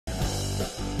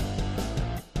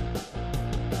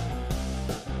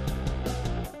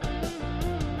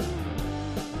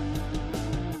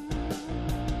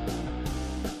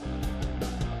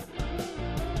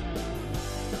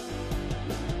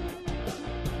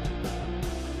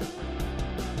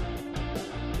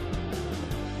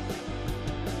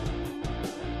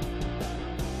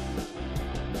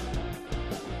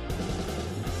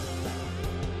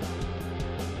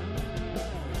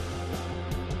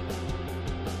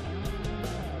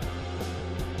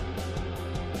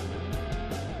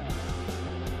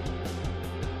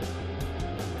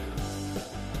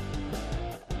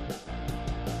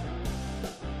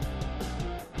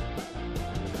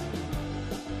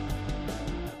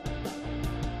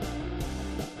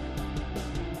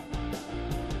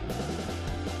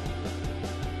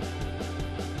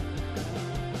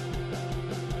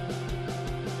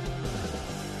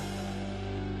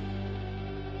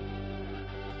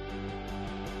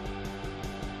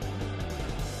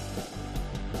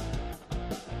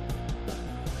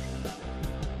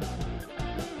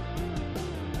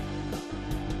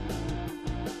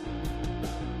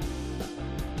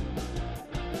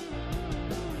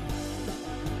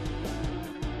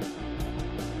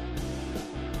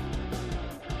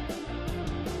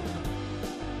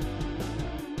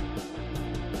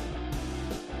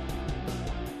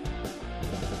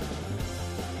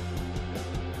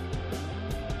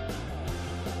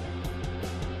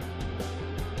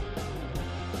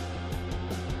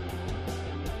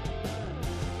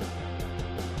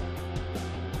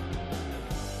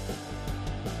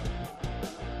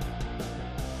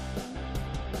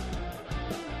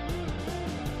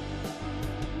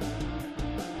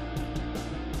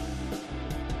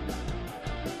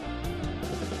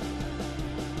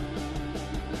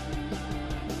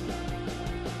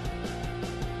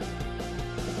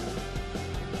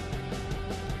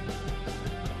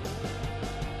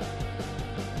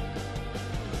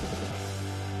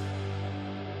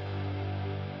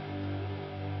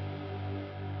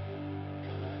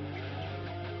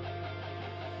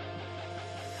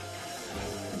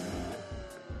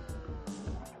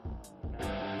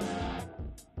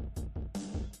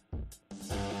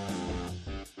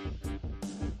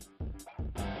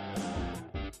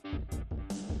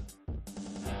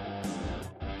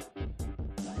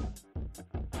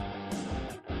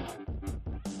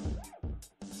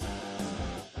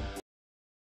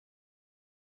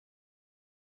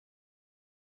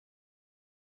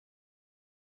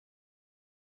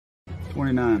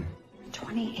29.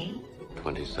 28.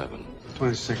 27.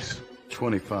 26.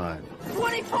 25.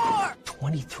 24.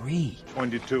 23.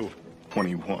 22.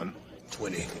 21.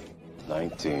 20.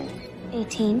 19.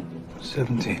 18.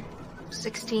 17.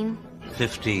 16.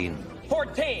 15.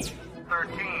 14.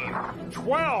 13.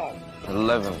 12.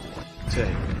 11.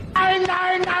 10.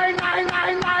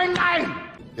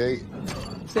 8.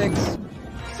 6.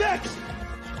 6.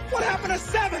 What happened to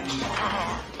 7?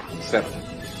 7.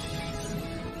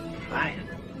 5.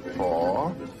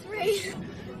 4. 3.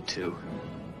 2.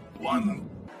 1.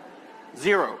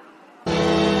 0.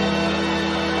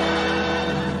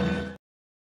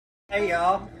 Hey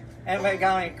y'all, anybody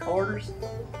got any quarters?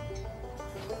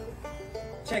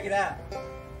 Check it out.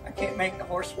 I can't make the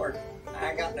horse work.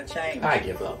 I got the change. I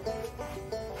give up.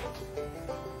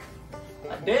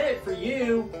 I did it for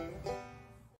you.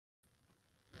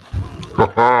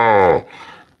 Ha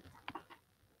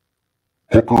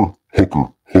Hooker,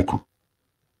 hooker, hooker.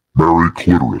 Merry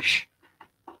clitoris.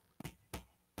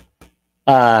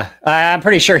 I'm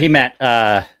pretty sure he meant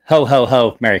ho ho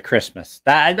ho, Merry Christmas.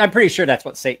 I'm pretty sure that's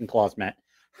what Satan Claus meant.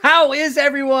 How is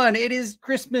everyone? It is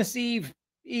Christmas Eve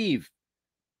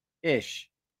ish.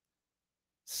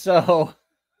 So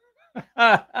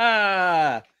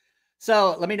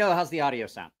so let me know how's the audio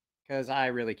sound, because I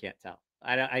really can't tell.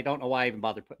 I don't know why I even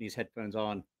bothered putting these headphones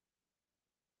on.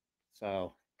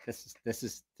 So this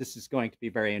is going to be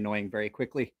very annoying very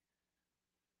quickly.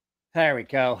 There we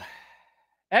go.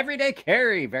 Everyday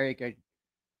Carrie, very good.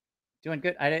 Doing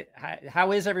good.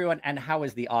 How is everyone, and how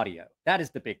is the audio? That is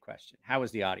the big question. How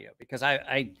is the audio? Because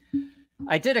I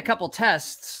did a couple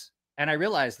tests and I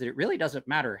realized that it really doesn't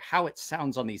matter how it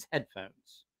sounds on these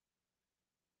headphones.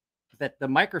 That the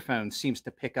microphone seems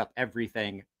to pick up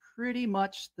everything pretty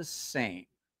much the same.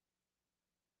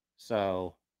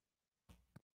 So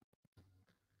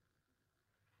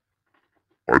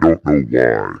I don't know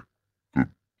why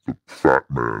the fat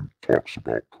man talks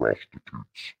about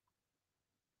prostitutes.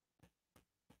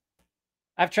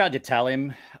 I've tried to tell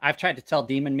him. I've tried to tell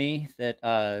Demon Me that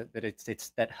that it's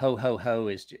that ho ho ho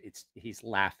is he's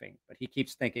laughing, but he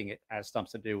keeps thinking it has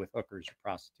something to do with hookers or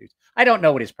prostitutes. I don't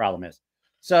know what his problem is.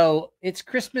 So it's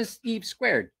Christmas Eve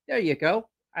squared. There you go.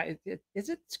 Is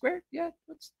it squared? Yeah.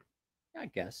 I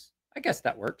guess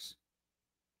that works.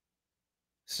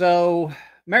 So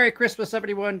Merry Christmas,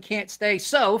 everyone. Can't stay.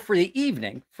 So for the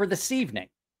evening, for this evening,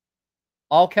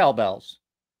 all cowbells,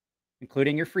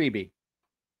 including your freebie,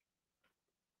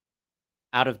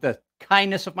 out of the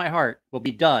kindness of my heart, will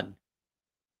be done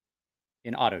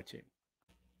in auto-tune.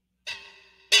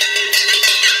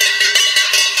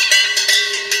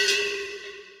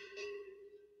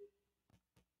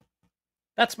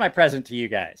 That's my present to you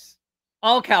guys.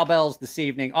 All cowbells this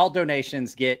evening, all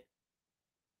donations get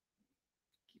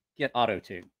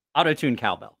auto-tune. Auto-tune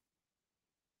cowbell.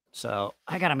 So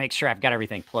I got to make sure I've got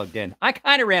everything plugged in. I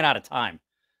kind of ran out of time.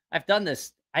 I've done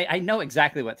this. I know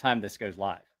exactly what time this goes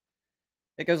live.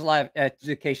 It goes live,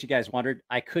 in case you guys wondered,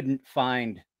 I couldn't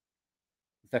find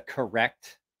the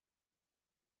correct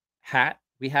hat.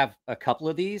 We have a couple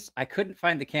of these. I couldn't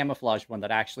find the camouflage one that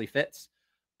actually fits.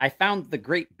 I found the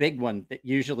great big one that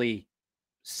usually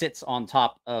sits on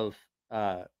top of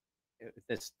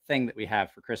this thing that we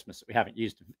have for Christmas that we haven't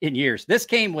used in years. This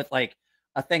came with like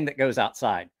a thing that goes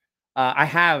outside. I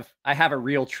have a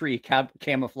real tree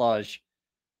camouflage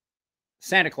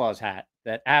Santa Claus hat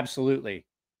that absolutely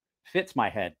fits my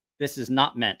head. This is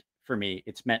not meant for me.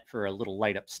 It's meant for a little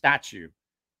light up statue,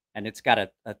 and it's got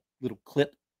a little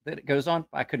clip that it goes on.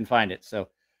 I couldn't find it. So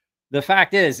the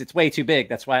fact is it's way too big.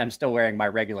 That's why I'm still wearing my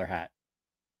regular hat.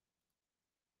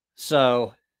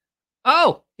 So,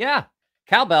 oh yeah,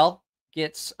 cowbell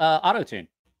gets auto-tune.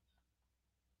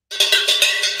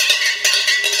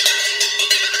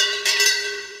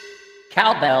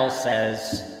 Cowbell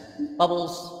says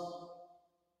bubbles.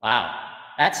 Wow,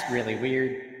 that's really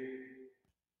weird.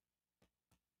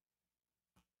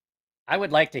 I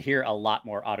would like to hear a lot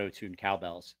more auto-tune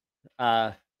cowbells.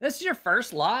 This is your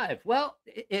first live. Well,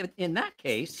 in that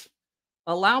case,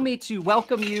 allow me to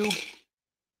welcome you.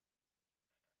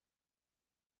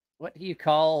 What do you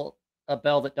call a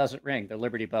bell that doesn't ring? The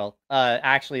Liberty Bell.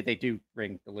 Actually, they do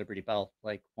ring the Liberty Bell.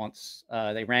 Like once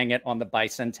they rang it on the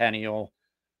bicentennial.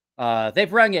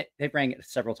 They've rang it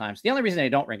several times. The only reason they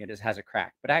don't ring it is it has a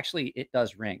crack, but actually it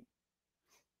does ring.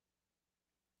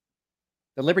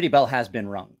 The Liberty Bell has been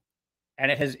rung.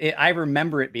 And I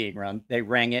remember it being rung. They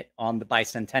rang it on the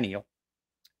bicentennial.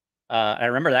 I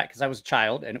remember that because I was a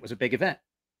child and it was a big event.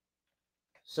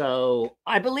 So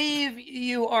I believe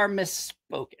you are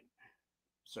misspoken,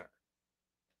 sir.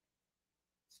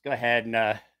 Let's go ahead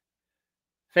and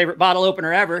favorite bottle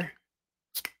opener ever.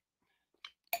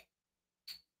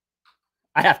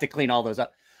 I have to clean all those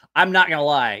up. I'm not gonna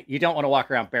lie, you don't want to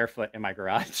walk around barefoot in my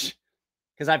garage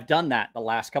because I've done that the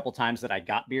last couple times that I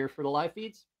got beer for the live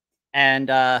feeds, and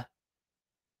not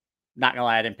gonna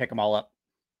lie, I didn't pick them all up.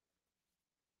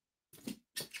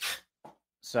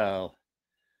 So,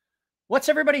 what's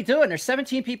everybody doing? There's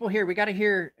 17 people here. We got to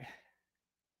hear.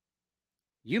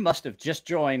 You must have just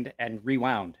joined and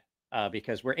rewound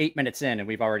because we're 8 minutes in and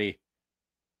we've already.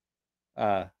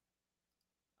 I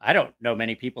don't know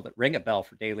many people that ring a bell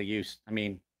for daily use. I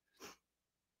mean,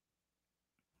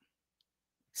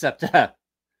 except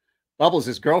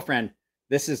Bubbles' girlfriend.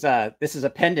 This is a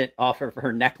pendant off of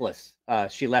her necklace.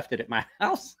 She left it at my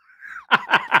house.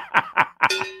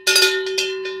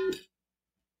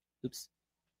 Oops.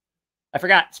 I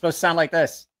forgot. It's supposed to sound like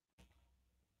this.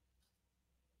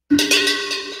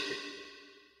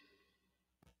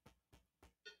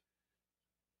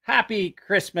 Happy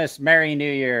Christmas, Merry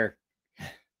New Year.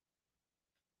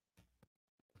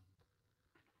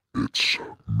 It's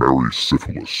Merry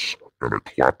Syphilis and a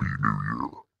Clappy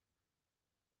New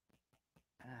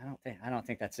Year. I don't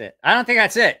think that's it. I don't think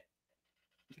that's it.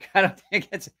 I don't think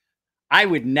it's. I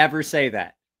would never say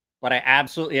that, but I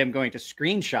absolutely am going to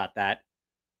screenshot that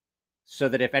so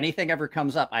that if anything ever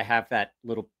comes up, I have that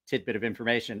little tidbit of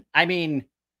information. I mean,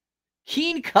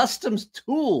 Keen Customs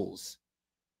Tools.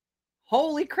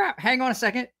 Holy crap. Hang on a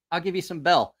second. I'll give you some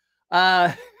bell.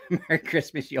 Merry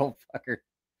Christmas, you old fucker.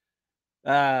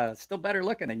 Still better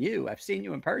looking than you. I've seen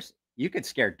you in person. You could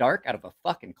scare Dark out of a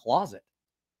fucking closet.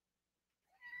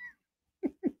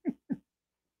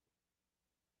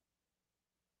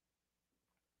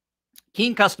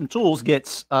 Keen Custom Tools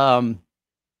gets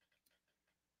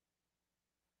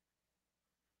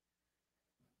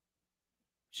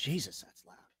Jesus, that's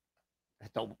loud.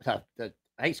 The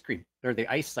ice cream or the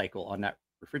ice cycle on that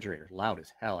refrigerator is loud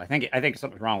as hell. I think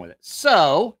something's wrong with it.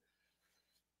 So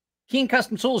Keen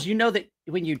Custom Tools, you know that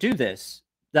when you do this,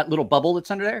 that little bubble that's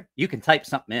under there, you can type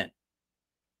something in.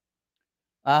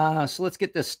 So let's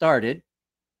get this started.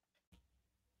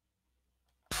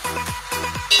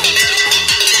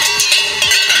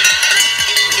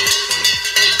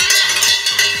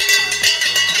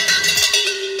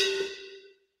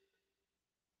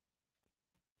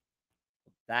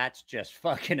 That's just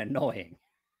fucking annoying.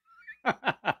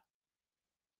 I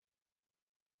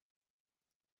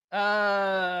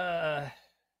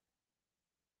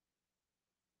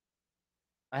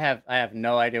have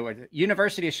no idea what.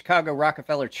 University of Chicago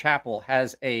Rockefeller Chapel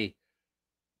has a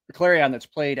clarion that's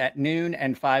played at noon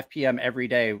and 5 p.m. every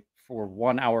day for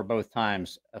 1 hour both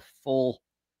times. A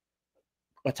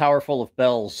tower full of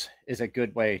bells is a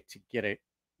good way to get a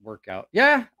workout.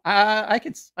 Yeah, I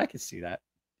could see that.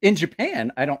 In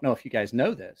Japan, I don't know if you guys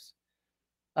know this.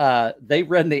 They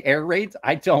run the air raids.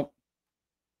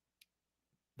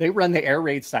 They run the air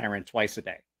raid siren twice a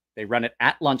day. They run it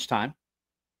at lunchtime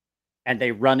and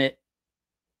they run it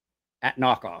at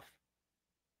knockoff.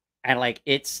 And like,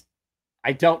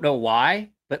 I don't know why,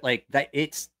 but like that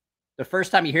it's the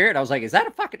first time you hear it, I was like, is that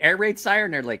a fucking air raid siren?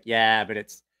 They're like, yeah, but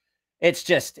it's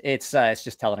just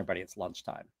telling everybody it's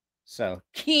lunchtime. So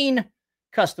Keen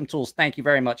Custom Tools, thank you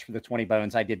very much for the 20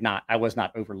 bones. I was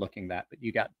not overlooking that, but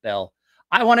you got Bell.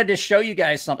 I wanted to show you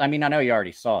guys something. I mean, I know you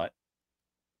already saw it.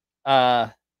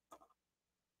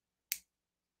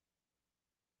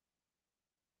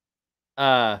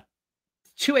 2A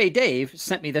Dave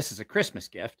sent me this as a Christmas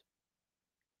gift.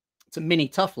 It's a mini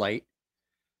Tough Light.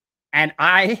 And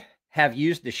I have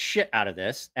used the shit out of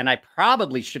this. And I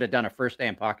probably should have done a first day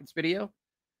in pockets video,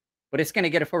 but it's going to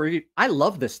get a full review. I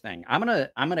love this thing. I'm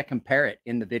gonna compare it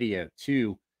in the video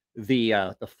to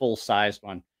the full sized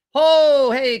one.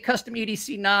 Oh, hey, custom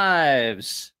EDC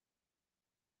knives.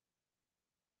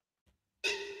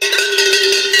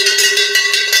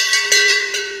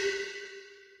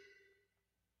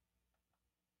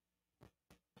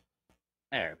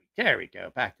 There we go.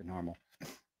 Back to normal.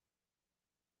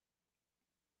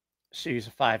 So use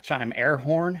a 5-chime air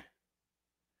horn.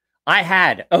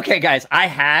 Okay, guys, I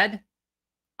had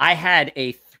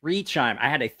a 3-chime. I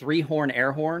had a 3-horn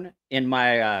air horn in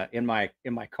my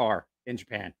car in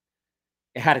Japan.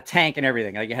 It had a tank and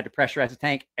everything. Like you had to pressurize the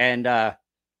tank, and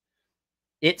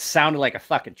it sounded like a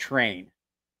fucking train.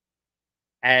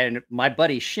 And my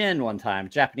buddy Shin one time,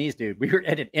 Japanese dude, we were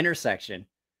at an intersection,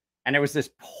 and there was this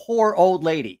poor old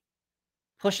lady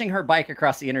pushing her bike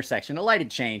across the intersection. The light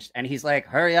had changed, and he's like,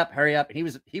 "Hurry up, hurry up!" And he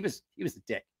was a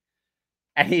dick.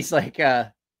 And he's like,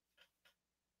 "Mo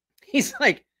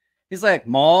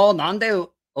nande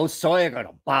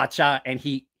osoya bacha," and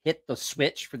he hit the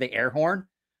switch for the air horn,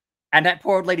 and that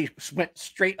poor old lady went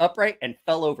straight upright and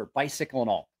fell over, bicycle and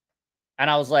all. And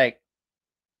I was like,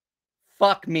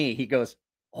 fuck me. He goes,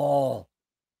 oh,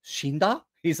 Shinda?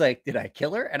 He's like, did I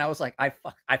kill her? And I was like, I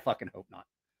fucking hope not.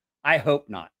 I hope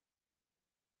not.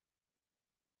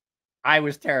 I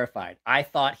was terrified. I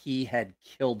thought he had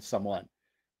killed someone.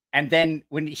 And then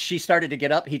when she started to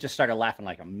get up, he just started laughing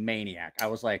like a maniac. I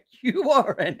was like, you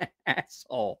are an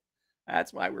asshole.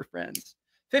 That's why we're friends.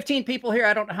 15 people here.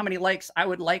 I don't know how many likes. I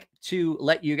would like to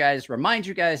remind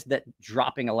you guys that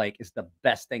dropping a like is the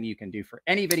best thing you can do for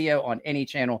any video on any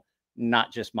channel,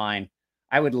 not just mine.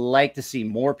 I would like to see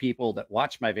more people that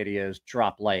watch my videos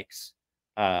drop likes.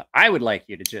 I would like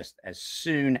you to just, as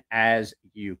soon as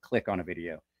you click on a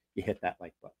video, you hit that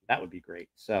like button. That would be great.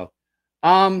 So,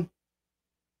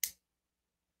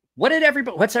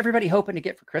 what's everybody hoping to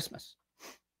get for Christmas?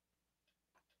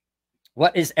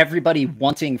 What is everybody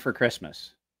wanting for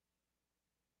Christmas?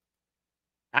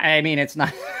 I mean, it's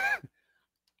not,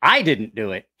 I didn't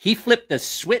do it. He flipped the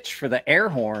switch for the air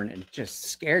horn and just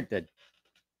scared the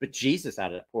bejesus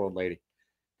out of that poor old lady.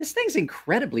 This thing's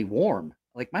incredibly warm.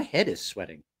 Like, my head is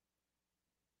sweating.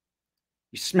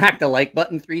 You smack the like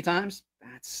button 3 times.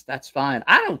 That's fine.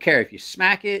 I don't care if you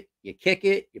smack it, you kick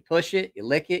it, you push it, you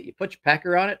lick it, you put your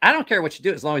pecker on it. I don't care what you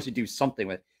do as long as you do something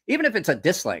with it. Even if it's a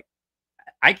dislike.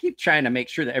 I keep trying to make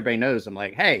sure that everybody knows. I'm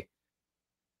like, hey,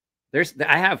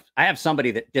 I have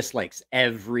somebody that dislikes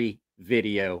every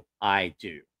video I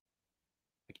do.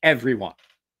 Like, every one.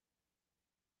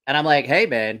 And I'm like, hey,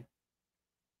 man,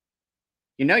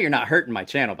 you know you're not hurting my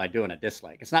channel by doing a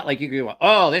dislike. It's not like you go,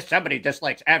 oh, somebody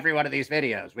dislikes every one of these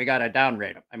videos. We got to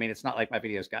downrate them. I mean, it's not like my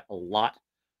videos got a lot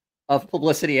of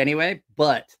publicity anyway,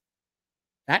 but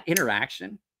that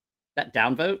interaction, that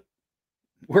downvote,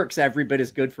 works every bit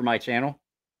as good for my channel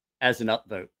as an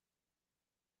upvote.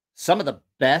 Some of the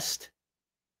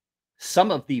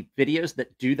videos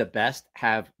that do the best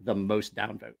have the most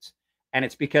downvotes. And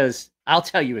it's because, I'll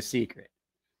tell you a secret.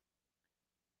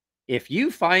 If you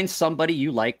find somebody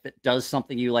you like that does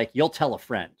something you like, you'll tell a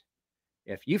friend.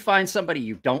 If you find somebody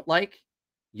you don't like,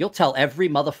 you'll tell every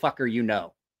motherfucker you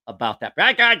know about that.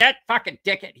 My God, that fucking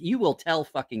dickhead. You will tell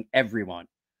fucking everyone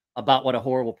about what a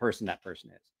horrible person that person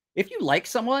is. If you like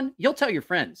someone, you'll tell your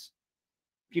friends.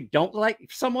 If you don't like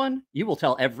someone, you will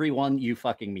tell everyone you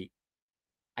fucking meet.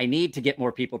 I need to get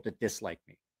more people to dislike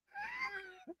me.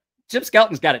 Jim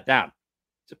Skelton's got it down.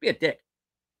 Just be a dick.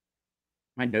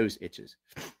 My nose itches.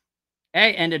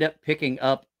 I ended up picking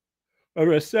up a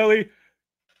Rosselli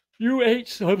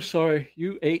UHC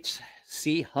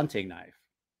hunting knife.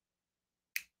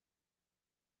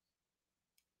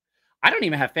 I don't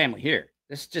even have family here.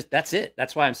 That's it.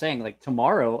 That's why I'm saying, like,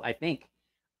 tomorrow, I think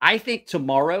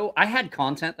tomorrow, I had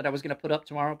content that I was going to put up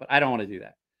tomorrow, but I don't want to do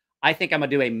that. I think I'm going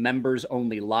to do a members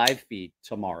only live feed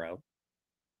tomorrow.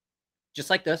 Just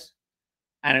like this.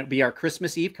 And it'll be our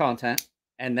Christmas Eve content.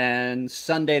 And then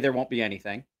Sunday, there won't be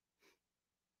anything.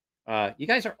 You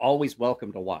guys are always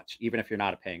welcome to watch, even if you're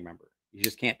not a paying member. You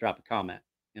just can't drop a comment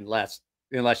unless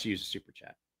you use a super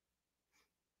chat.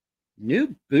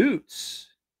 New boots.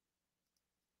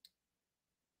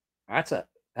 That's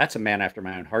a man after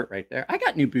my own heart right there. I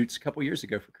got new boots a couple years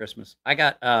ago for Christmas. I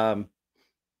got I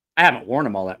haven't worn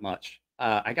them all that much.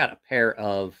 I got a pair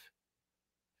of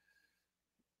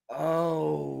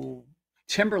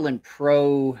Timberland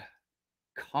Pro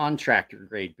contractor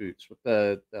grade boots with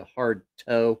the hard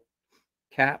toe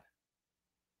cap.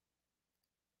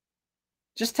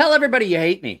 Just tell everybody you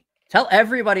hate me. Tell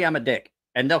everybody I'm a dick,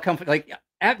 and they'll come. Like,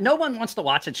 no one wants to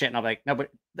watch a channel. I'm like, nobody.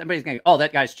 Everybody's going, oh,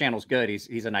 that guy's channel's good.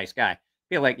 He's a nice guy.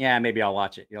 You're like, yeah, maybe I'll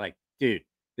watch it. You're like, dude,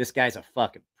 this guy's a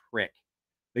fucking prick.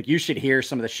 Like, you should hear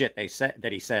some of the shit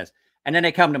that he says. And then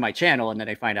they come to my channel and then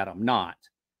they find out I'm not.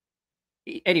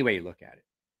 Anyway, you look at it.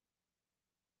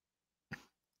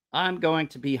 I'm going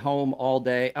to be home all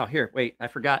day. Oh, here, wait, I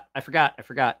forgot.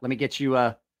 Let me get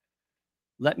you,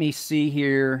 let me see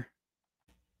here.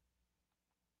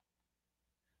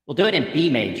 We'll do it in B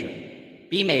major.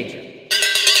 B major.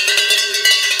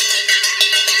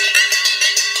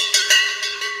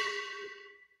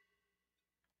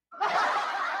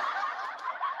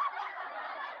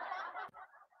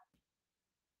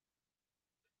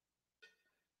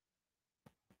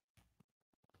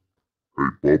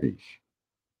 Hey, Bubbles.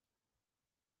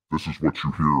 This is what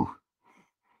you hear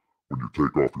when you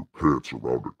take off your pants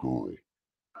around a girl.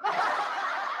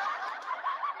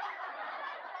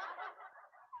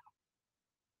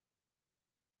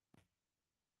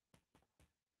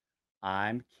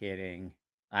 I'm kidding.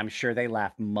 I'm sure they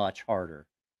laugh much harder.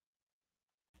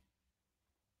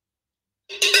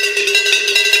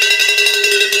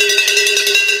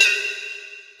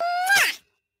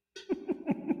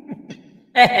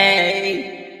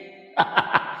 Hey!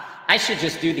 I should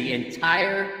just do the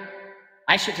entire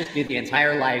I should just do the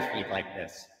entire live feed like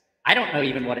this. I don't know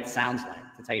even what it sounds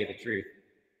like, to tell you the truth.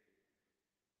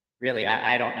 Really,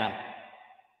 I don't know.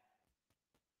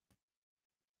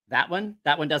 That one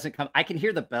doesn't come. I can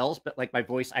hear the bells, but like my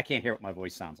voice, I can't hear what my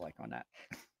voice sounds like on that.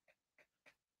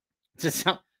 Does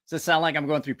it sound like I'm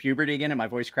going through puberty again and my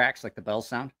voice cracks like the bells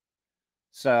sound?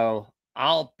 So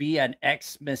I'll be an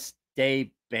Xmas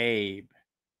Day babe.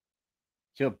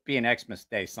 She'll be an Xmas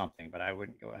Day something, but I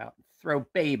wouldn't go out and throw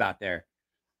babe out there.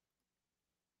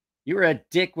 You were a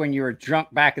dick when you were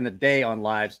drunk back in the day on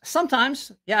lives.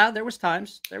 Sometimes. Yeah, there was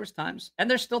times. There was times. And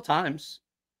there's still times.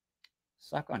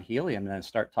 Suck on helium and then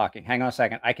start talking. Hang on a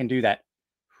second. I can do that.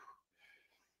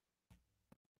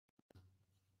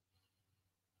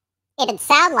 It'd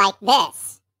sound like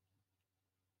this.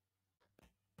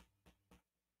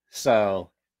 So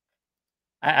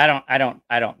I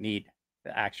don't need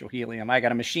the actual helium. I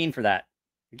got a machine for that.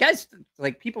 You guys,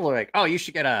 like, people are like, oh, you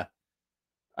should get a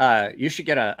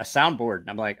soundboard. And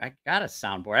I'm like, I got a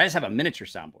soundboard. I just have a miniature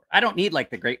soundboard. I don't need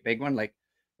like the great big one. Like,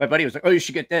 my buddy was like, oh, you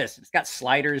should get this. It's got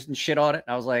sliders and shit on it.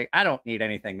 And I was like, I don't need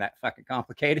anything that fucking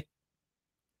complicated.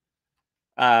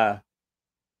 What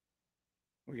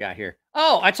we got here?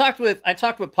 Oh, I talked with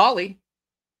Polly.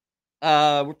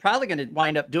 We're probably going to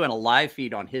wind up doing a live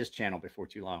feed on his channel before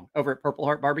too long over at Purple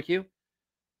Heart Barbecue.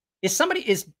 Is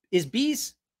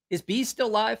Bees still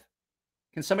live?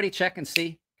 Can somebody check and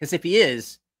see? Because if he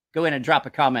is, go in and drop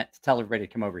a comment to tell everybody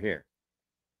to come over here.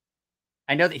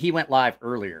 I know that he went live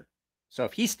earlier. So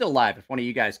if he's still live, if one of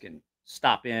you guys can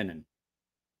stop in and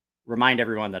remind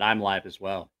everyone that I'm live as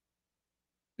well.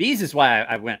 Bees is why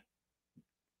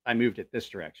I moved it this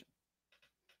direction.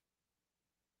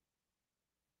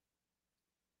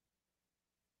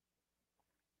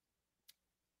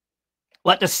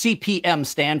 What does CPM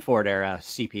stand for there,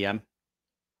 CPM?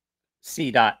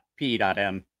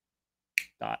 C.P.M.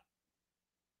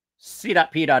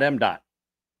 C.P.M.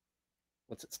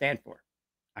 What's it stand for?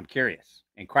 I'm curious.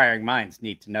 Inquiring minds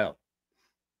need to know.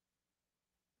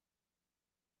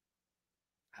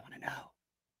 I want to know.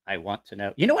 I want to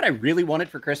know. You know what I really wanted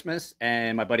for Christmas,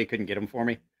 and my buddy couldn't get them for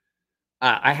me?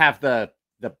 I have the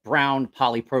brown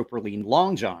polypropylene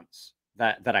long johns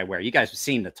that I wear. You guys have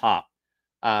seen the top.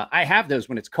 I have those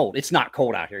when it's cold. It's not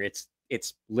cold out here. It's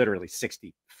literally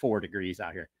 64 degrees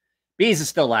out here. Bees is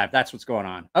still live. That's what's going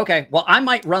on. Okay. Well, I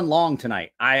might run long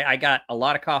tonight. I got a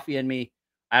lot of coffee in me.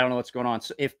 I don't know what's going on.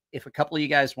 So if a couple of you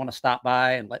guys want to stop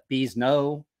by and let Bees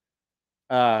know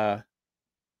to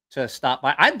stop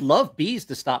by, I'd love Bees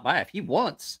to stop by if he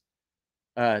wants.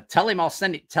 Tell him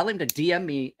tell him to DM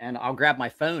me and I'll grab my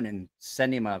phone and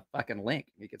send him a fucking link.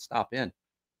 He could stop in.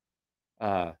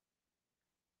 Oh,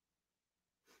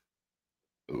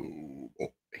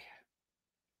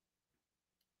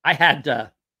 I had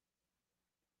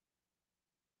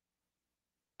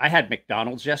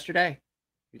McDonald's yesterday.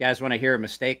 You guys want to hear a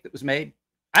mistake that was made?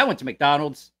 I went to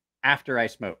McDonald's after I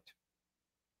smoked.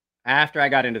 After I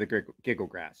got into the giggle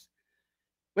grass.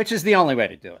 Which is the only way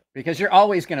to do it. Because you're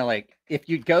always going to, like, if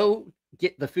you go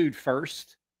get the food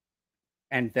first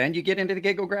and then you get into the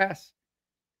giggle grass,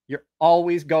 you're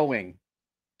always going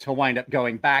to wind up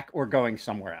going back or going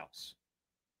somewhere else.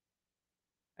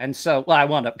 And so, well, I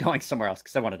wound up going somewhere else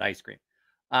because I wanted ice cream.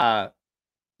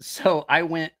 So I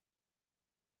went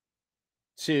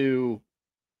to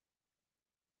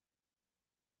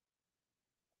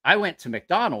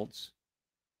McDonald's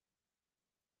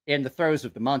in the throes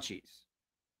of the munchies.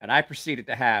 And I proceeded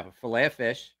to have a fillet of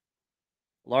fish,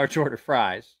 a large order of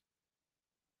fries,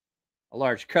 a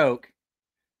large Coke,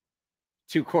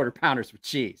 2 quarter pounders with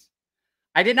cheese.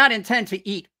 I did not intend to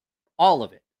eat all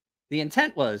of it. The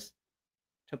intent was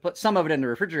to put some of it in the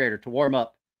refrigerator to warm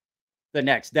up the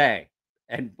next day.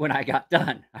 And when I got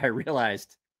done, I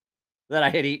realized that I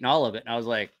had eaten all of it. And I was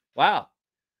like, wow,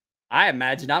 I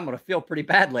imagine I'm going to feel pretty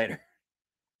bad later.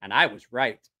 And I was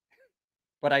right.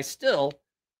 But I still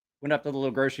went up to the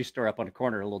little grocery store up on the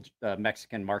corner, a little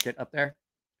Mexican market up there.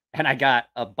 And I got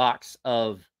a box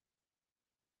of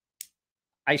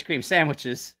ice cream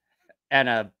sandwiches and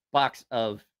a box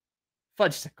of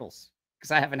fudgesicles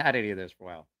because I haven't had any of those for a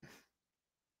while.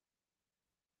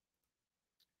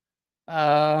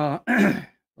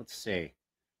 Let's see.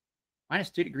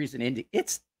 -2 degrees in Indy.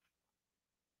 It's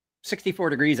 64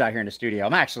 degrees out here in the studio.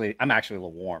 I'm actually a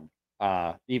little warm.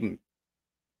 Even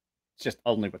just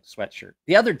only with the sweatshirt.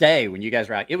 The other day when you guys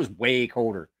were out, it was way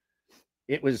colder.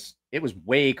 It was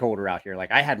way colder out here.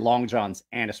 Like I had long johns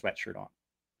and a sweatshirt on.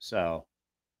 So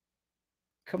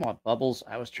come on, Bubbles.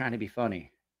 I was trying to be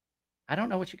funny. I don't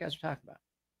know what you guys are talking about.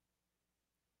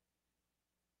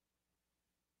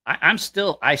 I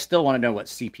still want to know what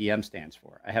CPM stands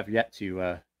for. I have yet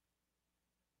to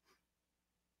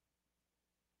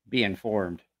be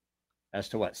informed as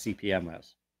to what CPM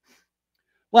was.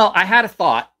 Well, I had a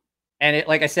thought, and it,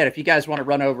 like I said, if you guys want to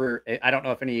run over, I don't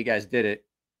know if any of you guys did it.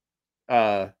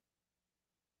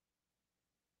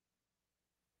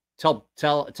 Tell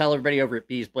everybody over at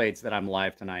Bees Blades that I'm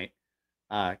live tonight.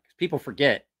 People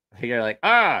forget. They're like,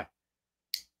 I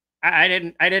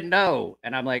didn't know,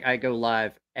 and I'm like, I go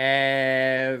live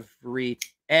every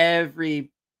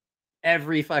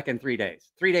fucking 3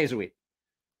 days, 3 days a week.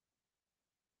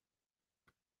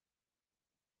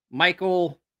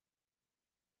 Michael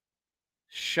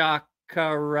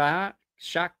Shakirian.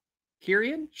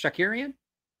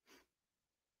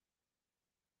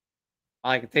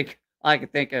 All I can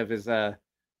think of is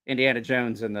Indiana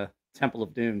Jones and the Temple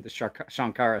of Doom, the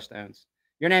Shankara stones.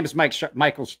 Your name is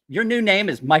Michael. Your new name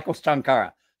is Michael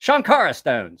Shankara. Shankara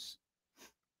stones.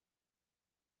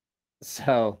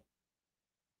 So,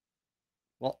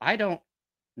 well, I don't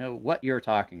know what you're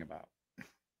talking about.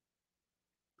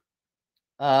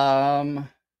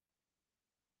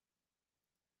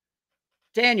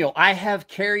 Daniel, I have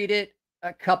carried it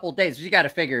a couple days. You got to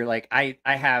figure, like, I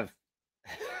have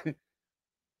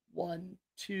 1,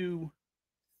 2,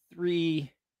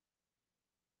 3,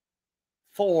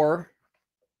 4,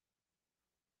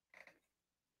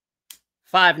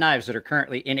 5 knives that are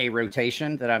currently in a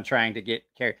rotation that I'm trying to get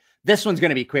carried. This one's going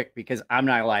to be quick because I'm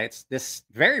not gonna lie. It's this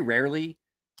very rarely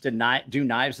do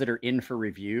knives that are in for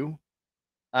review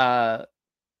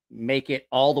make it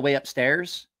all the way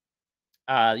upstairs.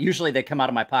 Usually they come out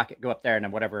of my pocket, go up there, and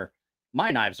then whatever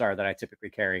my knives are that I typically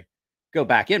carry go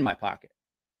back in my pocket.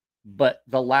 But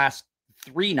the last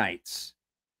 3 nights,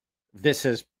 this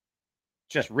has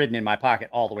just ridden in my pocket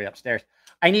all the way upstairs.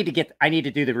 I need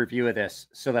to do the review of this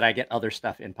so that I get other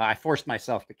stuff in. I forced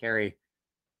myself to carry.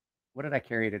 What did I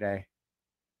carry today?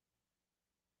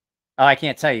 Oh, I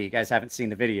can't tell you. You guys haven't seen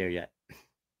the video yet.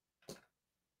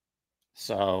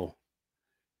 So,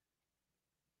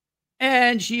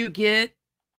 and you get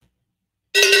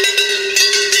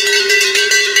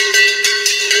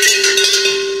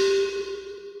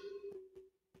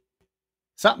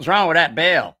something's wrong with that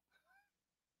bell.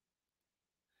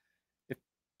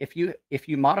 If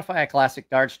you modify a classic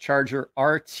Dodge Charger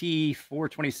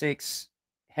RT426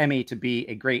 Hemi to be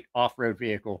a great off-road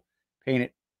vehicle, paint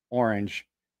it orange,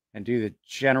 and do the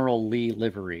General Lee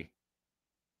livery.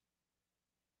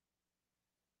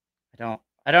 I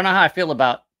don't know how I feel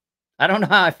about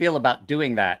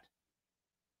doing that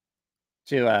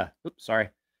to a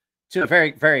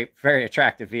very, very, very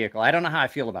attractive vehicle. I don't know how I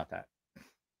feel about that.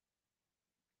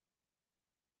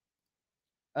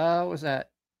 What was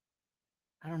that?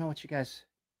 I don't know what you guys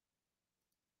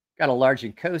got. A large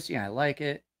and cozy. I like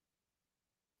it.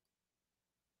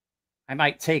 I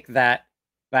might take that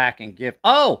back and give.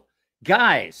 Oh,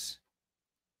 guys,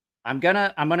 I'm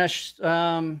gonna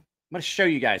show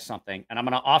you guys something, and I'm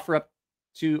gonna offer up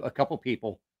to a couple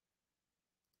people.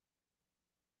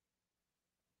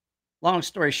 Long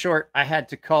story short, I had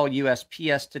to call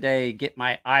USPS today, get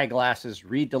my eyeglasses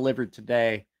redelivered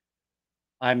today.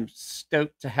 I'm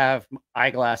stoked to have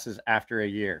eyeglasses after a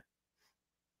year.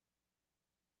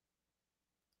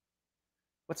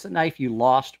 What's the knife you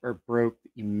lost or broke that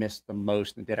you missed the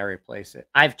most, and did I replace it?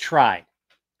 I've tried.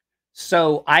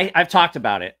 So I've talked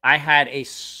about it. I had a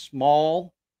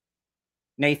small,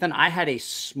 Nathan, I had a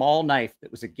small knife that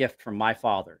was a gift from my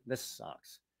father. This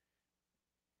sucks.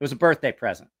 It was a birthday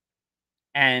present.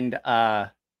 And I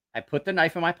put the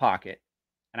knife in my pocket,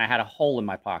 and I had a hole in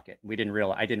my pocket. I didn't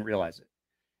realize it.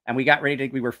 And we got ready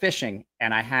we were fishing,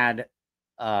 and I had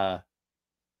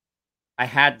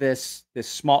this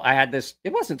small,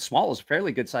 it wasn't small, it was a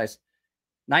fairly good sized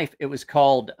knife. It was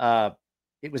called,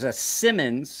 it was a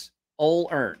Simmons Old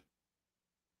Urn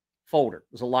folder.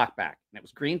 It was a lockback, and it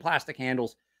was green plastic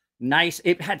handles. Nice.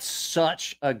 It had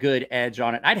such a good edge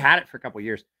on it. I'd had it for a couple of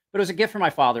years, but it was a gift from my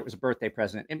father. It was a birthday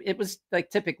present. It was like,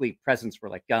 typically presents were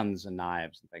like guns and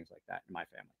knives and things like that in my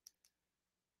family.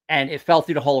 And it fell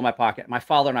through the hole in my pocket. My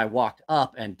father and I walked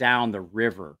up and down the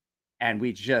river, and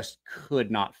we just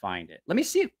could not find it. Let me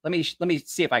see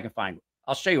if I can find it.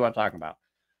 I'll show you what I'm talking about.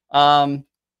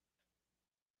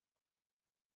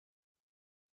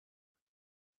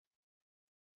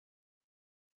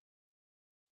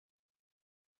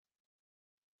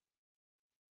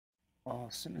 Oh,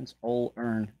 Simmons Old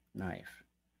Urn knife.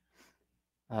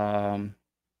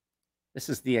 This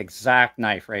is the exact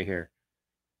knife right here.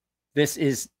 This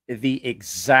is the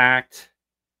exact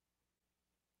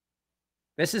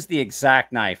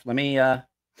knife. Let me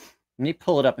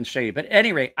pull it up and show you. But at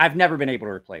any rate, I've never been able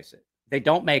to replace it. They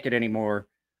don't make it anymore.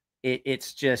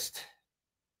 It's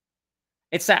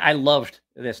that I loved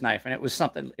this knife, and it was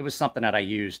something that I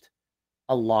used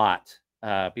a lot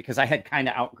because I had kind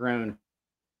of outgrown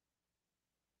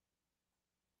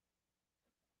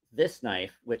this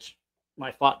knife, which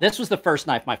this was the first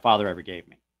knife my father ever gave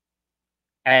me,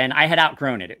 and I had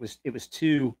outgrown it. It was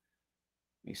too.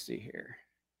 Let me see here.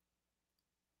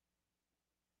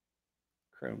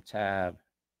 Chrome tab.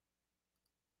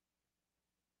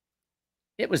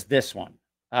 It was this one.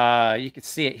 You can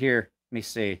see it here. Let me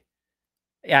see.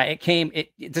 Yeah, it came.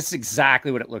 This is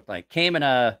exactly what it looked like. Came in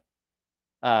a.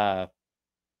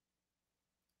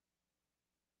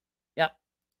 Yep.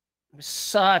 It was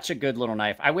such a good little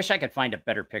knife. I wish I could find a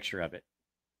better picture of it.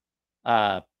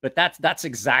 But that's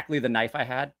exactly the knife I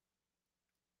had,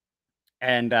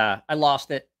 and I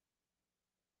lost it.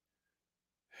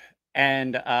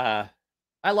 And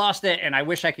I lost it, and I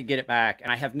wish I could get it back.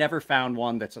 And I have never found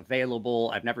one that's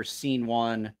available. I've never seen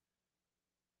one.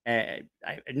 I've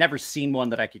never seen one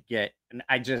that I could get, and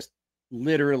I just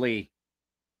literally,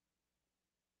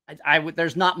 I would.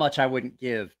 There's not much I wouldn't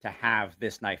give to have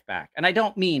this knife back, and I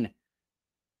don't mean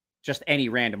just any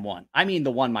random one. I mean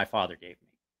the one my father gave me.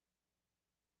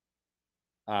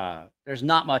 There's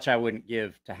not much I wouldn't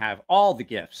give to have all the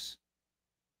gifts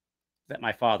that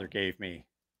my father gave me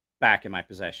back in my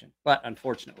possession, but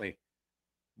unfortunately,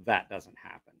 that doesn't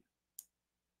happen.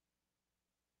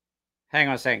 Hang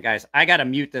on a second, guys. I gotta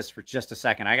mute this for just a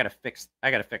second. I gotta fix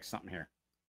something here.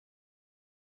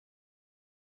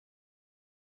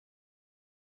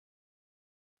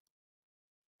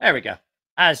 There we go.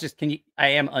 I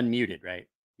am unmuted, right?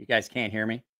 You guys can't hear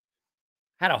me.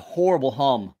 Had a horrible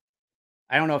hum.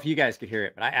 I don't know if you guys could hear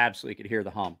it, but I absolutely could hear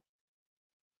the hum.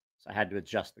 So I had to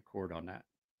adjust the cord on that.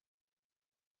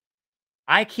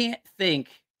 I can't think.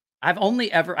 I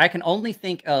can only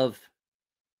think of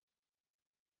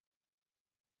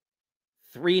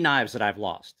 3 knives that I've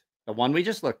lost. The one we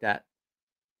just looked at,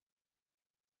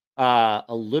 a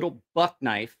little buck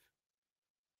knife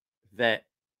that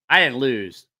I didn't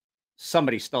lose.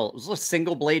 Somebody stole it. It was a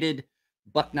single bladed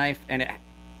buck knife, and it.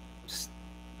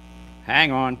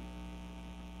 Hang on.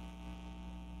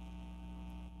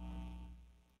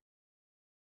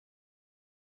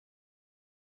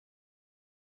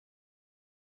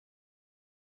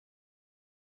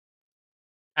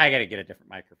 I got to get a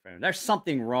different microphone. There's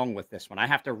something wrong with this one. I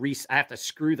have to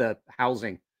screw the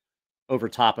housing over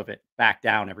top of it back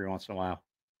down every once in a while.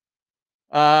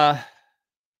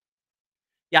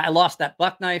 Yeah, I lost that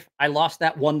buck knife. I lost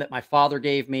that one that my father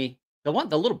gave me. The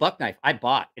little buck knife I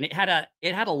bought, and it had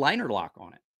a liner lock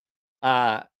on it.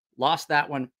 Lost that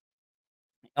one.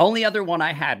 The only other one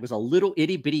I had was a little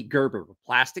itty bitty Gerber with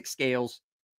plastic scales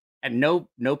and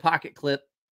no pocket clip.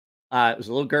 It was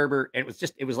a little Gerber, and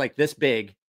it was like this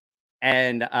big.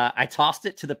 And I tossed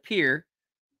it to the pier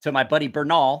to my buddy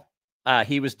Bernal.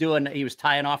 He was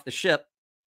tying off the ship,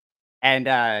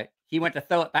 and he went to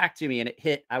throw it back to me, and it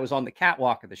hit. I was on the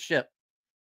catwalk of the ship,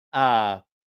 and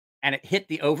it hit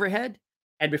the overhead.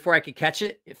 And before I could catch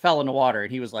it, it fell in the water.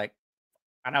 And he was like,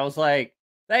 and I was like,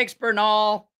 "Thanks,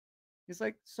 Bernal." He's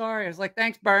like, "Sorry." I was like,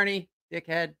 "Thanks, Bernie,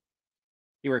 dickhead."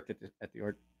 He worked at the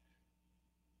Ord.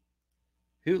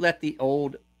 Who let the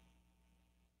old?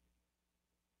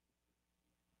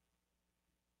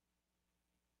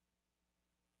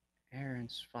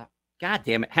 Aaron's fuck. God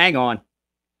damn it! Hang on.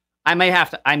 I may have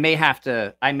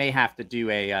to do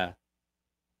an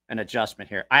adjustment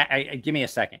here. Give me a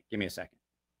second. Give me a second.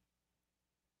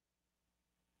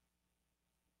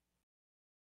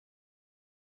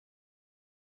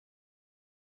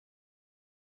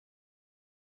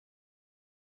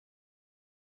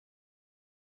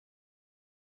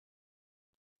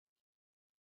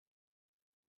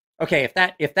 Okay,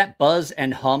 if that buzz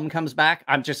and hum comes back,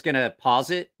 I'm just gonna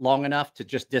pause it long enough to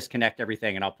just disconnect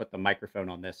everything, and I'll put the microphone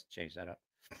on this. Change that up.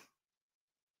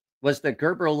 Was the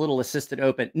Gerber a little assisted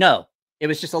open? No, it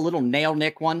was just a little nail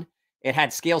nick one. It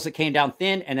had scales that came down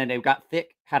thin, and then they got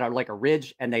thick, had like a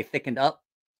ridge, and they thickened up,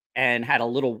 and had a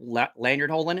little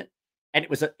lanyard hole in it. And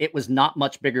it was not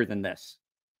much bigger than this.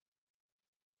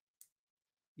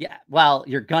 Yeah, well,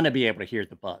 you're gonna be able to hear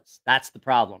the buzz. That's the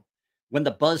problem. When the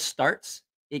buzz starts,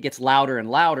 it gets louder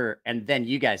and louder, and then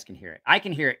you guys can hear it. I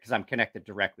can hear it because I'm connected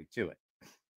directly to it.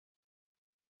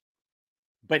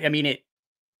 But I mean,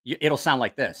 it'll sound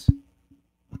like this.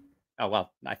 Oh,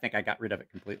 well, I think I got rid of it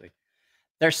completely.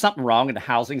 There's something wrong, and the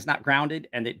housing's not grounded,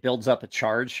 and it builds up a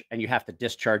charge, and you have to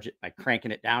discharge it by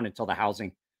cranking it down until the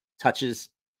housing touches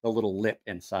the little lip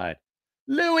inside.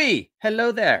 Louis,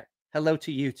 hello there. Hello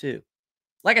to you, too.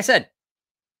 Like I said,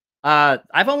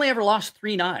 I've only ever lost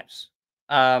 3 knives.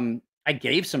 I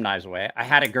gave some knives away. I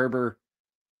had a Gerber.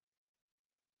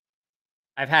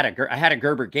 I had a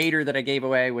Gerber Gator that I gave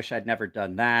away. Wish I'd never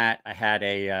done that. I had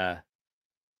a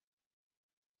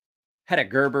Had a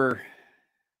Gerber.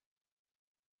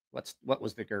 What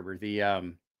was the Gerber? The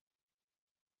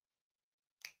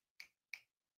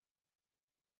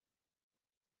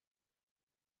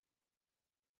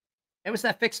it was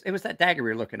that dagger we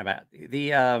were looking about.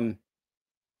 The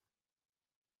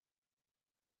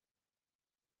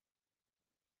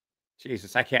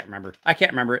Jesus, I can't remember. I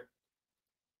can't remember it.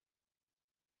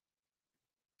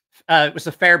 It was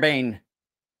the Fairbane.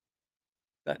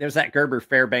 There was that Gerber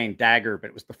Fairbane dagger, but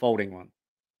it was the folding one.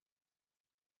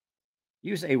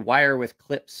 Use a wire with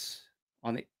clips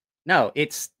on the. No,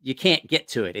 you can't get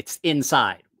to it. It's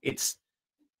inside. It's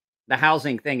the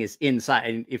housing thing is inside,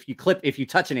 and if you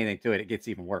touch anything to it, it gets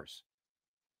even worse.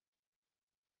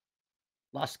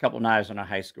 Lost a couple knives in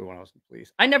high school when I was in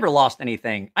police. I never lost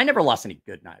anything. I never lost any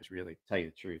good knives, really, to tell you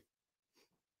the truth.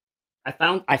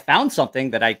 I found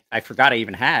something that I forgot I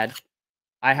even had.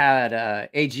 I had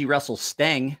A.G. Russell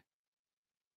Steng,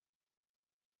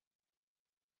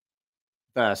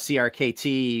 the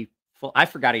CRKT. I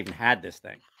forgot I even had this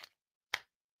thing.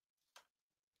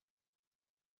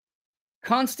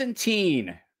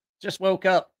 Constantine just woke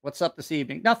up. What's up this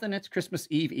evening? Nothing. It's Christmas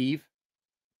Eve.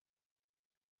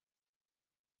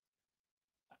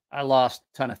 I lost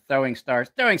a ton of throwing stars.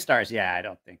 Throwing stars, yeah, I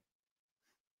don't think.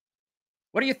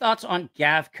 What are your thoughts on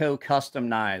Gavco custom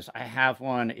knives? I have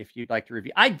one if you'd like to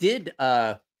review. I did,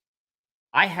 I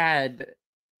had,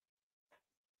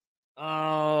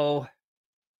 oh,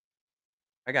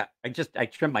 I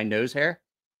trimmed my nose hair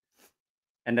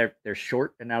and they're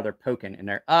short and now they're poking in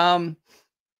there. Yeah,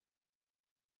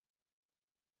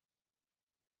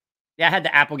 I had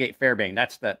the Applegate Fairbane.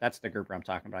 That's the Gerber I'm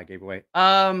talking about. I gave away.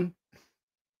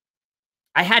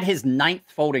 I had his 9th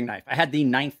folding knife. I had the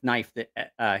 9th knife that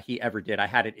he ever did. I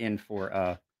had it in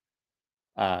for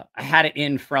I had it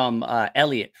in from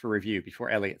Elliot for review before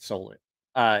Elliot sold it.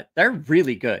 They're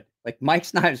really good. Like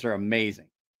Mike's knives are amazing.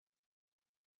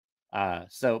 But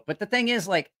the thing is,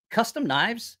 like custom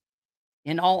knives,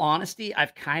 in all honesty, I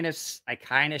kind of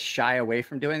shy away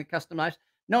from doing the custom knives.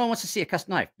 No one wants to see a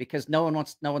custom knife because no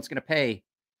one's going to pay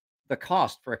the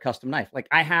cost for a custom knife. Like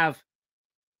I have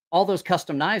all those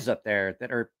custom knives up there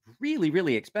that are really,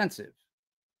 really expensive.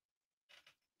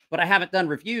 But I haven't done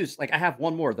reviews. Like I have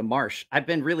one more, the Marsh. I've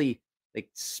been really like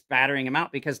spattering them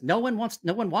out because no one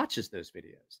watches those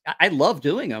videos. I love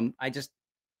doing them. I just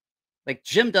like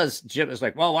Jim is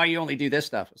like, well, why you only do this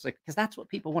stuff? It's like, because that's what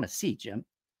people want to see, Jim.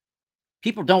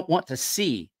 People don't want to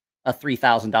see a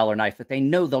 $3,000 knife that they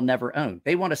know they'll never own.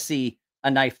 They want to see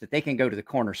a knife that they can go to the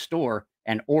corner store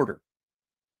and order.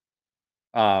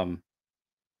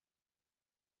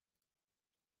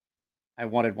 I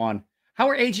wanted one. How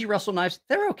are A.G. Russell knives?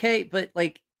 They're okay, but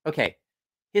like, okay,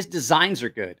 his designs are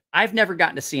good. I've never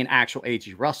gotten to see an actual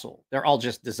A.G. Russell. They're all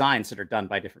just designs that are done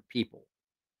by different people,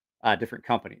 different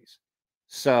companies.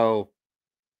 So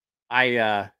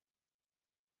I've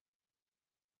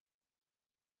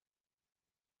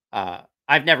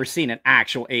never seen an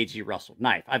actual A.G. Russell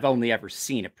knife. I've only ever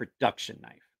seen a production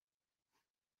knife.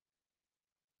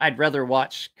 I'd rather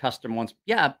watch custom ones.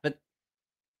 Yeah, but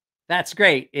that's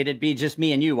great. It'd be just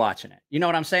me and you watching it. You know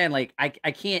what I'm saying? Like, I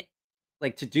can't,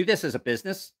 like, to do this as a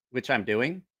business, which I'm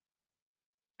doing,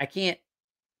 I can't,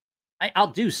 I'll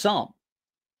do some,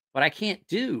 but I can't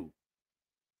do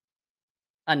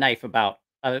a knife about,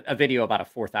 a video about a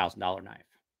 $4,000 knife.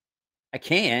 I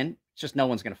can, it's just no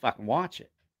one's going to fucking watch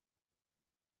it.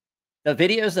 The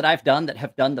videos that I've done that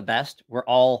have done the best were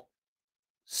all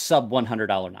sub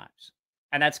 $100 knives.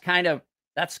 And that's kind of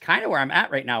where I'm at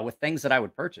right now with things that I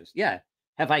would purchase. Yeah.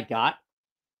 Have I got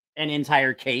an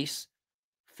entire case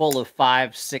full of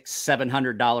 $500, $600,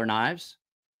 $700 knives?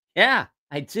 Yeah,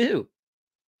 I do.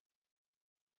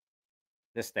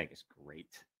 This thing is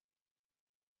great.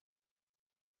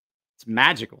 It's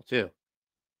magical too.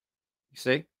 You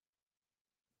see? You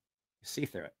see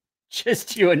through it.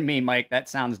 Just you and me, Mike. That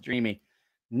sounds dreamy.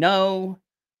 No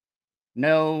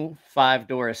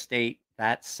 5-door estate.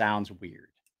 That sounds weird.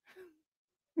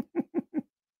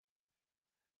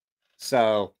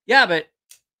 So, yeah, but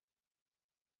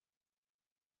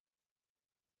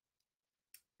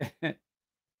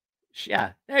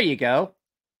yeah, there you go.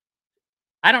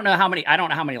 I don't know how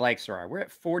many likes there are. We're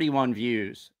at 41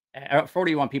 views,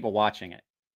 41 people watching it.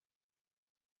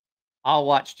 I'll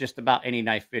watch just about any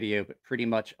knife video, but pretty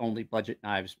much only budget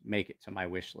knives make it to my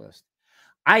wish list.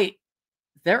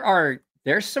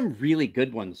 There's some really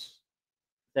good ones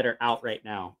that are out right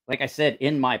now. Like I said,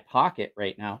 in my pocket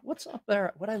right now. What's up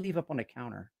there? What did I leave up on the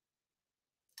counter?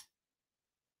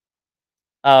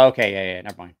 Oh, okay. Yeah,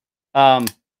 never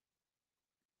mind.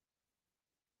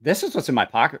 This is what's in my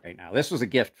pocket right now. This was a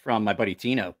gift from my buddy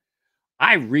Tino.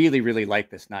 I really, really like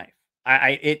this knife.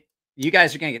 You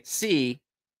guys are going to get to see,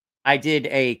 I did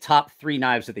a top 3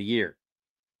 knives of the year.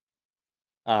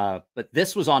 But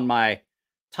this was on my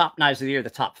top knives of the year, the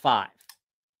top 5.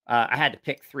 I had to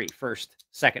pick 3, first,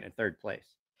 second, and third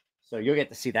place. So you'll get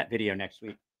to see that video next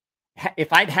week.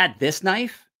 If I'd had this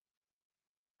knife,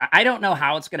 I don't know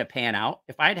how it's going to pan out.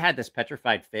 If I'd had this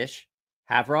petrified fish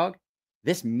Havrog,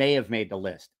 this may have made the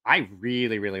list. I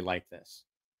really, really like this.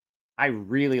 I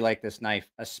really like this knife,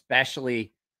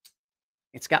 especially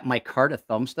it's got micarta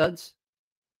thumb studs,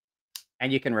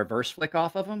 and you can reverse flick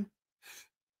off of them.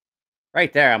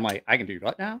 Right there, I'm like, I can do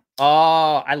what now?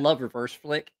 Oh, I love reverse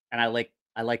flick, and I like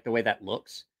the way that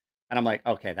looks. And I'm like,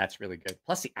 okay, that's really good.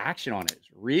 Plus, the action on it is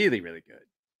really, really good.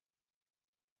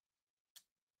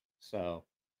 So,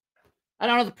 I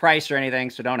don't know the price or anything,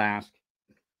 so don't ask.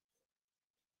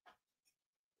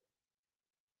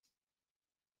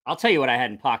 I'll tell you what I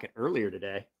had in pocket earlier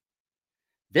today.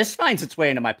 This finds its way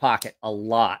into my pocket a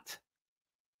lot.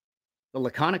 The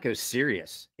Laconico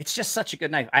Sirius. It's just such a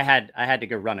good knife. I had to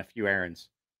go run a few errands.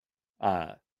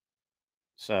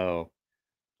 So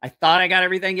I thought I got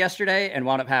everything yesterday and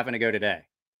wound up having to go today.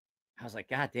 I was like,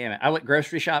 God damn it. I went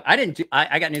grocery shop.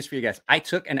 I got news for you guys. I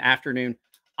took an afternoon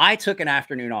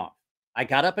off. I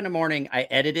got up in the morning. I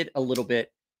edited a little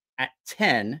bit. At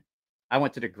 10, I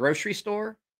went to the grocery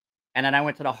store, and then I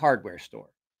went to the hardware store.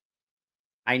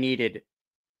 I needed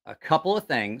a couple of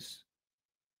things.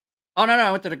 Oh, no,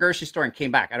 I went to the grocery store and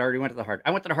came back. I went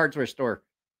to the hardware store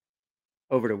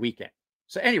over the weekend.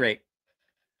 So at any rate,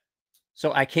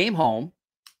 so I came home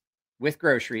with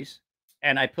groceries,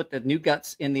 and I put the new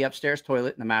guts in the upstairs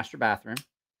toilet in the master bathroom,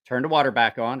 turned the water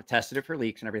back on, tested it for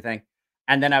leaks and everything.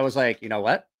 And then I was like, you know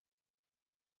what?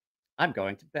 I'm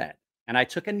going to bed. And I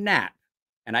took a nap,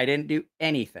 and I didn't do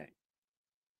anything.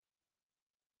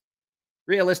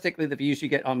 Realistically, the views you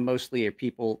get on mostly are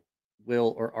people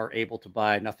will or are able to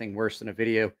buy. Nothing worse than a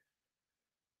video.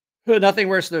 Nothing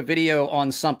worse than a video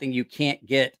on something you can't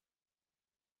get.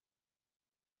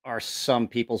 Are some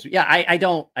people's. Yeah, I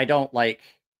don't like.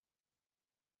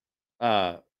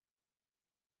 I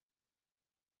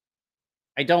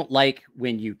don't like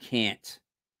when you can't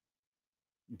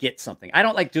get something. I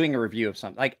don't like doing a review of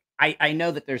something. Like I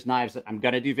know that there's knives that I'm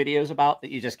gonna do videos about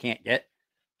that you just can't get.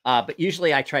 But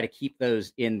usually I try to keep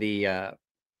those in the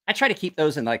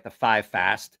like the 5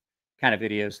 fast kind of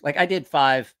videos. Like I did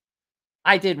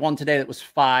one today that was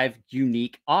 5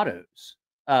 unique autos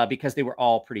because they were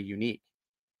all pretty unique.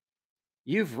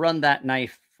 You've run that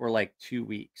knife for like 2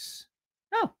 weeks.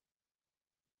 No.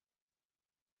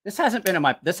 This hasn't been in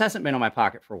my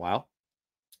pocket for a while.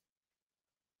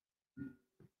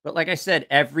 But like I said,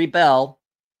 every bell.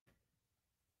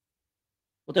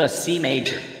 We'll do a C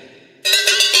major.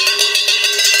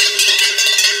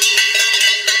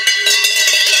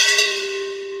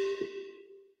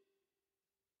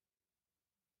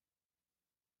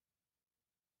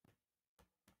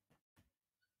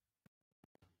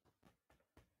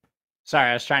 Sorry,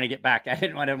 I was trying to get back. I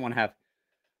didn't want to have.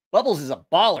 Bubbles is a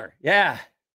baller. Yeah.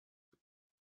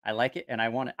 I like it and I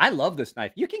want it. I love this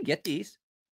knife. You can get these.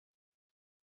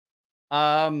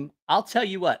 I'll tell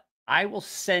you what. I will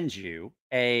send you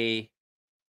a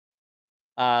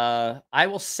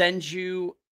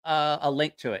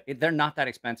link to it. They're not that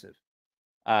expensive.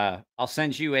 I'll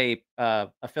send you a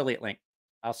affiliate link.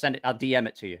 I'll DM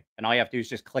it to you, and all you have to do is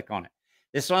just click on it.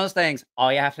 This is one of those things.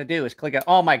 All you have to do is click it.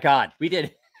 Oh my God, we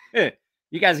did.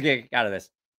 You guys get out of this.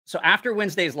 So after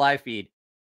Wednesday's live feed,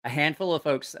 a handful of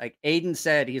folks, like Aiden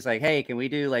said, he's like, hey, can we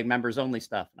do like members only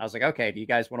stuff? And I was like, okay, do you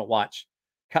guys want to watch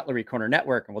Cutlery Corner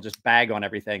Network and we'll just bag on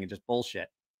everything and just bullshit?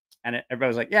 And everybody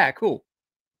was like, yeah, cool.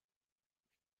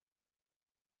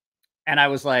 And I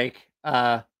was like,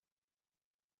 okay,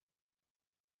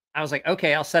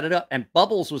 I'll set it up. And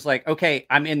Bubbles was like, okay,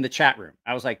 I'm in the chat room.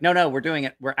 I was like, no, we're doing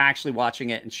it. We're actually watching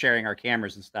it and sharing our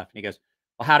cameras and stuff. And he goes,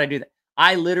 well, how'd I do that?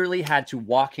 I literally had to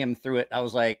walk him through it. I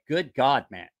was like, good God,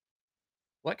 man.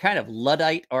 What kind of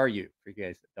Luddite are you? For you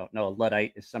guys that don't know, a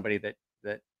Luddite is somebody that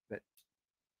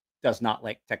does not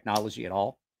like technology at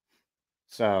all.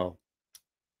 So,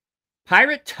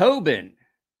 Pirate Tobin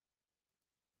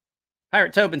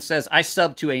says, I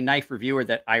sub to a knife reviewer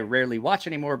that I rarely watch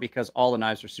anymore because all the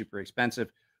knives are super expensive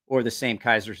or the same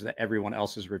Kaisers that everyone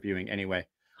else is reviewing anyway.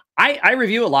 I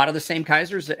review a lot of the same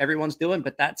Kaisers that everyone's doing,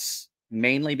 but that's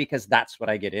mainly because that's what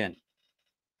I get in.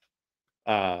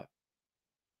 I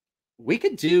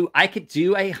could do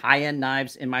a high-end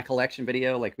knives in my collection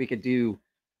video. Like I could do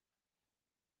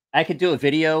a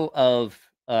video of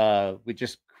we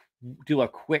just do a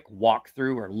quick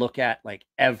walkthrough or look at like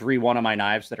every one of my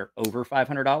knives that are over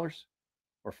 $500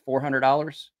 or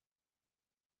 $400.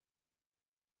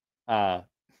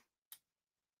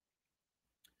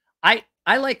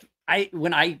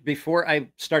 Before I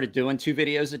started doing 2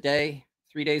 videos a day,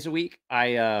 3 days a week,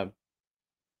 yeah,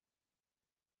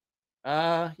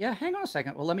 hang on a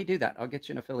second. Well, let me do that. I'll get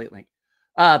you an affiliate link.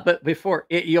 But before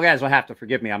you guys will have to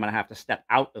forgive me. I'm gonna have to step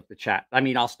out of the chat. I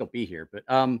mean, I'll still be here, but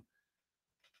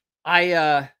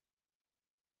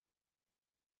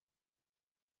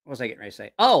what was I getting ready to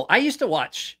say? Oh, I used to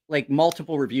watch like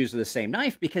multiple reviews of the same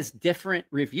knife because different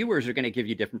reviewers are going to give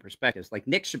you different perspectives. Like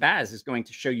Nick Shabazz is going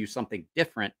to show you something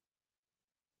different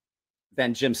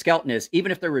than Jim Skelton is,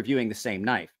 even if they're reviewing the same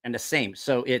knife and the same.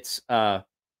 So it's a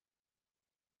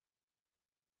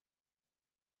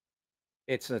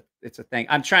thing.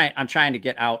 I'm trying to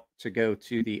get out to go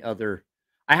to the other.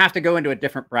 I have to go into a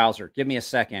different browser. Give me a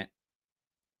second.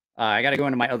 I got to go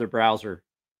into my other browser.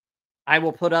 I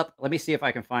will put up. Let me see if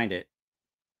I can find it.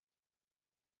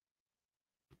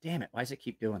 Damn it! Why does it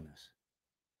keep doing this?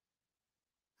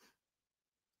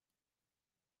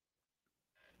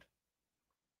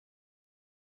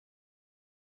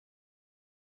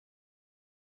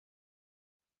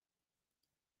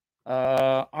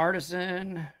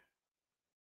 Artisan.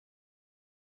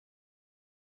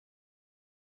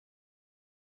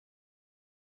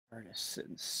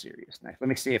 Artisan serious knife. Let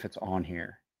me see if it's on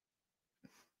here.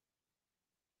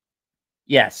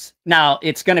 Yes. Now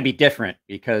it's going to be different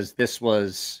because this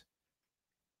is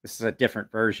a different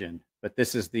version, but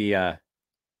this is the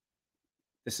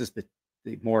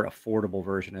more affordable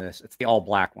version of this. It's the all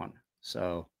black one.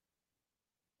 So,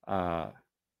 come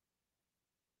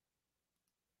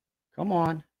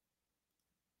on.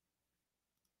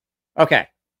 Okay.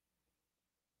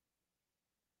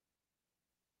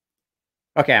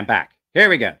 Okay, I'm back. Here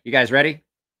we go. You guys ready?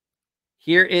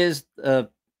 Here is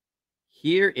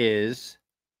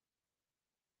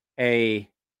a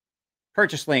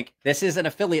purchase link. This is an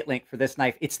affiliate link for this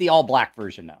knife. It's the all black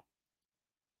version though.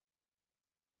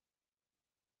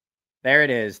 There it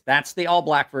is. That's the all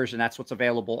black version. That's what's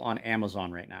available on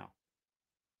Amazon right now.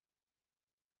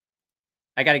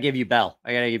 I got to give you Bell.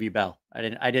 I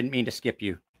didn't mean to skip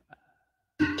you.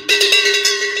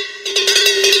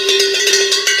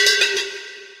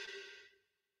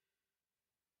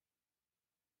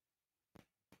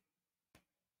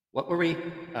 What were we?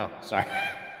 Oh, sorry.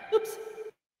 Oops.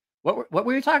 What were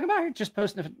we talking about here? Just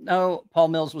posting. No, Paul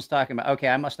Mills was talking about. Okay,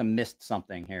 I must have missed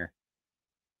something here.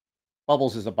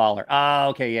 Bubbles is a baller. Ah,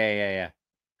 okay, yeah.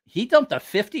 He dumped a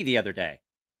 50 the other day.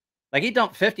 Like he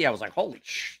dumped 50. I was like, holy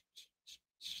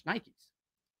shnikes.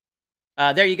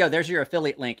 There you go. There's your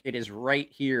affiliate link. It is right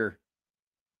here.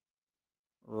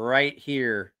 Right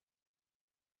here.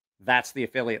 That's the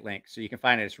affiliate link. So you can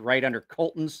find it. It's right under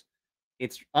Colton's.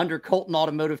 It's under Colton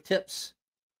Automotive Tips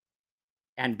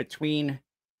and between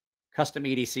custom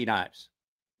EDC knives.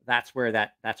 That's where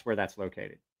that's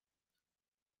located.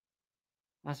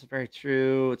 That's very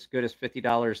true. It's good as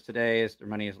 $50 today as their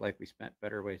money is likely spent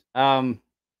better ways.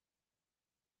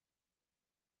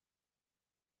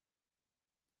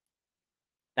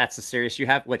 That's the series you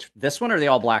have. Which, this one or the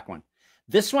all black one?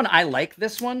 This one, I like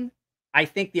this one. I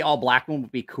think the all black one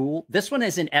would be cool. This one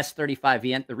is an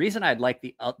S35VN. The reason I'd like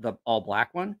the all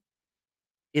black one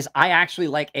is I actually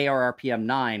like ARRPM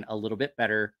 9 a little bit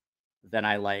better than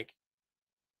I like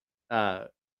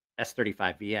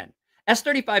S35VN.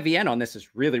 S35VN on this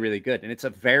is really, really good, and it's a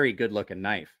very good looking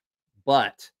knife.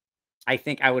 But I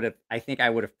think I would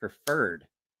have preferred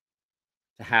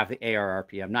to have the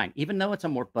ARRPM 9, even though it's a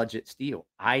more budget steel.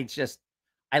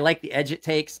 I like the edge it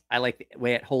takes. I like the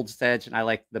way it holds its edge, and I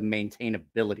like the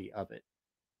maintainability of it.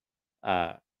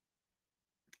 Like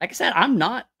I said, I'm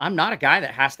not a guy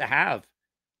that has to have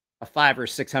a $500 or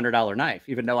 $600 knife,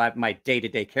 even though I have my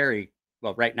day-to-day carry.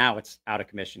 Well, right now it's out of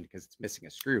commission because it's missing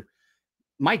a screw.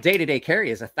 My day-to-day carry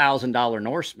is $1,000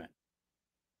 Norseman.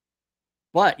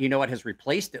 But you know what has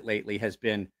replaced it lately has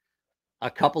been a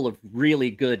couple of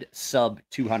really good sub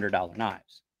 $200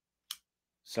 knives.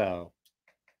 So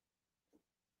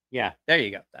yeah, there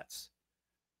you go. That's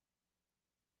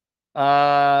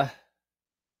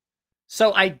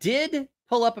so I did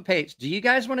pull up a page. Do you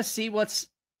guys want to see what's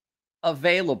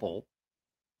available?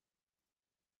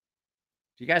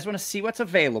 Do you guys want to see what's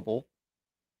available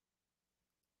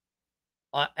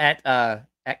at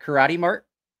Karate Mart?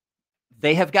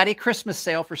 They have got a Christmas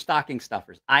sale for stocking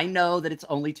stuffers. I know that it's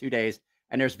only 2 days,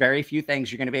 and there's very few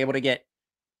things you're going to be able to get,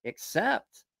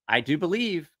 except I do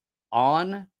believe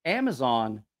on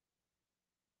Amazon,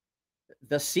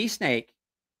 the sea snake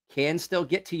can still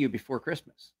get to you before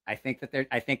Christmas. I think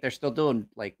they're still doing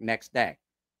like next day.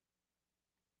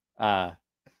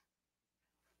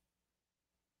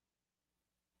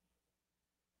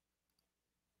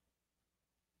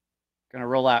 Gonna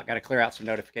roll out. Got to clear out some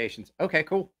notifications. Okay,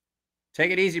 cool.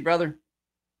 Take it easy, brother.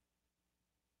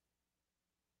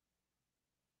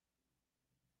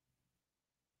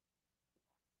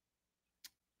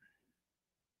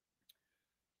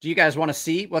 Do you guys want to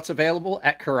see what's available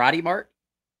at Karate Mart?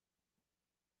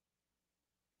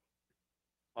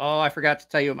 Oh, I forgot to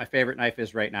tell you what my favorite knife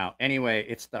is right now. Anyway,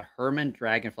 it's the Herman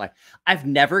Dragonfly. I've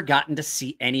never gotten to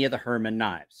see any of the Herman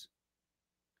knives.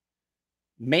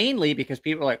 Mainly because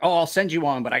people are like, "Oh, I'll send you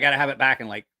one, but I got to have it back in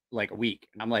like a week."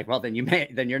 And I'm like, "Well, then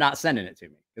you're not sending it to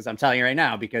me." Because I'm telling you right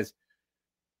now, because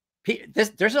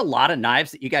there's a lot of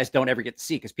knives that you guys don't ever get to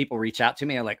see because people reach out to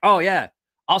me and like, "Oh yeah,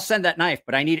 I'll send that knife,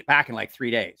 but I need it back in like 3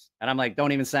 days." And I'm like,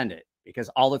 "Don't even send it, because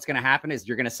all that's going to happen is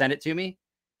you're going to send it to me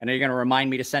and then you're going to remind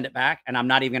me to send it back, and I'm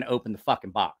not even going to open the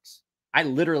fucking box." I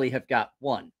literally have got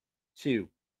 1, 2,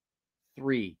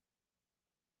 3,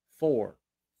 4,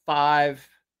 5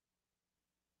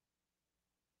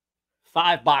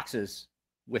 boxes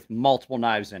with multiple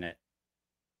knives in it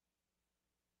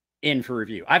in for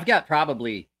review. I've got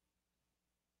probably,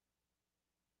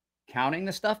 counting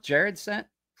the stuff Jared sent,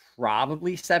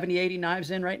 probably 70, 80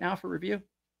 knives in right now for review.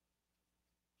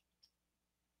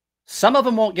 Some of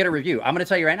them won't get a review. I'm going to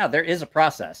tell you right now, there is a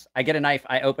process. I get a knife,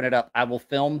 I open it up, I will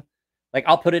film, like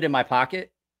I'll put it in my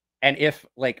pocket. And if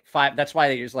like 5, that's why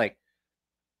they use like,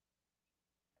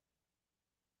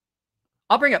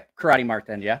 I'll bring up Karate Mart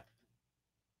then, yeah.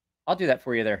 I'll do that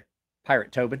for you there,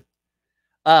 Pirate Tobin.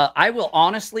 I will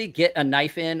honestly get a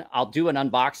knife in, I'll do an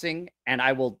unboxing, and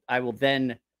I will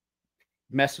then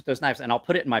mess with those knives, and I'll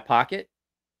put it in my pocket.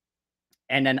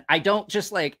 And then I don't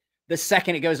just like, the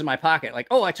second it goes in my pocket, like,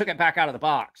 "Oh, I took it back out of the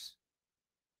box,"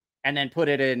 and then put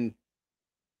it in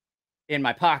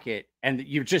my pocket, and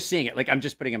you're just seeing it like I'm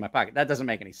just putting it in my pocket. That doesn't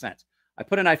make any sense. I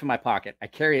put a knife in my pocket. I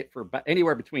carry it for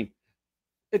anywhere between,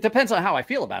 it depends on how I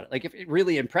feel about it. Like if it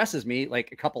really impresses me,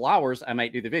 like a couple hours, I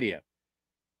might do the video.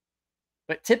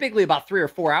 But typically about 3 or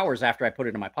 4 hours after I put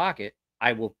it in my pocket,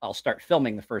 I'll start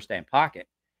filming the first day in pocket.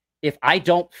 If I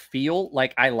don't feel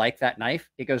like I like that knife,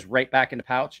 it goes right back in the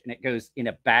pouch, and it goes in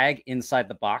a bag inside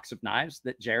the box of knives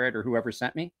that Jared or whoever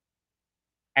sent me.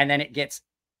 And then it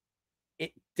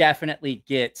definitely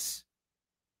gets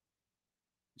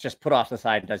just put off the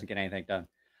side and doesn't get anything done.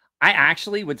 I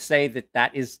actually would say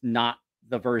that is not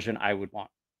the version I would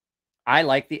want. I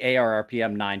like the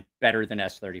ARRPM 9 better than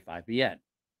S35VN.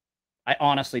 I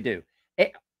honestly do.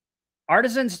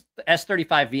 Artisan's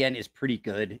S35VN is pretty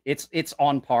good. It's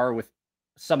on par with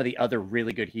some of the other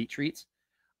really good heat treats.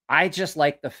 I just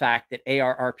like the fact that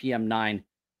ARRPM 9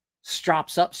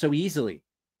 strops up so easily.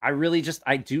 I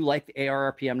do like the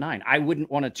ARRPM 9. I wouldn't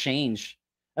want to change.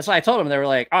 That's why I told them. They were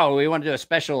like, "Oh, we want to do a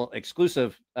special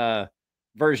exclusive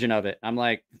version of it." I'm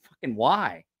like, fucking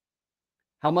why?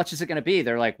 How much is it going to be?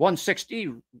 They're like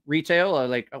 $160 retail, or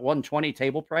like a $120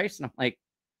 table price. And I'm like,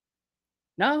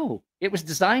 no, it was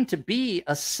designed to be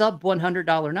a sub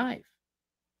 $100 knife.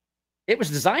 It was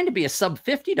designed to be a sub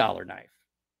 $50 knife.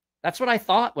 That's what I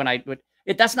thought when I would.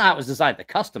 That's not how it was designed. The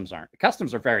customs aren't. The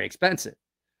customs are very expensive.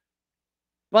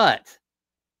 But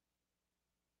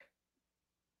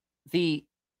the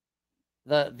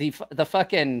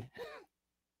fucking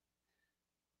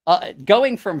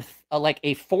going from like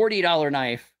a $40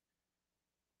 knife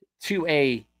to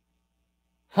a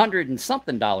 $100 and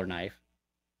something knife.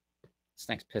 This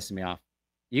thing's pissing me off.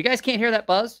 You guys can't hear that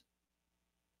buzz?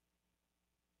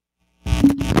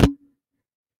 Fucking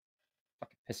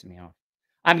pissing me off.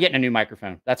 I'm getting a new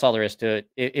microphone. That's all there is to it.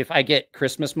 If I get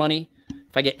Christmas money,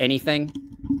 if I get anything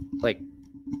like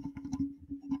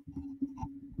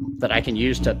that I can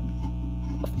use to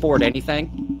afford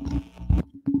anything,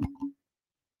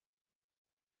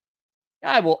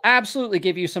 I will absolutely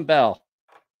give you some bell.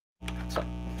 So,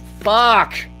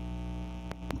 fuck.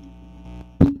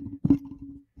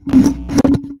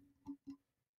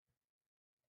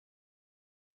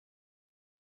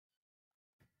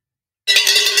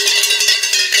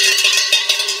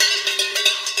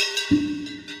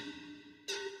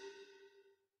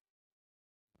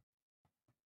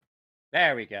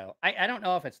 There we go. I don't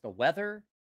know if it's the weather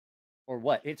or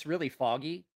what. It's really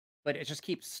foggy, but it just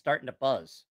keeps starting to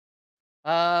buzz.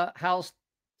 How's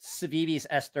Civivi's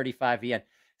S35VN?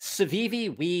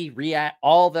 Civivi,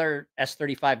 all their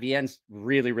S35VNs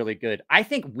really, really good. I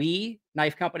think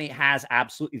Knife Company has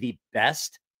absolutely the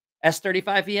best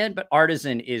S35VN, but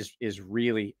Artisan is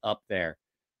really up there.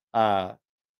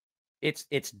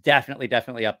 It's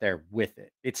definitely up there with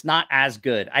it. It's not as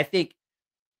good. I think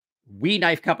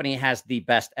Knife Company has the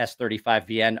best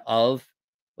S35VN of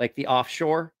like the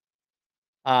offshore.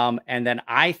 And then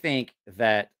I think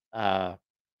that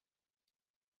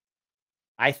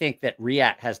I think that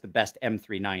React has the best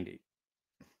M390.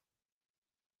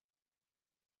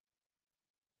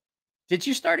 Did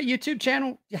you start a YouTube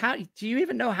channel? How do you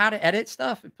even know how to edit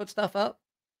stuff and put stuff up?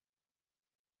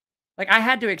 Like, I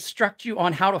had to instruct you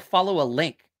on how to follow a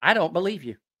link. I don't believe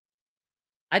you.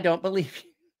 I don't believe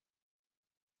you.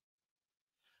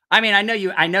 I mean, I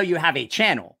know you have a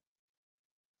channel.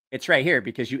 It's right here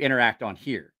because you interact on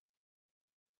here.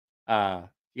 You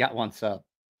got one sub.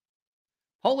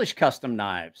 Polish custom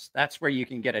knives. That's where you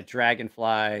can get a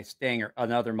Dragonfly, Sting, or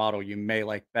another model you may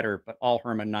like better, but all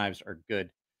Herman knives are good.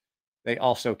 They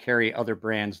also carry other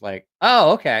brands like,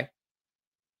 oh, okay.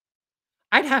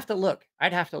 I'd have to look.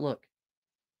 I'd have to look.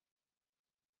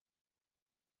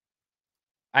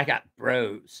 I got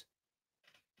bros.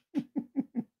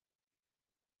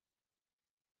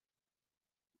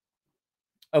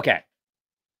 Okay.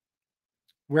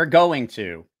 We're going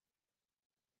to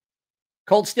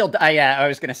Cold Steel. I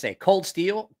was going to say Cold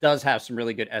Steel does have some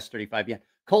really good S35. Yeah.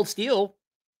 Cold Steel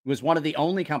was one of the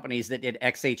only companies that did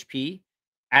XHP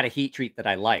at a heat treat that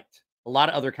I liked. A lot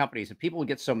of other companies, and people would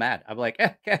get so mad. I'm like,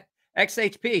 okay,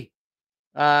 XHP.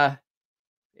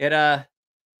 It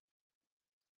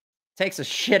takes a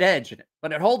shit edge in it,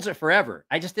 but it holds it forever.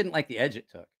 I just didn't like the edge it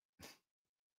took.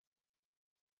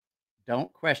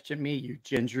 Don't question me, you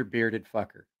ginger bearded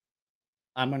fucker.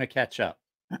 I'm going to catch up.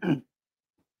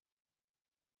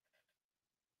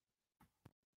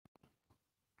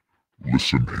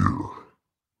 Listen here.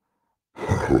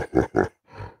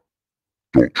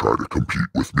 Don't try to compete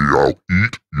with me. I'll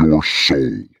eat your soul.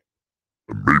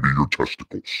 And maybe your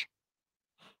testicles.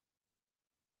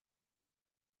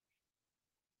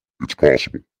 It's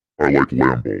possible. I like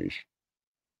lamb balls.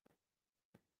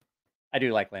 I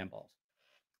do like lamb balls.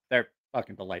 They're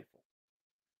fucking delightful.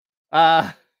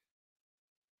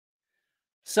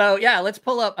 So yeah, let's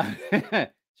pull up.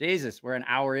 Jesus, we're an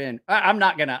hour in. I'm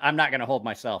not gonna hold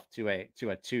myself to a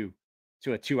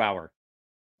 2 hour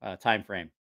time frame.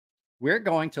 We're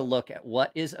going to look at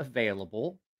what is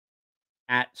available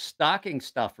at stocking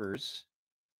stuffers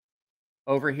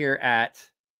over here at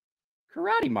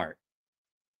Karate Mart.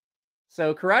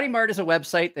 So Karate Mart is a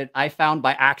website that I found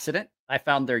by accident. I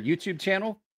found their YouTube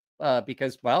channel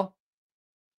because, well,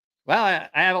 I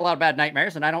have a lot of bad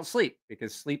nightmares and I don't sleep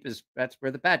because that's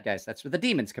where the bad guys, that's where the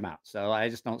demons come out. So I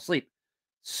just don't sleep.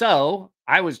 So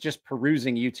I was just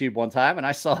perusing YouTube one time and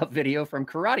I saw a video from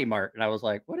Karate Mart and I was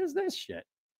like, what is this shit?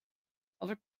 I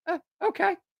was like,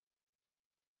 okay.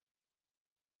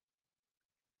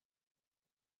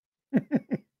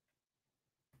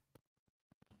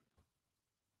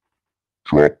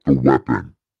 Drop the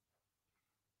weapon.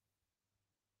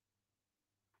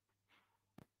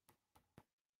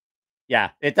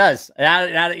 Yeah, it does. Now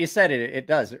that you said it, it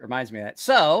does. It reminds me of that.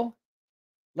 So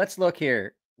let's look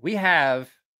here. We have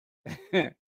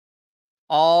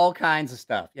all kinds of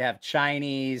stuff. You have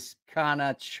Chinese,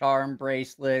 Kana charm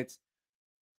bracelets,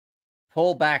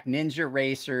 pullback ninja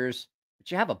racers, but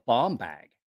you have a bomb bag.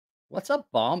 What's a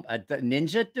bomb? A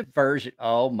ninja diversion.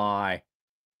 Oh my.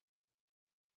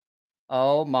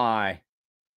 Oh my.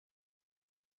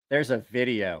 There's a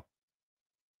video.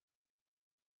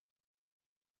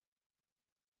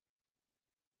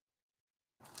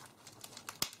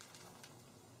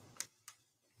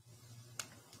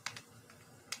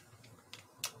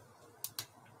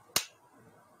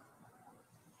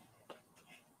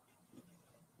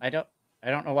 I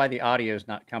don't know why the audio is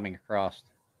not coming across.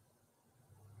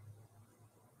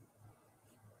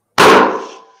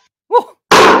 Woo!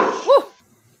 Woo!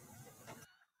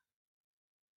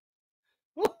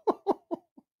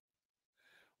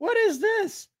 What is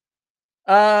this?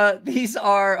 These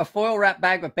are a foil wrap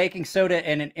bag with baking soda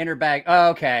and an inner bag. Oh,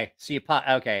 okay. So you pop.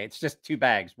 Okay, it's just 2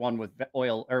 bags, one with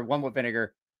oil or one with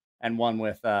vinegar, and one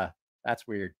with. That's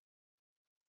weird.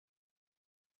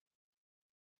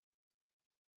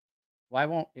 Why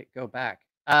won't it go back?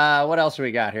 What else do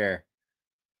we got here?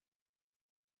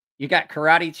 You got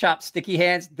karate chop sticky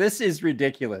hands. This is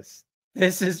ridiculous.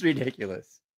 This is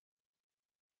ridiculous.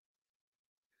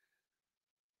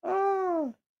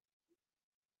 Oh.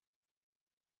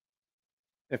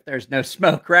 If there's no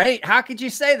smoke, right? How could you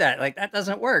say that? Like, that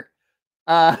doesn't work.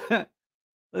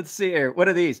 Let's see here. What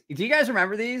are these? Do you guys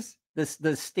remember these?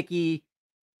 The sticky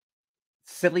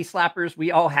silly slappers.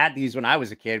 We all had these when I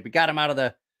was a kid. We got them out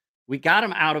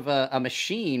of a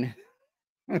machine.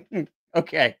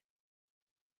 Okay.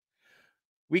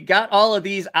 We got all of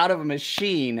these out of a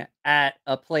machine at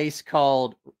a place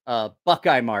called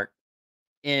Buckeye Mart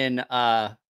in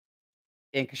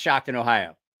Coshocton,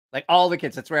 Ohio. Like all the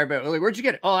kids, that's where everybody, like, where'd you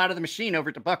get it? Oh, out of the machine over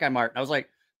to Buckeye Mart. And I was like,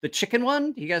 the chicken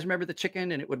one? Do you guys remember the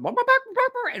chicken? And it would,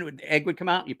 and the egg would come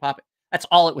out and you pop it. That's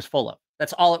all it was full of.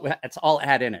 That's all it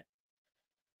had in it.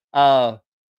 And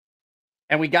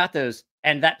we got those,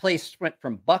 and that place went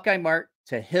from Buckeye Mart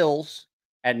to Hills,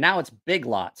 and now it's Big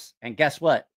Lots. And guess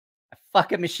what? A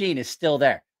fucking machine is still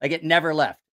there. Like, it never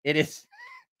left. It is.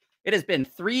 It has been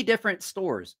 3 different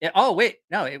stores. Oh wait,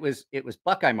 no, it was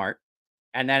Buckeye Mart,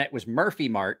 and then it was Murphy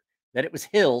Mart. Then it was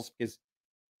Hills, because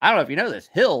I don't know if you know this.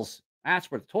 Hills,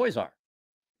 that's where the toys are.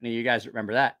 Any of you guys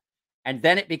remember that? And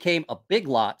then it became a Big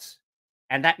Lots,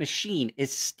 and that machine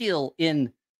is still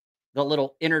in the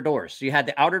little inner doors. So you had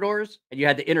the outer doors and you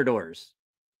had the inner doors.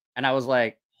 And I was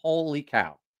like, holy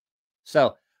cow.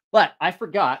 So, but I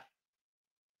forgot,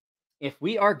 if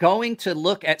we are going to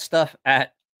look at stuff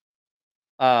at,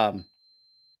 if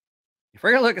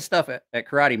we're going to look at stuff at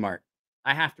Karate Mart,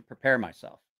 I have to prepare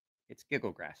myself. It's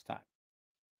Giggle Grass time.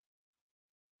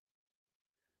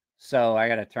 So I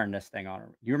got to turn this thing on.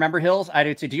 You remember Hills? I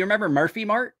do too. Do you remember Murphy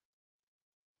Mart?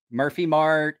 Murphy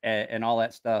Mart and all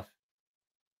that stuff.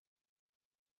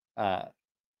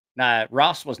 Nah,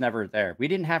 Ross was never there. We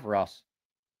didn't have Ross.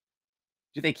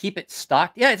 Do they keep it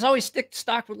stocked? Yeah, it's always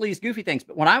stocked with these goofy things.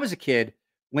 But when I was a kid,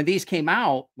 when these came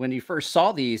out, when you first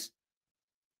saw these,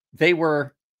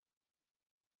 they're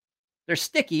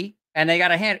sticky, and they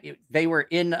got a hand. They were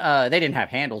in. They didn't have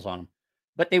handles on them,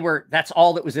 but that's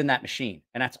all that was in that machine,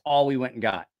 and that's all we went and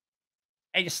got.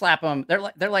 And you slap them. They're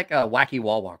like wacky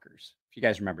wall walkers. If you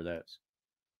guys remember those.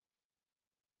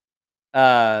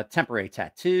 Temporary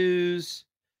tattoos.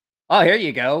 Oh, here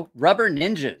you go. Rubber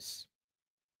ninjas.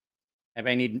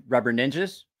 Anybody need rubber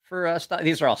ninjas for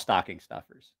these are all stocking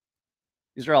stuffers.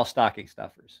 These are all stocking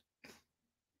stuffers.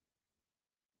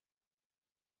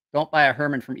 Don't buy a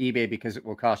Herman from eBay because it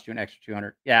will cost you an extra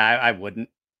 200. Yeah, I wouldn't.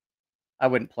 I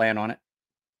wouldn't plan on it.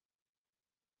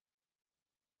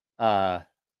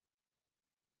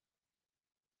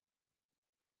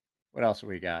 What else have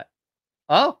we got?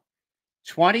 Oh,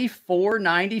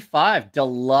 $24.95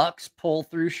 deluxe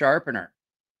pull-through sharpener.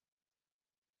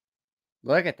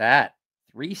 Look at that.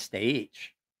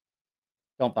 3-stage.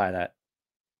 Don't buy that.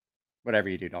 Whatever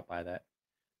you do, don't buy that.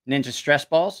 Ninja stress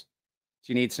balls.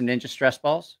 Do you need some ninja stress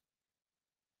balls?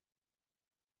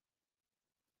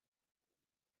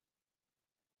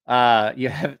 You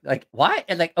have like, why?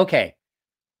 And like, okay.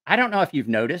 I don't know if you've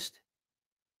noticed.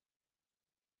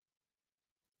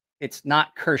 It's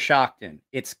not Kershockton.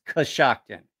 It's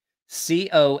Coshocton.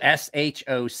 Coshocton.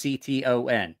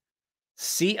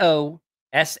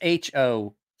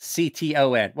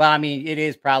 Coshocton. Well, I mean, it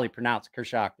is probably pronounced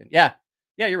Kershockton. Yeah.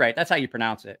 Yeah, you're right. That's how you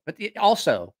pronounce it. But you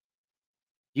also,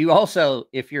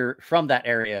 if you're from that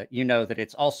area, you know that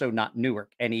it's also not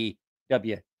Newark, Newark.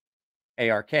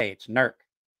 It's Nurk.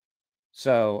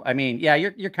 So, I mean, yeah,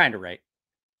 you're kind of right.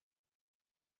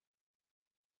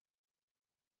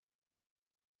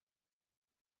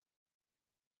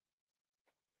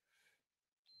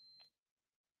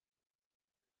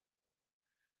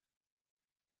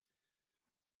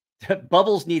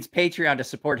 Bubbles needs Patreon to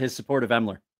support his support of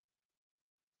Emler.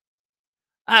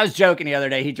 I was joking the other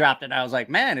day. He dropped it. And I was like,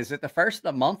 man, is it the first of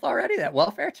the month already? That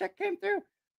welfare check came through?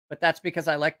 But that's because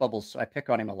I like Bubbles, so I pick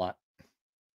on him a lot.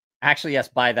 Actually, yes,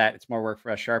 buy that. It's more work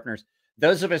for us sharpeners.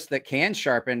 Those of us that can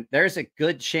sharpen, there's a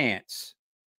good chance.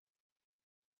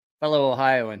 Fellow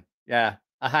Ohioan. Yeah.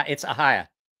 It's Ahia.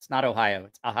 It's not Ohio.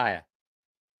 It's Ahia.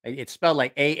 It's spelled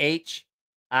like A-H-I-A-H.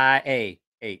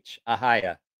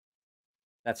 Ahia.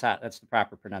 That's the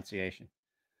proper pronunciation.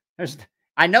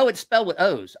 I know it's spelled with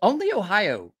O's. Only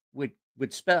Ohio would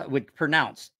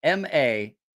pronounce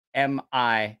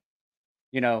M-A-M-I.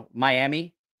 You know,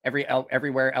 Miami.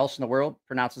 Everywhere else in the world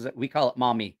pronounces it. We call it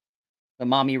Maumee. The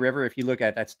Maumee River. If you look at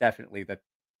it, that's definitely the.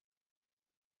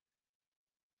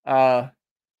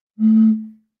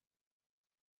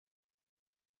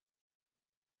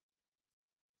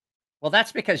 Well,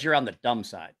 that's because you're on the dumb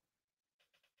side.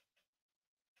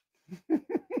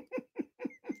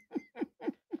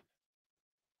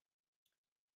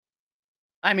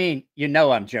 I mean, you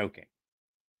know I'm joking.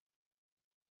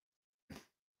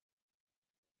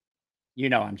 You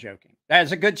know I'm joking.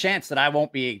 There's a good chance that I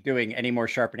won't be doing any more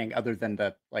sharpening other than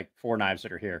the, like, 4 knives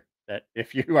that are here. That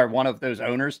if you are one of those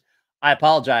owners, I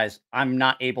apologize. I'm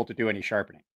not able to do any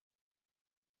sharpening.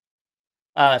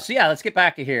 So yeah, let's get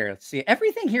back to here. Let's see.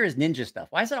 Everything here is ninja stuff.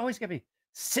 Why is it always gonna be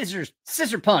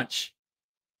scissor punch?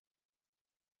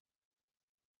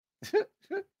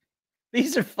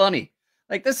 These are funny.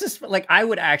 Like, this is like, I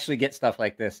would actually get stuff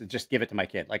like this and just give it to my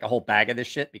kid, like a whole bag of this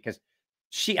shit, because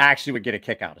she actually would get a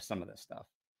kick out of some of this stuff.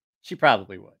 She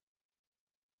probably would.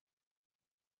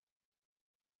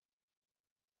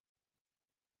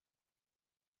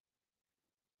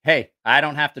 Hey, I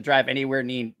don't have to drive anywhere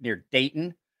near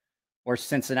Dayton or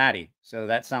Cincinnati. So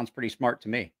that sounds pretty smart to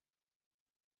me.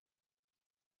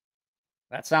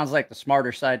 That sounds like the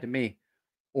smarter side to me.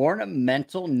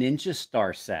 Ornamental Ninja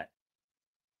Star set.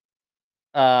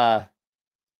 You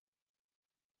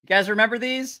guys remember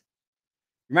these?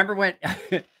 Remember when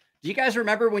do you guys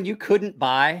remember when you couldn't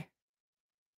buy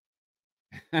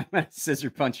I'm gonna scissor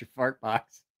punch your fart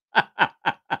box?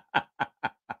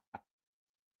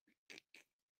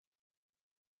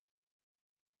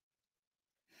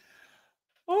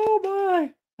 Oh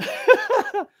my.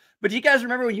 But do you guys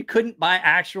remember when you couldn't buy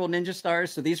actual Ninja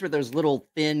Stars? So these were those little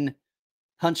thin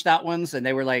punched out ones, and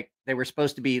they were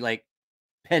supposed to be like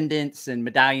pendants and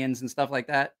medallions and stuff like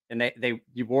that. And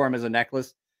you wore them as a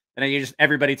necklace. And then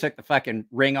everybody took the fucking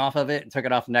ring off of it and took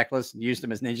it off the necklace and used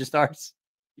them as Ninja Stars.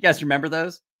 You guys remember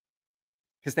those?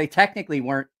 Because they technically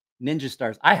weren't Ninja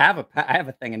Stars. I have a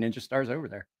thing of Ninja Stars over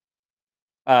there.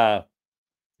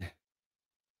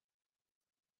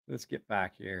 Let's get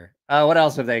back here. What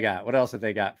else have they got? What else have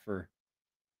they got for?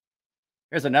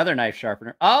 Here's another knife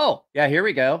sharpener. Oh, yeah, here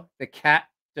we go. The cat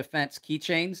defense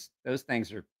keychains. Those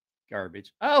things are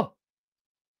garbage. Oh,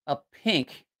 a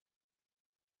pink,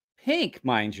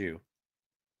 mind you.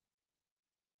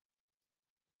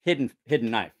 Hidden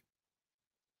knife.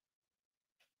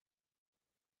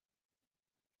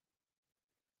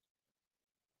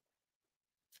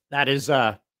 That is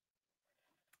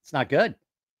it's not good.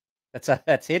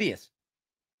 That's hideous.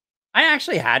 I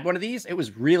actually had one of these. It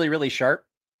was really, really sharp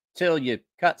till you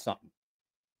cut something.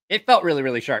 It felt really,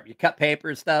 really sharp. You cut paper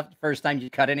and stuff. The first time you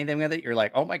cut anything with it, you're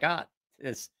like, oh my God,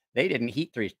 they didn't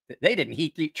heat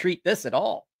treat this at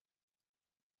all.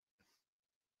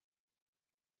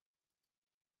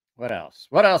 What else?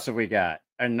 What else have we got?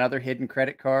 Another hidden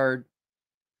credit card.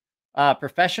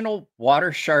 Professional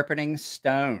water sharpening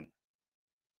stone.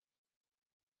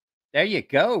 There you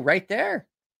go, right there.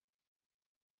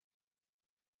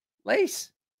 Lace,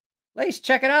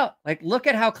 check it out. Like, look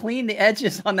at how clean the edge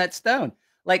is on that stone.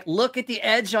 Like, look at the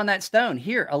edge on that stone.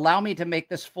 Here, allow me to make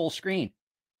this full screen.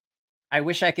 I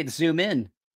wish I could zoom in.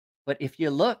 But if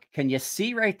you look, can you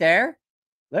see right there?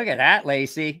 Look at that,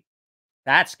 Lacey.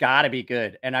 That's got to be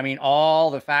good. And I mean,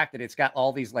 all the fact that it's got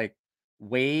all these, like,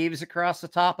 waves across the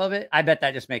top of it, I bet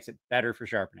that just makes it better for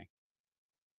sharpening.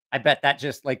 I bet that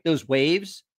just, like, those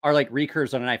waves are like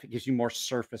recurves on a knife. It gives you more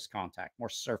surface contact, more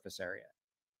surface area.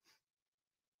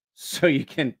 So you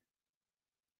can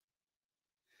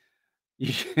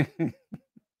like,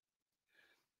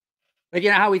 you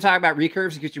know how we talk about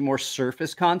recurves, it gives you more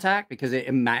surface contact because it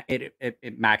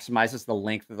maximizes the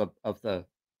length of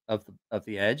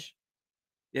the edge.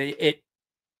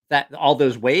 That all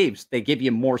those waves, they give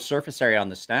you more surface area on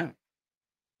the stone.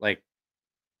 Like,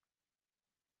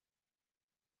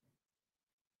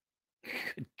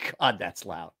 good God, that's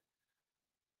loud.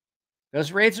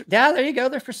 Those raids, yeah, there you go.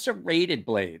 They're for serrated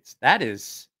blades. That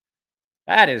is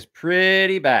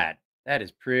pretty bad. That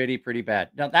is pretty bad.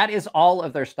 Now, that is all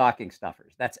of their stocking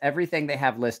stuffers. That's everything they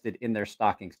have listed in their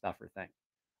stocking stuffer thing.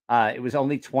 It was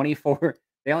only 24.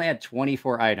 They only had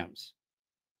 24 items.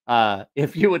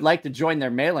 If you would like to join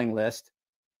their mailing list,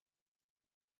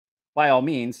 by all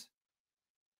means,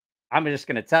 I'm just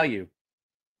going to tell you,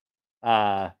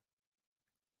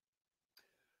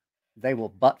 they will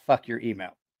butt fuck your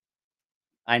email.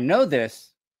 I know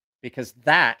this because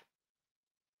that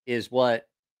is what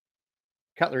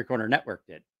Cutlery Corner Network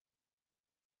did.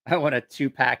 I want a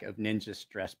 2-pack of ninja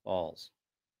stress balls.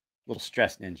 Little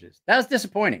stress ninjas. That was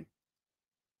disappointing.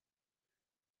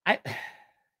 If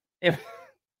I'm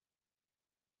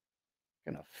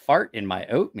gonna fart in my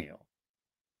oatmeal.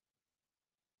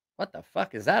 What the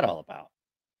fuck is that all about?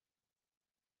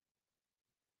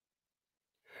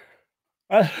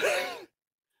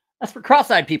 That's for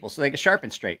cross-eyed people, so they can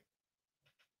sharpen straight.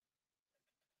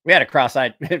 We had a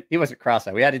cross-eyed. He wasn't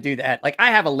cross-eyed. We had to do that. Like, I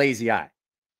have a lazy eye.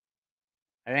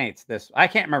 I think it's this. I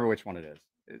can't remember which one it is.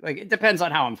 Like, it depends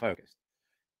on how I'm focused.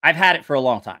 I've had it for a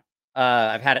long time.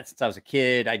 I've had it since I was a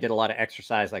kid. I did a lot of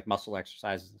exercise, like muscle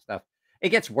exercises and stuff. It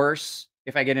gets worse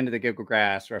if I get into the giggle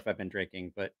grass or if I've been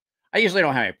drinking, but I usually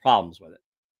don't have any problems with it.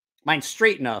 Mine's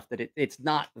straight enough that it's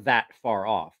not that far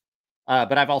off.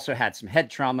 But I've also had some head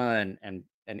trauma and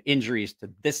injuries to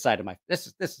this side of my. This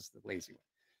is the lazy one.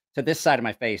 To this side of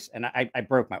my face, and I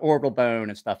broke my orbital bone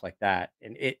and stuff like that,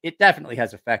 and it definitely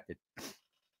has affected.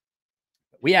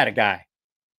 We had a guy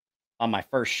on my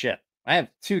first ship. I have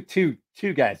two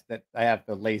guys that I have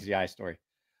the lazy eye story.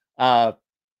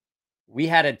 We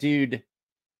had a dude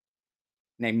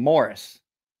named Morris.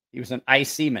 He was an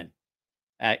IC-man,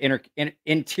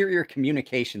 interior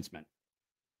communicationsman.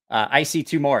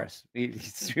 IC2 Morris. We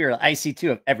were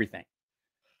IC2 of everything.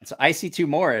 So IC2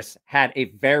 Morris had a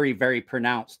very, very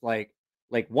pronounced, like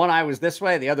one eye was this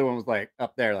way, the other one was like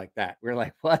up there like that. We are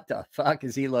like, what the fuck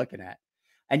is he looking at?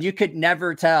 And you could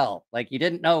never tell. Like, you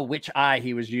didn't know which eye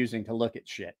he was using to look at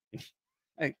shit.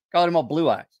 I called him all blue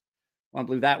eyes. One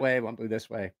blew that way, one blew this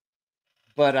way.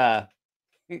 But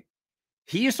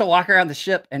he used to walk around the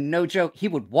ship, and no joke, he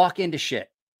would walk into shit.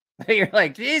 You're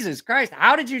like, Jesus Christ,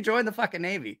 how did you join the fucking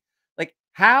Navy? Like,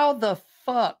 how the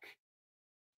fuck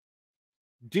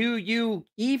do you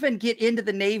even get into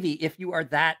the Navy if you are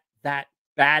that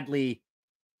badly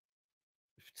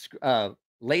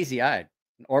lazy-eyed?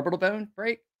 An orbital bone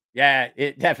break? Yeah,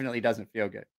 it definitely doesn't feel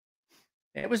good.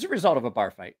 It was a result of a bar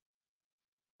fight.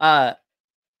 I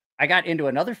got into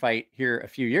another fight here a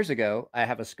few years ago. I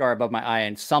have a scar above my eye,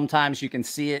 and sometimes you can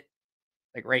see it,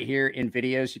 like right here in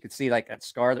videos. You can see like that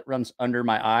scar that runs under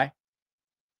my eye,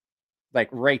 like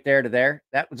right there to there.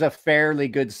 That was a fairly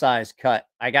good size cut.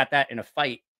 I got that in a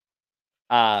fight,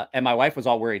 and my wife was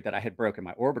all worried that I had broken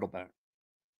my orbital bone.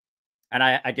 And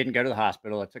I didn't go to the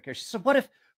hospital. I took her. She said, what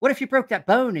if you broke that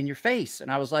bone in your face?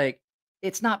 And I was like,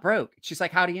 it's not broke. She's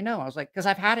like, how do you know? I was like, because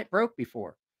I've had it broke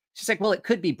before. She's like, well, it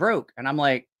could be broke. And I'm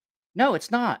like, no,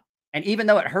 it's not. And even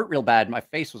though it hurt real bad, my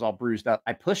face was all bruised up.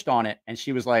 I pushed on it, and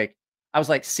she was like, I was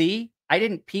like, see, I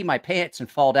didn't pee my pants and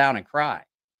fall down and cry.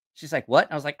 She's like, what?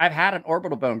 And I was like, I've had an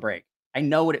orbital bone break. I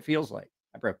know what it feels like.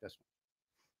 I broke this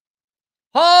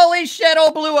one. Holy shit,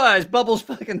 old blue eyes. Bubbles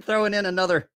fucking throwing in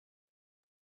another.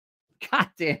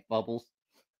 Goddamn Bubbles.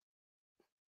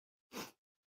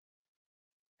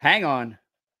 Hang on.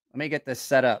 Let me get this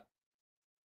set up.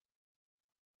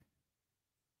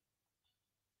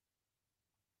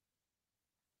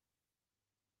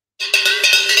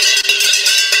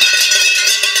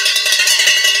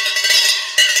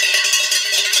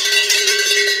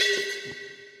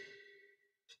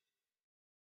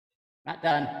 Not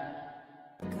done.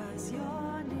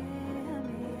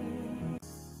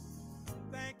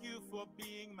 Thank you for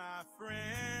being my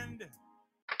friend.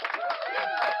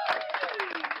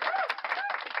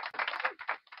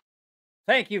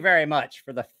 Thank you very much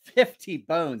for the 50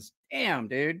 bones. Damn,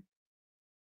 dude.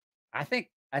 I think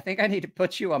I need to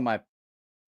put you on my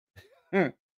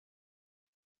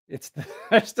It's the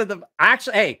rest of the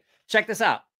actually, hey, check this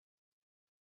out.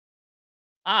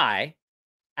 I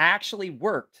actually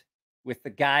worked with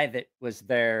the guy that was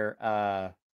their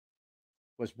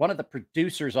was one of the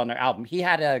producers on their album. He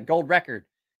had a gold record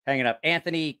hanging up.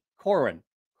 Anthony Corwin.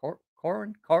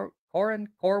 Corwin.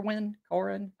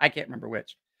 I can't remember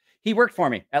which. He worked for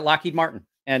me at Lockheed Martin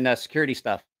and security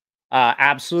stuff.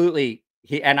 Absolutely.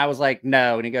 And I was like,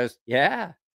 no. And he goes,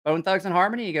 yeah. Bone Thugs and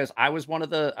Harmony. He goes, I was one of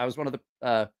the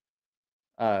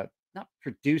not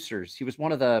producers. He was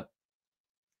one of the,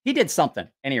 he did something.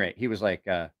 At any rate, he was like,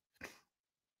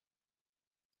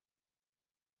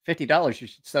 $50, you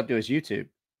should sub to his YouTube.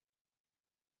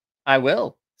 I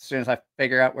will, as soon as I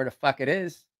figure out where the fuck it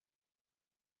is.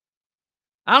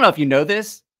 I don't know if you know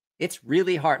this. It's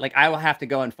really hard. Like, I will have to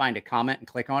go and find a comment and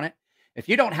click on it. If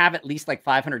you don't have at least like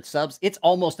 500 subs, it's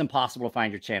almost impossible to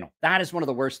find your channel. That is one of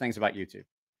the worst things about YouTube.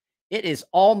 It is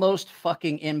almost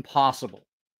fucking impossible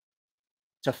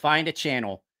to find a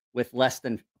channel with less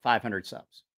than 500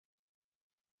 subs.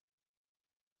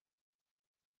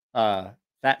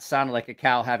 That sounded like a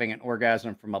cow having an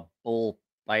orgasm from a bull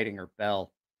biting her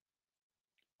bell.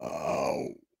 Oh.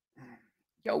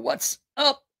 Yo, what's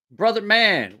up, brother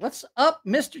man? What's up,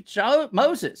 Mr.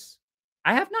 Moses?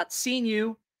 I have not seen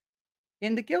you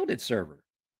in the Gilded server,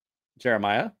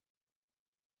 Jeremiah.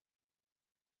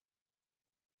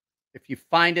 If you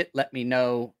find it, let me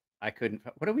know. I couldn't.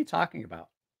 What are we talking about?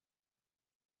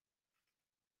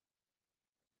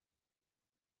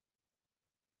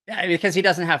 Yeah, because he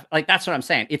doesn't have, like, that's what I'm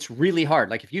saying. It's really hard.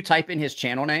 Like, if you type in his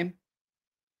channel name,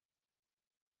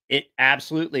 it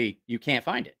absolutely, you can't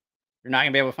find it. You're not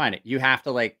gonna be able to find it. You have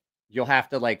to like, you'll have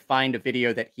to like find a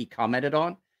video that he commented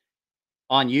on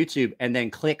YouTube and then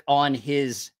click on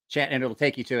his chat and it'll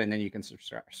take you to it, and then you can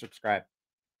subscribe.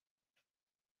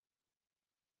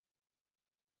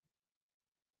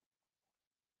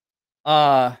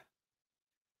 I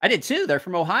did too. They're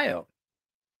from Ohio.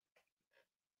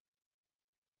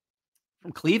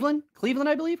 From Cleveland,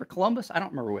 I believe, or Columbus. I don't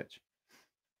remember which.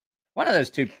 One of those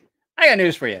two. I got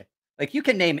news for you. Like, you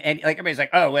can name any, like, everybody's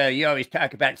like, oh, well, you always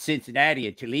talk about Cincinnati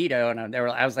and Toledo. And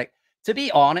I was like, to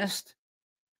be honest,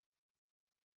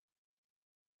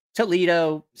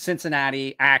 Toledo,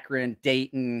 Cincinnati, Akron,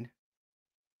 Dayton,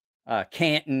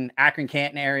 Canton,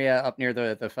 Akron-Canton area up near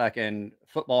the fucking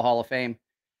Football Hall of Fame.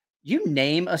 You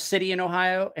name a city in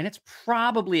Ohio, and it's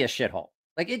probably a shithole.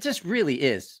 Like, it just really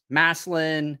is.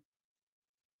 Massillon,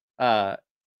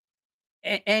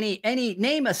 any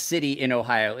name a city in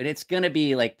Ohio, and it's gonna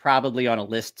be like probably on a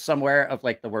list somewhere of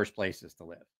like the worst places to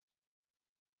live.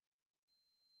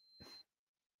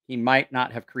 He might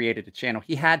not have created a channel.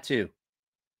 He had to.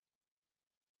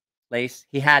 Lace,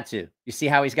 he had to. You see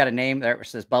how he's got a name there which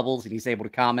says Bubbles, and he's able to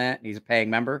comment, and he's a paying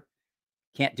member?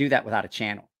 Can't do that without a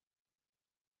channel.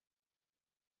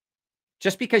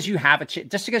 Just because you have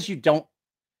just because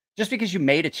you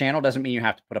made a channel doesn't mean you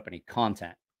have to put up any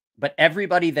content. But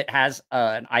everybody that has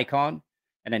an icon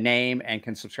and a name and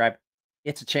can subscribe,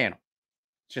 it's a channel.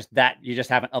 It's just that you just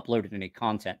haven't uploaded any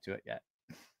content to it yet.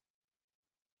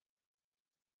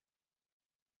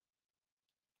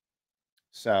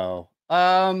 So,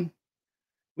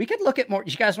 we could look at more.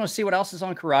 You guys want to see what else is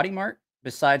on Karate Mart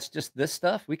besides just this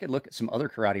stuff? We could look at some other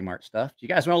Karate Mart stuff. Do you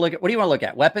guys want to look at, what do you want to look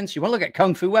at? Weapons? You want to look at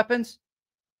Kung Fu weapons?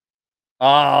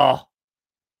 Oh,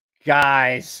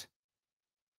 guys.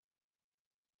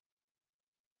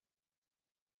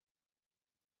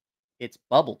 It's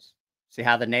Bubbles. See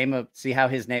how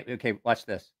his name, okay, watch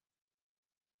this.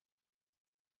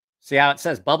 See how it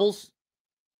says Bubbles?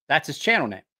 That's his channel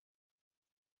name.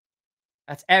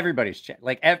 That's everybody's channel.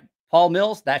 Like Paul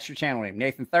Mills, that's your channel name.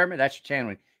 Nathan Thurman, that's your channel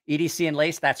name. EDC and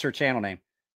Lace, that's her channel name.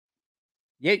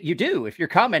 Yeah, you do. If you're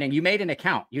commenting, you made an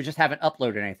account. You just haven't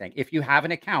uploaded anything. If you have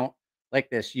an account like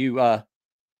this,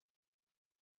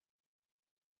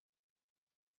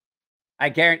 I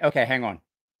guarantee, okay, hang on.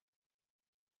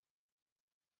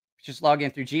 Just log in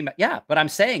through Gmail. Yeah, but I'm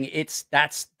saying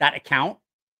that's that account.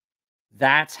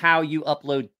 That's how you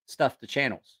upload stuff to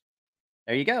channels.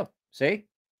 There you go. See?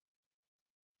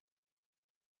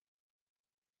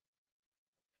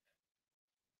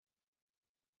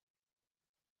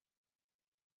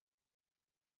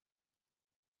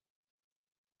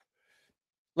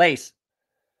 Lace.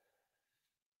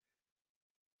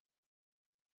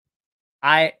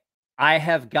 I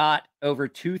have got over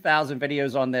 2,000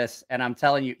 videos on this, and I'm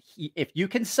telling you, if you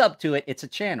can sub to it, it's a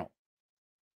channel.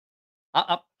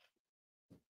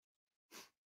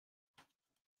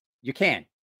 You can.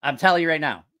 I'm telling you right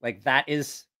now. Like, that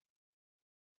is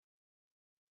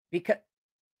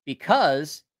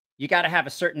because you got to have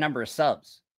a certain number of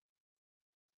subs.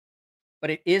 But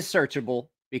it is searchable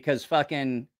because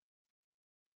fucking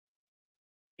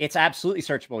it's absolutely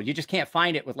searchable. You just can't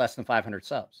find it with less than 500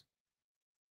 subs.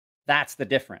 That's the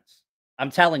difference.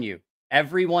 I'm telling you,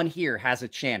 everyone here has a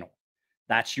channel.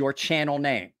 That's your channel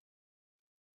name.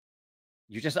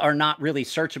 You just are not really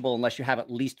searchable unless you have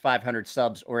at least 500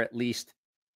 subs or at least,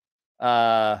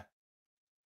 I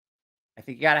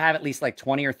think you got to have at least like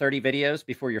 20 or 30 videos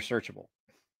before you're searchable.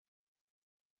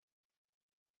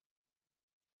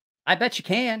 I bet you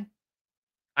can.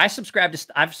 I've subscribed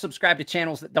to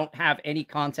channels that don't have any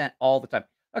content all the time.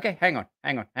 Okay, hang on.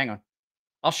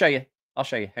 I'll show you.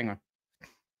 Hang on.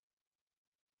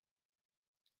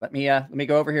 Let me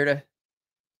go over here to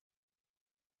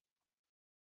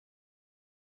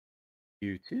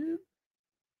YouTube.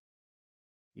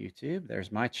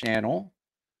 There's my channel.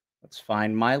 Let's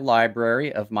find my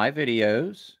library of my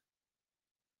videos.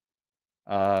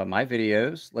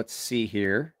 Let's see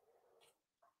here.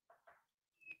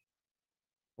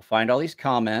 We'll find all these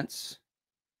comments.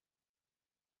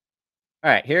 All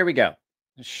right, here we go.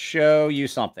 Show you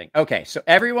something. Okay, so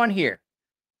everyone here,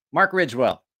 Mark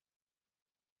Ridgewell,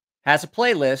 has a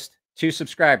playlist, 2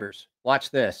 subscribers.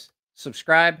 Watch this.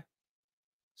 Subscription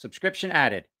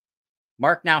added.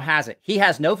 Mark now has it. He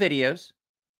has no videos.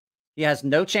 He has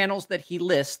no channels that he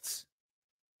lists.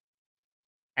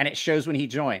 And it shows when he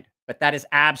joined. But that is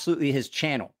absolutely his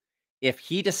channel. If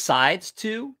he decides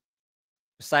to,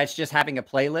 besides just having a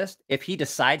playlist, if he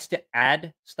decides to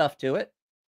add stuff to it,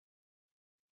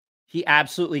 he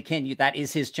absolutely can. That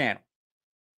is his channel.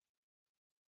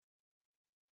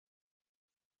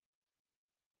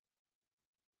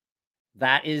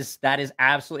 That is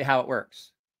absolutely how it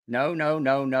works. No.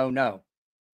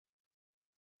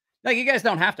 Like, you guys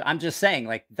don't have to. I'm just saying,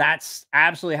 like, that's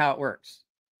absolutely how it works.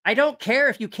 I don't care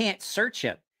if you can't search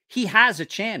him. He has a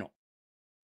channel.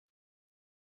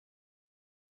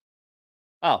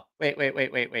 Oh, wait.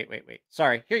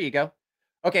 Sorry. Here you go.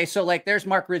 Okay, so like there's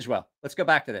Mark Ridgewell. Let's go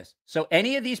back to this. So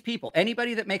any of these people,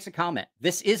 anybody that makes a comment,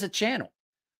 this is a channel.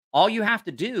 All you have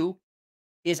to do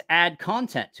is add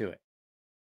content to it.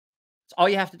 That's all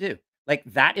you have to do. Like,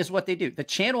 that is what they do. The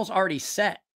channel's already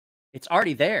set. It's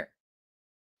already there.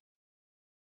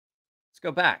 Let's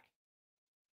go back.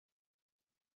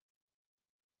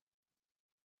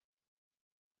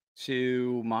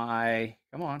 To my,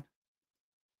 come on.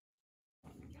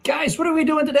 Guys, what are we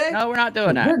doing today? No, we're not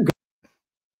doing that.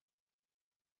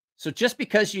 So just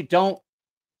because you don't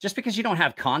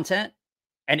have content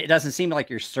and it doesn't seem like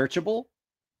you're searchable,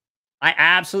 I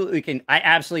absolutely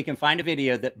can find a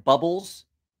video that Bubbles.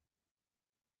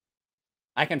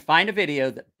 I can find a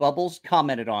video that Bubbles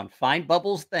commented on. Find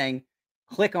Bubbles' thing,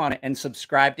 click on it, and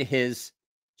subscribe to his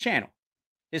channel.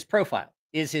 His profile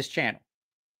is his channel,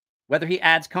 whether he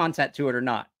adds content to it or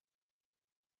not.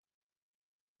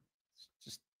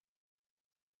 Just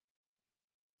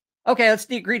okay, let's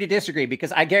agree to disagree,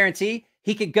 because I guarantee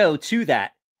he could go to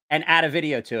that and add a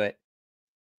video to it.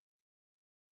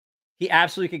 He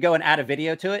absolutely could go and add a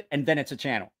video to it, and then it's a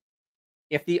channel.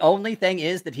 If the only thing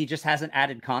is that he just hasn't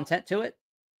added content to it,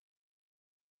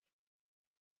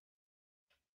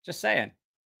 just saying.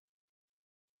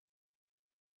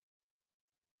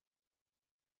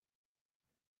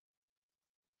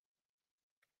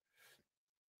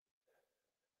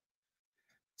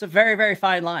 It's a very, very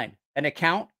fine line. An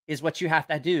account is what you have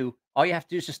to do. All you have to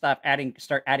do is just start adding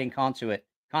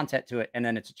content to it, and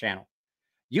then it's a channel.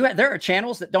 There are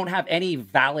channels that don't have any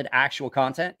valid actual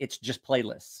content. It's just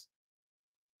playlists.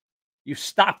 You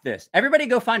stop this. Everybody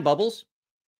go find Bubbles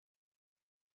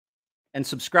and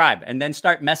subscribe, and then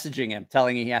start messaging him,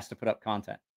 telling him he has to put up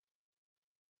content.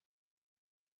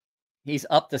 He's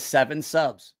up to 7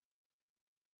 subs.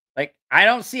 Like, I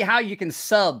don't see how you can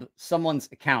sub someone's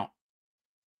account.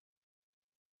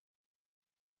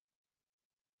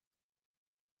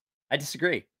 I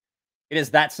disagree. It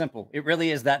is that simple. It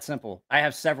really is that simple. I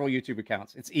have several YouTube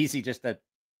accounts. It's easy,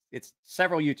 it's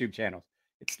several YouTube channels.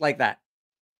 It's like that.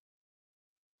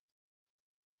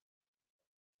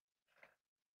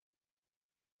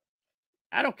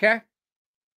 I don't care.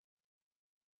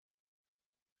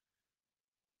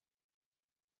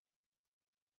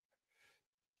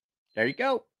 There you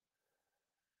go.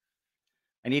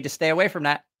 I need to stay away from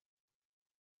that.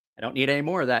 I don't need any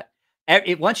more of that.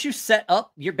 Once you set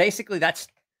up, that's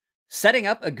setting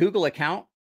up a Google account.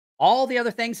 All the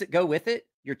other things that go with it,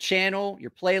 your channel,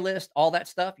 your playlist, all that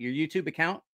stuff, your YouTube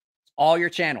account, it's all your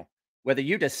channel. Whether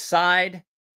you decide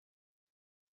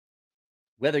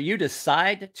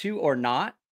to or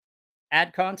not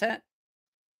add content,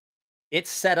 it's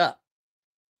set up.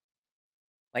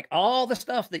 Like all the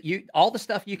stuff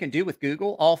you can do with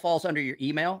Google all falls under your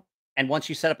email. And once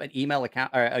you set up an email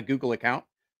account or a Google account,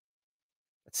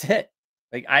 that's it.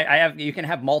 Like you can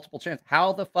have multiple channels.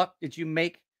 How the fuck did you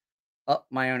make up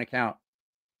my own account?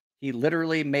 He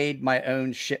literally made my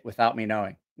own shit without me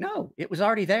knowing. No, it was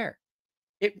already there.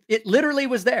 It literally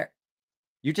was there.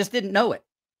 You just didn't know it.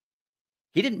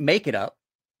 He didn't make it up.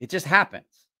 It just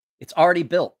happens. It's already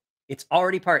built. It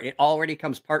already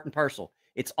comes part and parcel.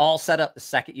 It's all set up the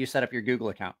second you set up your Google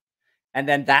account. And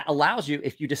then that allows you,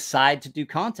 if you decide to do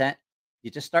content,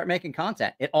 you just start making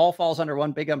content. It all falls under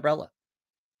one big umbrella.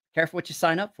 Careful what you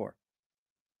sign up for.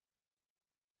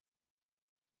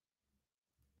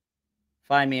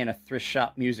 Find me in a thrift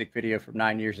shop music video from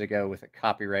 9 years ago with a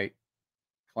copyright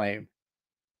claim.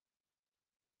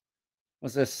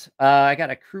 What's this? I got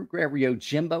a Crew Rio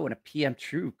Jimbo and a PM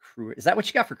True Crew. Is that what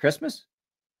you got for Christmas?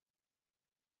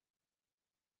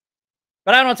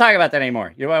 But I don't want to talk about that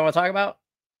anymore. You know what I want to talk about?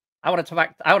 I want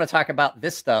to talk about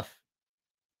this stuff.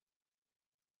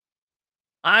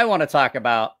 I want to talk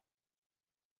about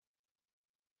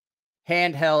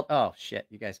handheld. Oh shit,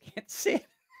 you guys can't see it.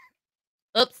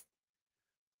 Oops.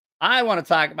 I want to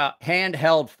talk about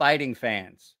handheld fighting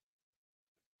fans.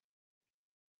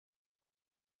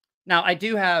 Now, I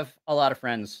do have a lot of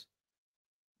friends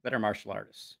that are martial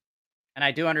artists, and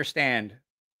I do understand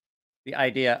the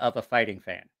idea of a fighting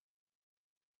fan.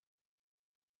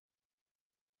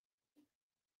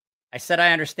 I said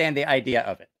I understand the idea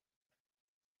of it.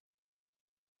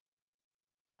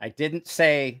 I didn't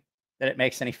say that it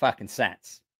makes any fucking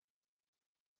sense.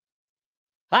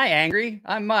 Hi, Angry.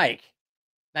 I'm Mike.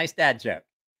 Nice dad joke.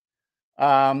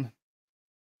 No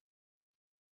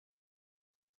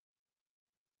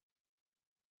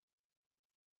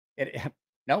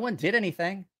one did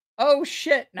anything. Oh,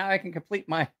 shit. Now I can complete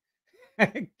my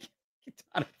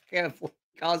Katana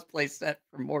cosplay set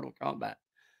for Mortal Kombat.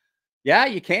 Yeah,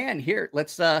 you can. Here,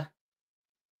 let's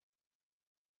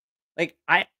like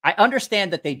I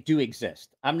understand that they do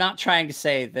exist. I'm not trying to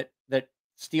say that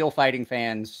steel fighting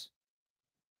fans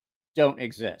don't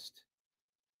exist.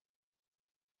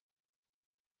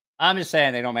 I'm just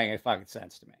saying they don't make any fucking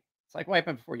sense to me. It's like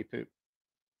wiping before you poop.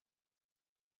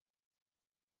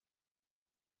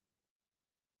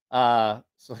 So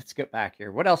let's get back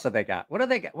here. What else have they got? What do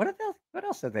they got? What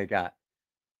else have they got?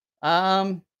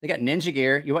 They got ninja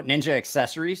gear. You want ninja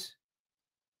accessories?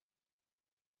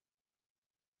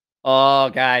 Oh,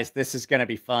 guys, this is gonna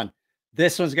be fun.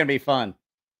 This one's gonna be fun.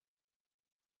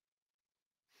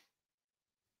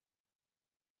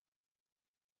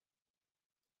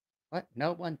 What?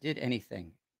 No one did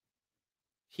anything.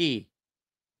 Okay.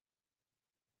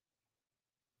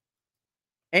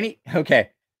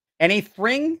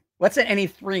 Anything? What's an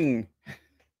anything?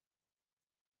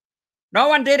 No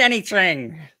one did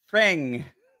anything. Thing.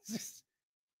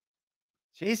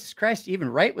 Jesus Christ, you even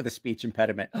write with a speech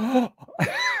impediment. I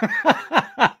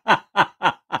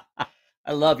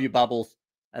love you, Bubbles.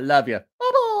 I love you.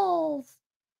 Bubbles.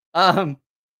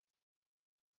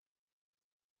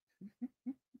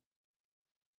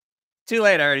 Too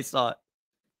late, I already saw it.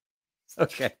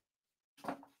 Okay.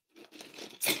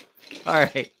 All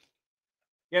right.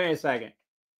 Give me a second.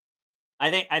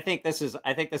 I think this is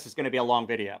going to be a long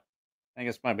video. I think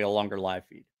it's going to be a longer live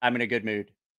feed. I'm in a good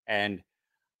mood, and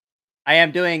I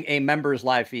am doing a members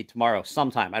live feed tomorrow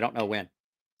sometime. I don't know when.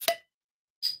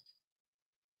 It's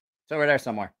over there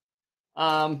somewhere.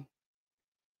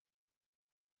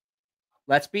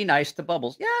 Let's be nice to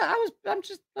Bubbles. Yeah, I'm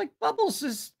just like Bubbles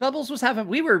was having.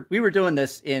 We were doing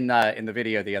this in the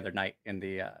video the other night in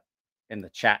the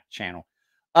chat channel.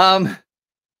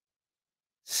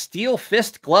 Steel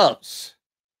fist gloves.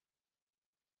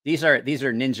 These are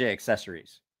ninja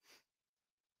accessories.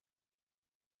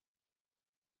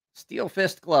 Steel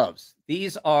fist gloves.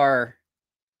 These are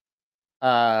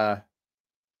pair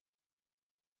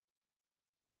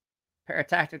of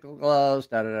tactical gloves.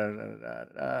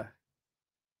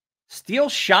 Steel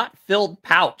shot filled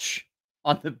pouch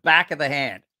on the back of the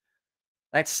hand.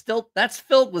 That's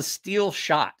filled with steel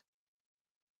shot.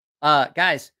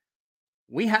 Guys,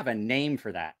 we have a name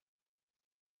for that.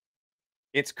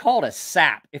 It's called a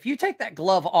sap. If you take that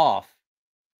glove off,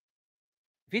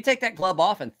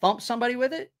 and thump somebody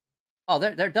with it, oh,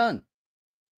 they're done.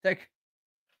 There's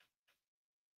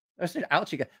an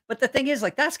ouch you got. But the thing is,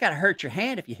 like, that's got to hurt your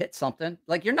hand if you hit something.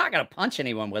 Like, you're not going to punch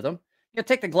anyone with them. You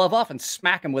take the glove off and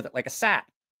smack them with it like a sap.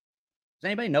 Does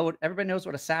anybody know what? Everybody knows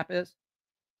what a sap is?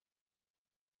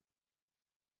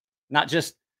 Not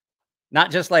just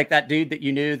like that dude that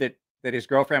you knew that his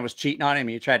girlfriend was cheating on him,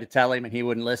 and you tried to tell him and he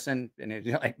wouldn't listen, and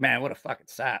you're like, man, what a fucking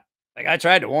sap. Like, I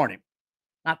tried to warn him.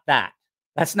 Not that.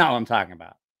 That's not what I'm talking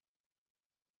about.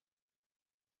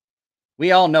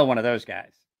 We all know one of those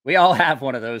guys. We all have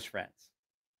one of those friends.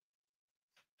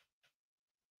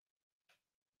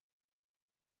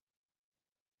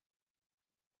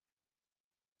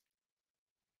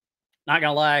 Not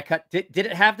gonna lie, did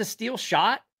it have the steel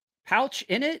shot pouch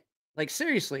in it? Like,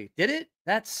 seriously, did it?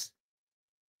 That's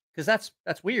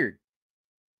weird.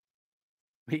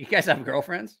 You guys have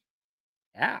girlfriends?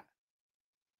 Yeah.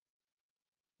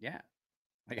 Yeah.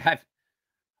 Like,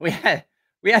 we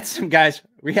had some guys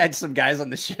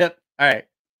on the ship. All right.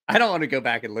 I don't want to go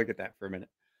back and look at that for a minute.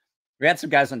 We had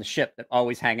some guys on the ship that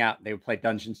always hang out, and they would play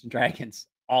Dungeons and Dragons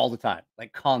all the time,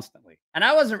 like constantly. And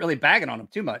I wasn't really bagging on them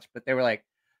too much, but they were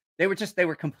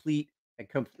complete and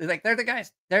complete. Like, they're the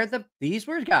guys. These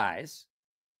were guys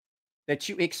that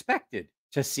you expected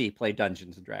to see play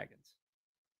Dungeons and Dragons.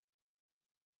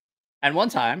 And one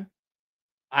time,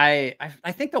 I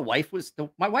think my wife was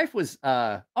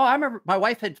I remember my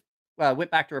wife had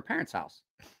went back to her parents' house.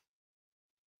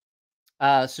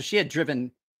 So she had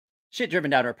driven down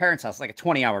to her parents' house, like a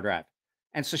 20-hour drive.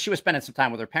 And so she was spending some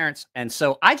time with her parents. And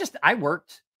so I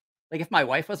worked. Like, if my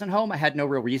wife wasn't home, I had no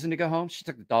real reason to go home. She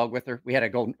took the dog with her. We had a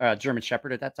golden German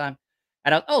Shepherd at that time.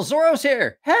 And Zorro's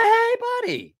here. Hey,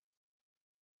 buddy.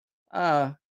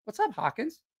 What's up,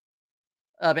 Hawkins?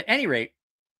 But at any rate,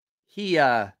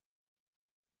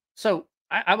 so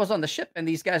I was on the ship, and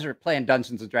these guys are playing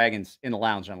Dungeons and Dragons in the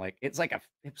lounge. I'm like, it was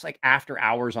like after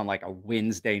hours on like a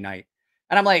Wednesday night.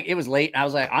 And I'm like, it was late. And I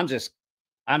was like, I'm just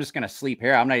going to sleep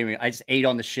here. I just ate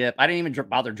on the ship. I didn't even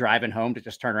bother driving home to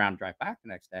just turn around and drive back the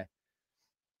next day.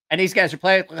 And these guys are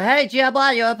playing, hey,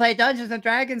 Giabla, you want to play Dungeons and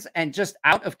Dragons? And just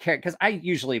out of character, because I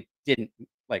usually didn't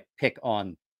like pick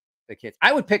on the kids.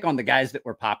 I would pick on the guys that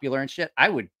were popular and shit. I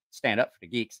would stand up for the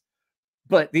geeks.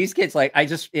 But these kids, like, I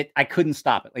couldn't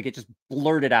stop it. Like, it just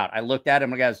blurted out. I looked at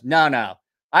him and goes, no,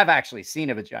 I've actually seen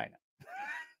a vagina.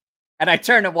 And I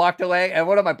turned and walked away. And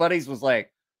one of my buddies was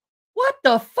like, what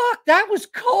the fuck? That was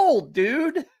cold,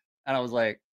 dude. And I was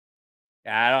like,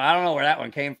 yeah, I don't know where that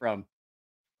one came from.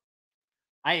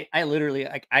 I literally,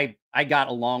 like, I got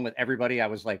along with everybody. I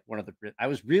was like I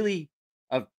was really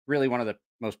one of the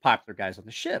most popular guys on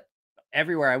the ship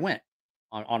everywhere I went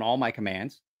on all my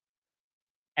commands.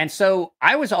 And so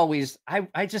I was always,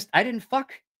 I didn't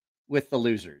fuck with the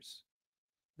losers.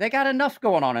 They got enough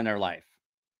going on in their life.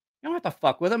 You don't have to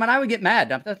fuck with them. And I would get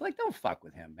mad. I'm like, don't fuck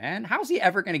with him, man. How's he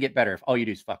ever going to get better if all you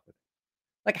do is fuck with him?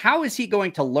 Like, how is he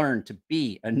going to learn to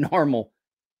be a normal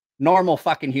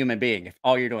fucking human being if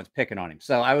all you're doing is picking on him?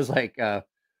 So I was like,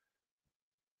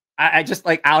 I just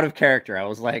like out of character. I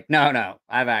was like, no,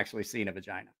 I've actually seen a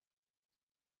vagina.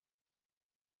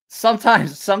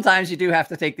 Sometimes you do have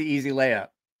to take the easy layup.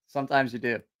 Sometimes you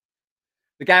do.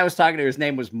 The guy I was talking to, his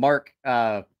name was Mark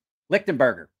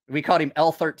Lichtenberger. We called him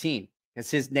L13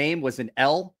 because his name was an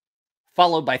L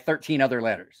followed by 13 other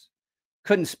letters.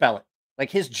 Couldn't spell it. Like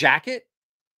his jacket,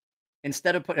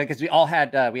 instead of putting, because we all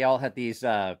had these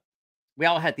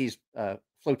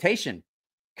flotation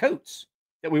coats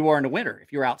that we wore in the winter.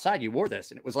 If you were outside, you wore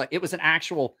this, and it was an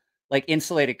actual like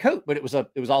insulated coat, but it was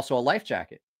also a life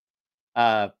jacket.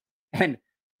 And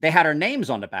they had our names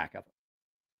on the back of it.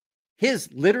 His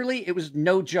literally, it was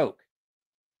no joke.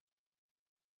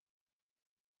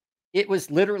 It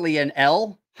was literally an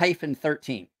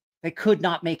L-13. They could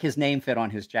not make his name fit on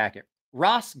his jacket.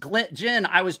 Ross Jen,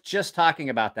 I was just talking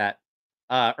about that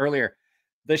earlier.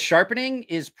 The sharpening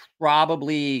is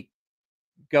probably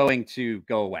going to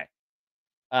go away.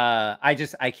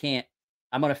 I can't.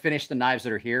 I'm going to finish the knives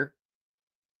that are here.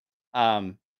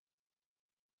 I'm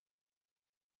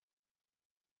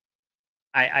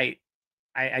going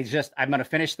to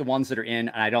finish the ones that are in,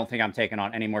 and I don't think I'm taking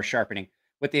on any more sharpening,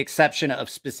 with the exception of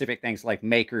specific things like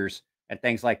makers and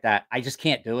things like that. I just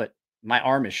can't do it. My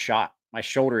arm is shot. My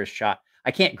shoulder is shot.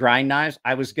 I can't grind knives.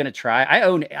 I was going to try. I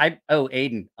owe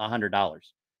Aiden $100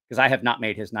 because I have not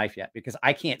made his knife yet, because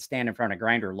I can't stand in front of a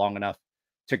grinder long enough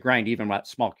to grind even with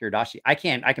small kiridashi. I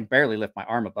can barely lift my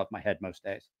arm above my head most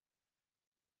days.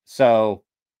 So,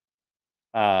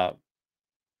 yeah,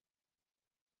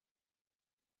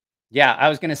 I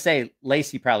was going to say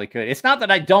Lacey probably could. It's not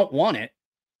that I don't want it.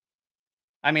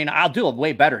 I mean, I'll do a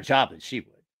way better job than she would.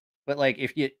 But like,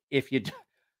 if you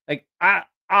like,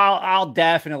 I'll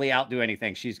definitely outdo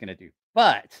anything she's going to do.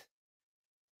 But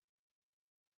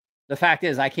the fact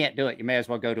is, I can't do it. You may as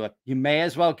well go to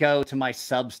my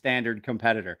substandard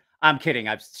competitor. I'm kidding.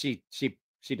 She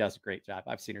does a great job.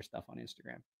 I've seen her stuff on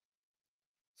Instagram.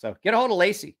 So get a hold of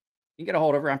Lacey. You can get a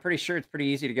hold of her. I'm pretty sure it's pretty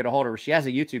easy to get a hold of her. She has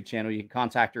a YouTube channel. You can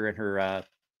contact her in her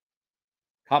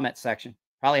comment section.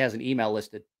 Probably has an email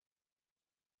listed.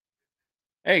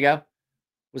 There you go.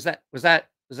 Was that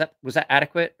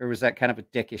adequate, or was that kind of a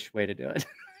dickish way to do it?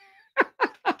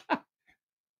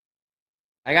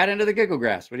 I got into the giggle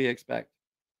grass. What do you expect?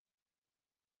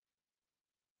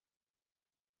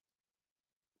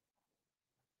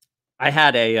 I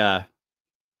had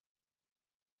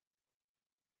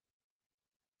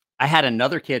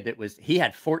another kid that he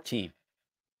had 14.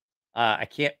 I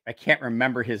can't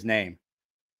remember his name.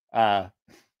 There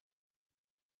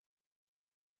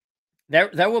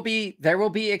will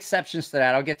be exceptions to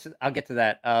that. I'll get to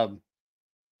that.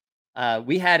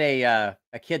 We had a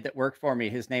kid that worked for me.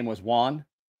 His name was Juan,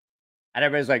 and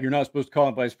everybody's like, "You're not supposed to call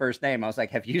him by his first name." I was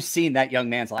like, "Have you seen that young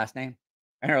man's last name?"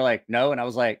 And they're like, "No." And I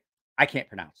was like, "I can't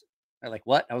pronounce it." They're like,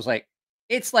 "What?" I was like,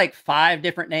 "It's like 5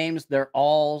 different names. They're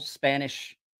all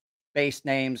Spanish-based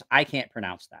names. I can't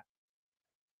pronounce that."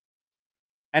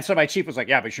 And so my chief was like,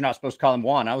 "Yeah, but you're not supposed to call him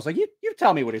Juan." I was like, "You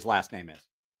tell me what his last name is."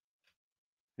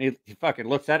 And he fucking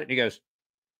looks at it and he goes,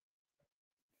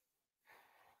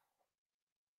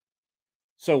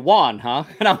 "So Juan, huh?"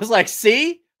 And I was like,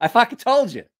 "See? I fucking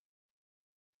told you."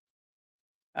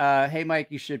 Hey, Mike,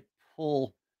 you should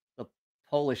pull the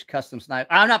Polish customs knife.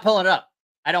 I'm not pulling it up.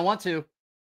 I don't want to.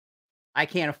 I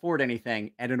can't afford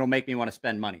anything, and it'll make me want to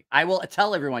spend money. I will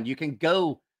tell everyone you can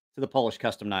go to the Polish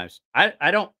custom knives.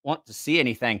 I don't want to see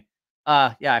anything.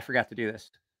 Yeah, I forgot to do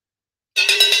this.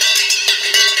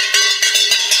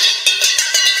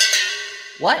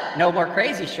 What? No more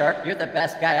CrazySharp. You're the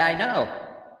best guy I know.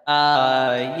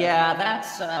 Yeah,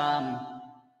 that's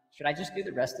should I just do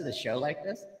the rest of the show like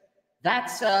this?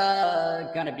 That's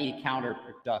gonna be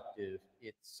counterproductive.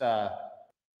 It's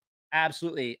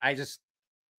absolutely,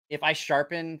 if I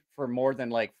sharpen for more than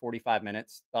like 45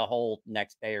 minutes the whole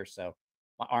next day or so,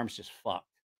 my arm's just fucked.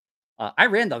 I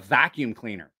ran the vacuum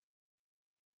cleaner.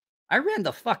 I ran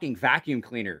the fucking vacuum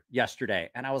cleaner yesterday,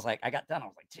 and I was like, I got done. I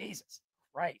was like, Jesus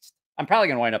Christ. I'm probably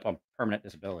going to wind up on permanent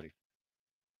disability.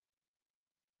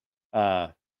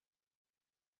 On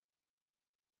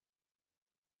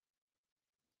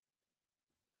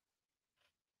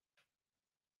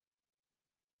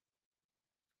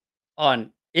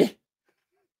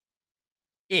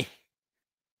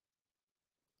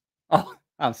Oh,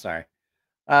 I'm sorry.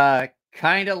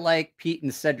 Kind of like Pete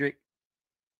and Cedric.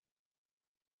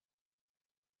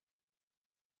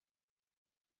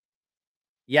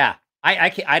 Yeah,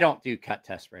 I don't do cut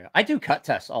tests for you. I do cut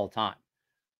tests all the time.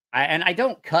 I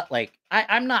don't cut like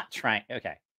I'm not trying.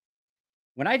 Okay,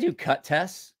 when I do cut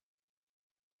tests,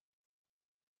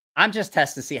 I'm just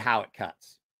testing to see how it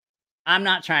cuts. I'm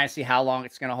not trying to see how long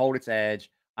it's going to hold its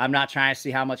edge. I'm not trying to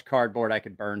see how much cardboard I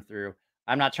could burn through.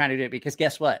 I'm not trying to do it because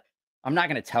guess what? I'm not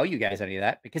going to tell you guys any of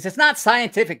that because it's not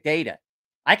scientific data.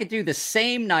 I could do the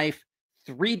same knife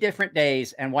 3 different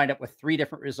days and wind up with 3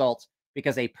 different results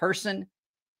because a person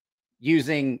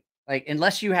using like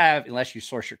unless you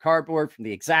source your cardboard from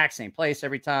the exact same place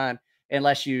every time,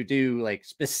 unless you do like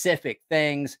specific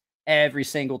things every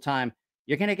single time,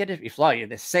 you're going to get it flow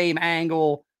the same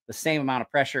angle, the same amount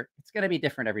of pressure. It's going to be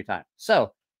different every time.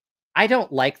 So I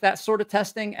don't like that sort of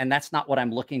testing, and that's not what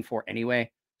I'm looking for anyway.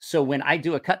 So when I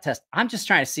do a cut test, I'm just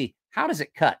trying to see how does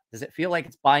it cut? Does it feel like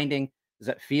it's binding? Does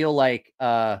it feel like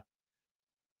does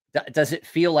it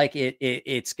feel like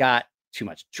it's got too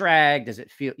much drag? Does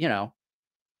it feel,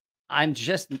 I'm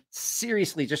just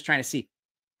seriously just trying to see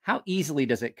how easily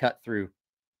does it cut through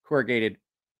corrugated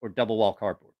or double wall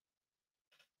cardboard.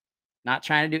 Not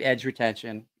trying to do edge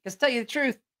retention. Because to tell you the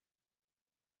truth,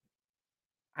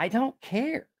 I don't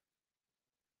care.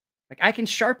 Like I can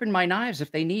sharpen my knives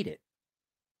if they need it.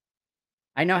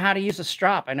 I know how to use a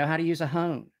strop. I know how to use a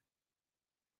hone.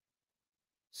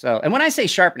 So, and when I say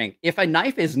sharpening, if a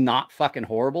knife is not fucking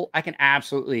horrible, I can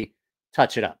absolutely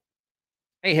touch it up.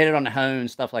 I hit it on the hone,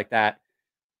 stuff like that.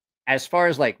 As far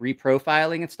as like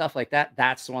reprofiling and stuff like that,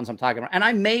 that's the ones I'm talking about. And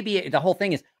I may be, the whole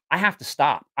thing is I have to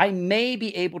stop. I may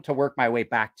be able to work my way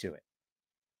back to it.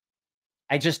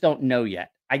 I just don't know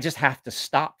yet. I just have to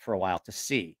stop for a while to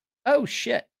see. Oh,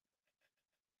 shit.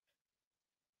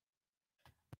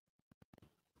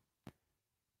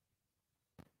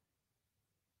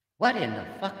 What in the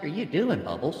fuck are you doing,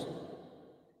 Bubbles?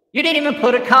 You didn't even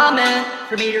put a comment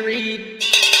for me to read.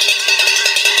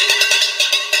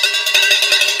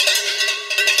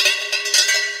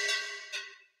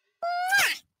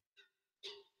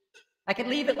 I could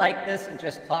leave it like this and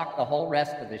just talk the whole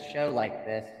rest of the show like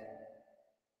this.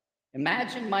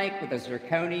 Imagine Mike with a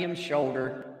zirconium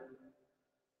shoulder.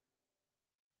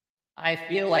 I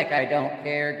feel like I don't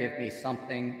care. Give me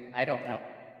something. I don't know.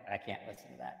 I can't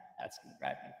listen to that. That's going to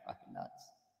drive me fucking nuts.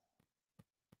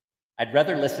 I'd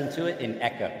rather listen to it in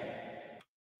echo.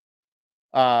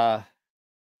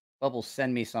 Bubbles,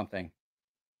 send me something.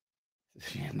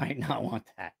 You might not want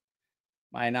that.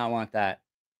 Might not want that.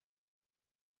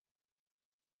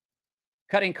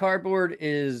 Cutting cardboard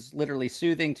is literally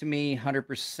soothing to me.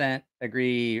 100%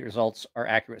 agree. Results are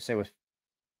accurate. Say with,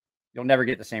 you'll never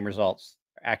get the same results.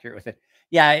 Accurate with it.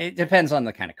 Yeah, it depends on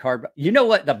the kind of cardboard. You know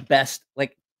what the best,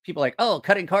 like people are like, oh,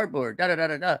 cutting cardboard, da da da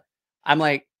da da. I'm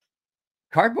like,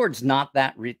 cardboard's not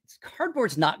that.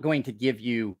 Cardboard's not going to give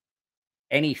you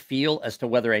any feel as to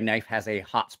whether a knife has a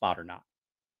hot spot or not.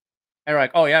 And they're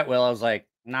like, oh yeah, well, I was like,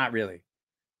 not really.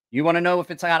 You want to know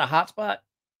if it's got a hot spot?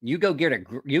 You go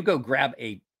grab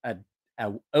a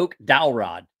oak dowel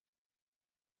rod,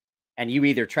 and you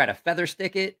either try to feather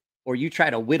stick it or you try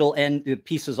to whittle the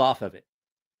pieces off of it.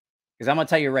 Because I'm gonna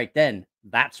tell you right then,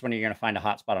 that's when you're gonna find a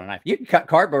hot spot on a knife. You can cut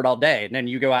cardboard all day, and then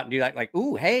you go out and do that, like,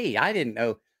 ooh, hey, I didn't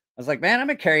know. I was like, man, I'm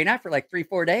gonna carry a knife for like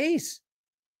 3-4 days.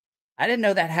 I didn't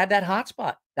know that had that hot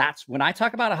spot. That's when I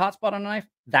talk about a hot spot on a knife.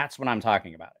 That's when I'm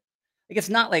talking about it. Like, it's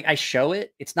not like I show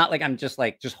it. It's not like I'm just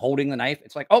holding the knife.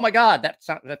 It's like, oh my God,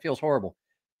 that feels horrible.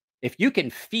 If you can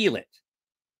feel it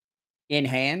in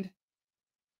hand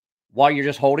while you're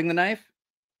just holding the knife,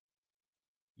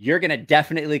 you're going to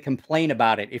definitely complain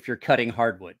about it if you're cutting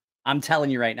hardwood. I'm telling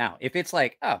you right now. If it's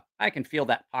like, oh, I can feel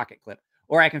that pocket clip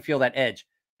or I can feel that edge.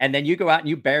 And then you go out and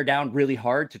you bear down really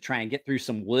hard to try and get through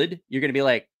some wood. You're going to be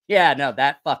like, yeah, no,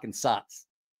 that fucking sucks.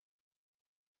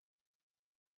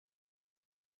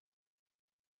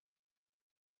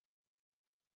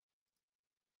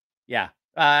 Yeah,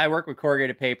 I work with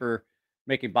corrugated paper,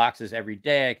 making boxes every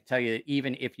day. I can tell you that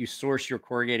even if you source your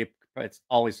corrugated, it's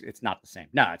not the same.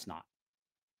 No, it's not.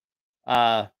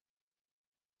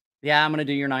 Yeah, I'm gonna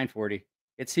do your 940.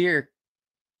 It's here.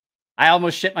 I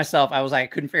almost shit myself. I was like, I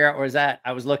couldn't figure out where it's at.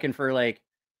 I was looking for like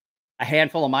a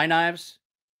handful of my knives,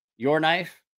 your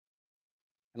knife,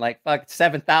 and like fuck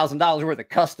 $7,000 worth of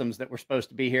customs that were supposed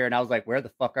to be here. And I was like, where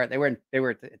the fuck are they?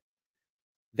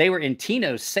 They were in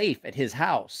Tino's safe at his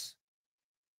house.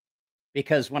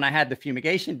 Because when I had the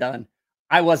fumigation done,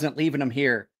 I wasn't leaving them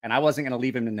here, and I wasn't going to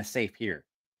leave them in the safe here.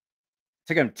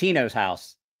 Took him to Tino's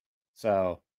house.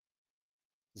 So,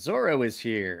 Zorro is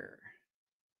here.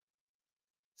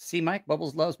 See, Mike,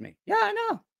 Bubbles loves me. Yeah, I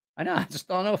know. I just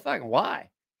don't know fucking why.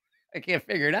 I can't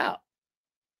figure it out.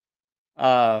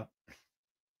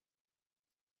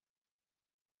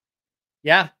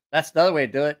 Yeah, that's the other way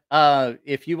to do it.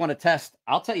 If you want to test,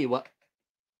 I'll tell you what.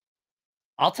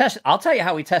 I'll tell you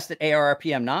how we tested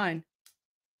ARRPM 9.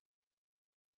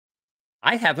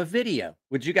 I have a video.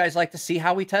 Would you guys like to see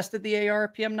how we tested the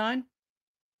ARRPM 9?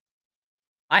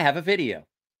 I have a video.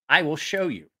 I will show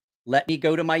you. Let me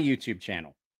go to my YouTube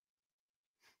channel.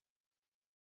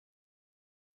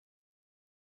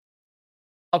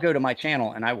 I'll go to my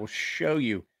channel and I will show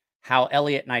you how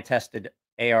Elliot and I tested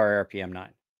ARRPM9.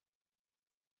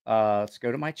 Let's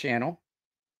go to my channel.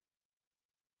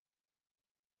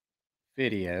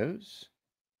 Videos.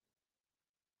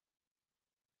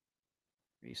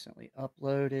 Recently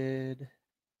uploaded.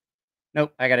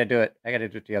 Nope, I got to do it. I got to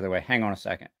do it the other way. Hang on a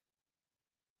second.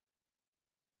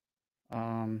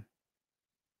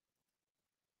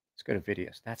 Let's go to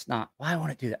videos. That's not why I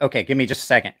want to do that. Okay, give me just a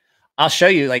second. I'll show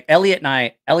you. Like Elliot and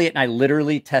I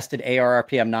literally tested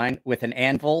ARRPM9 with an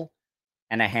anvil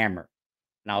and a hammer,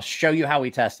 and I'll show you how we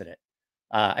tested it.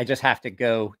 I just have to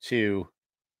go to.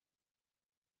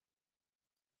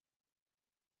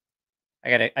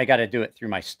 I gotta do it through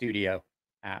my studio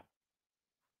app.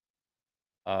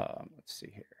 Let's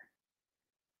see here.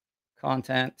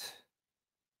 Content.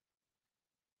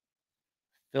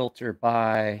 Filter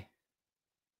by.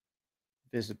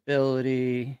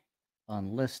 Visibility.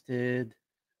 Unlisted.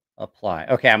 Apply.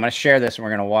 Okay, I'm going to share this and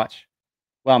we're going to watch.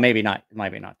 Well, maybe not. It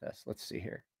might be not this. Let's see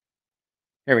here.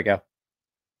 Here we go.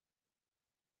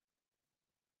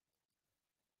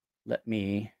 Let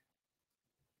me.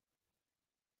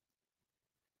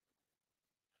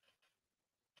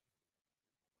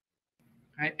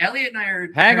 All right, Elliot and I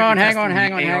are hang on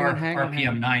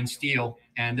RPM9 steel,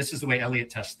 and this is the way Elliot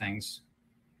tests things.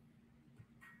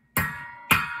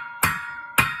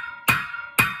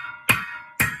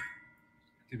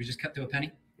 Did we just cut to a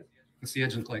penny? What's the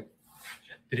edge look like?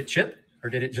 Did it chip or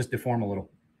did it just deform a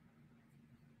little?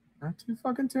 Not too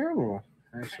fucking terrible,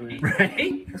 actually.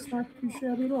 Right? That's not too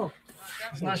shabby at all.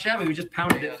 It's not shabby. We just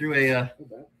pounded it through a.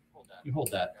 You hold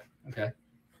that. Okay.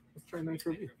 Let's try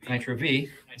Nitro V. Nitro V.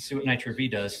 Let's see what Nitro V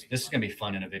does. This is going to be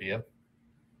fun in a video.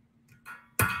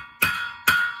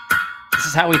 This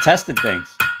is how we tested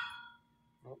things.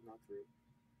 Oh, not through.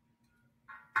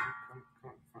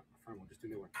 Come on. Fine, we'll just do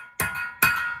new one.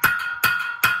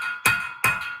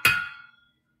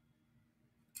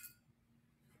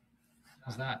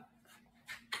 How's that?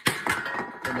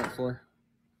 What about floor?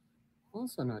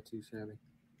 Also not too shabby.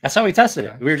 That's how we tested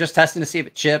it. We were just testing to see if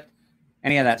it chipped,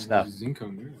 any of that stuff. Zinc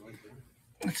on there. I like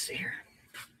that. Let's see here.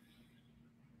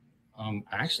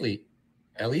 Actually,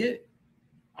 Elliot,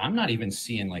 I'm not even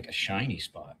seeing like a shiny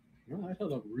spot. No, that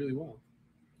held up really well.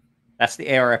 That's the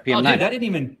ARFPM9. Oh, dude, that didn't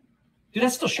even. Dude,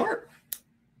 that's still sharp.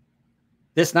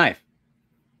 This knife.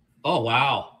 Oh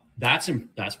wow, that's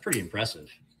pretty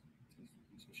impressive.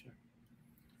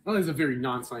 Well, it's a very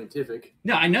non-scientific.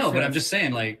 No, I know, but I'm just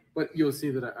saying, like. But you'll see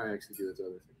that I actually do those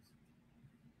other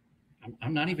things.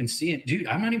 I'm not even seeing, dude.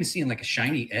 I'm not even seeing like a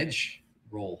shiny edge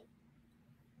roll.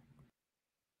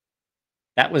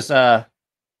 That was on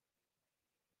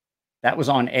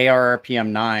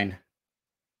ARRPM9.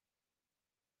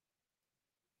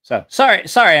 So sorry.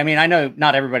 I mean, I know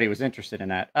not everybody was interested in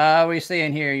that. What are you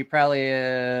saying here? You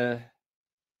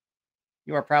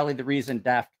are probably the reason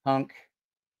Daft Punk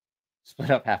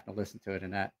split up having to listen to it in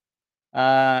that.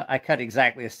 I cut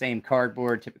exactly the same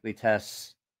cardboard, typically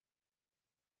tests.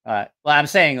 Well, I'm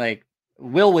saying like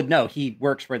Will would know. He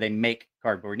works where they make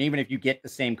cardboard. And even if you get the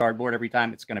same cardboard every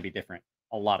time, it's going to be different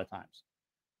a lot of times.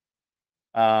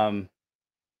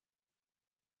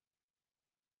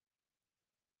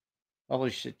 Well, we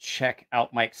should check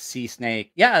out Mike's Sea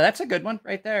Snake. Yeah, that's a good one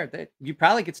right there. You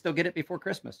probably could still get it before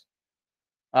Christmas.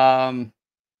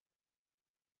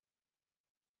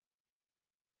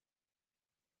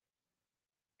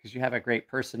 Because you have a great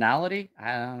personality.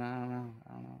 I don't know.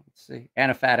 Let's see. And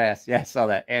a fat ass. Yeah, I saw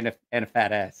that. And a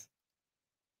fat ass.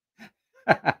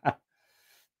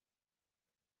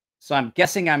 So I'm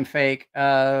guessing I'm fake.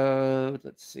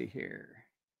 Let's see here.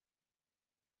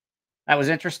 That was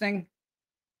interesting.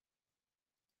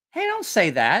 Hey, don't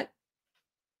say that.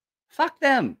 Fuck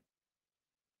them.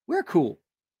 We're cool.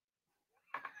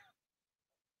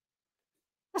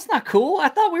 That's not cool. I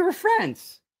thought we were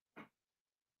friends.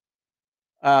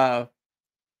 No,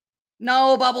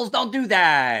 Bubbles, don't do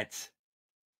that.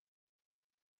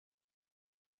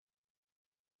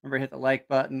 Remember, hit the like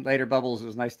button. Later, Bubbles, it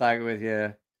was nice talking with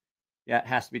you. Yeah, it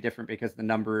has to be different because the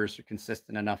numbers are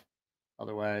consistent enough.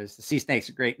 Otherwise, the sea snake's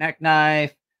a great neck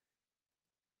knife.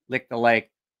 Lick the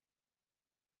like.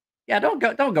 Yeah, don't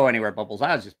go anywhere, Bubbles.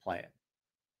 I was just playing.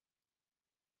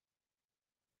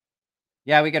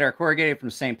 Yeah, we get our corrugated from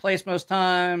the same place most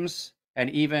times. And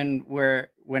even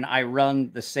when I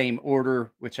run the same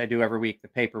order, which I do every week, the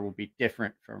paper will be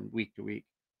different from week to week.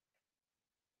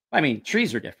 I mean,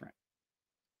 trees are different.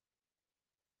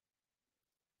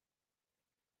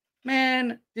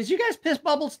 Man, did you guys piss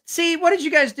Bubbles? See, what did you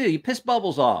guys do? You pissed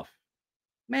Bubbles off.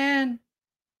 Man.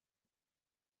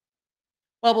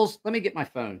 Bubbles, let me get my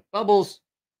phone. Bubbles,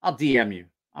 I'll DM you.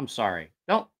 I'm sorry.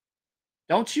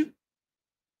 Don't you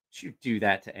do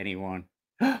that to anyone.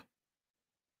 I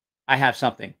have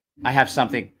something. I have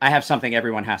something. I have something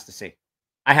everyone has to see.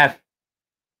 I have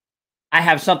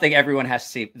something everyone has to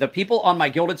see. The people on my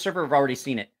Gilded server have already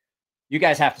seen it. You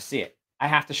guys have to see it. I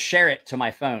have to share it to my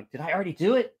phone. Did I already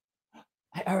do it?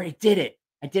 I already did it.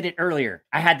 I did it earlier.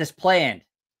 I had this planned.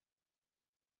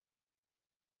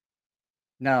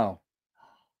 No.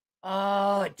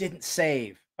 Oh, it didn't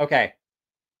save. Okay.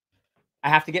 I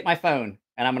have to get my phone,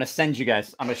 and I'm going to send you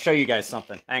guys. I'm going to show you guys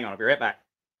something. Hang on. I'll be right back.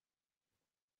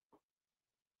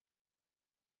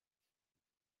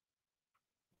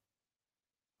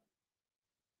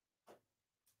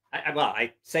 Well,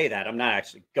 I say that. I'm not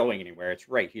actually going anywhere. It's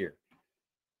right here.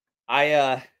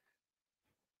 I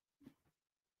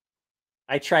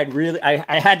tried really.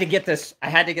 I had to get this. I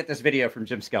had to get this video from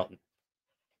Jim Skelton.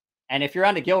 And if you're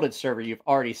on the Gilded server, you've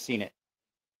already seen it.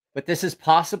 But this is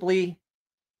possibly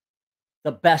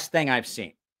the best thing I've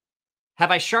seen.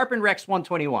 Have I sharpened Rex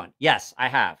 121? Yes, I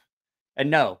have.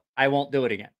 And no, I won't do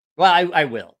it again. Well, I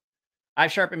will.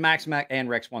 I've sharpened Max and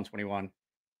Rex 121.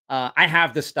 I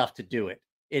have the stuff to do it.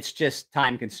 It's just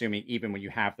time consuming, even when you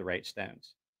have the right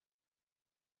stones.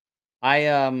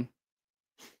 I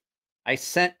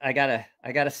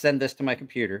gotta send this to my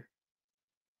computer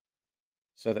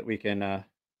so that we can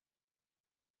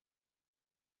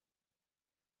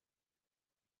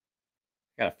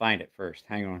gotta find it first.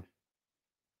 Hang on.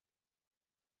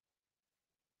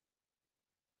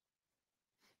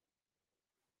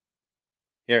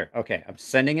 Here, okay. I'm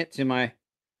sending it to my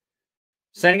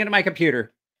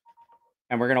computer,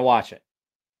 and we're gonna watch it.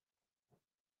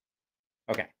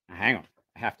 Okay, now hang on.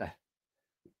 I have to.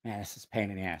 Man, this is a pain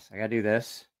in the ass. I gotta do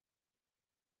this.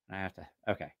 I have to.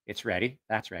 Okay, it's ready.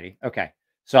 That's ready. Okay,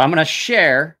 so I'm gonna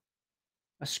share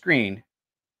a screen.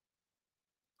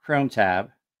 Chrome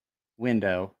tab,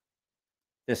 window.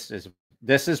 This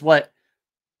is what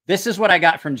I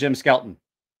got from Jim Skelton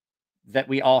that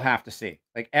we all have to see.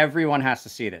 Like everyone has to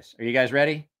see this. Are you guys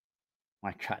ready?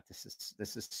 My God, this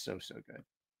is so good.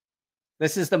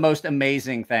 This is the most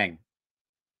amazing thing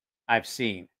I've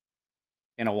seen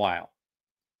in a while.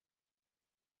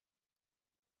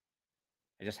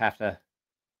 I just have to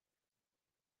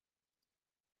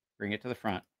bring it to the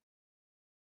front.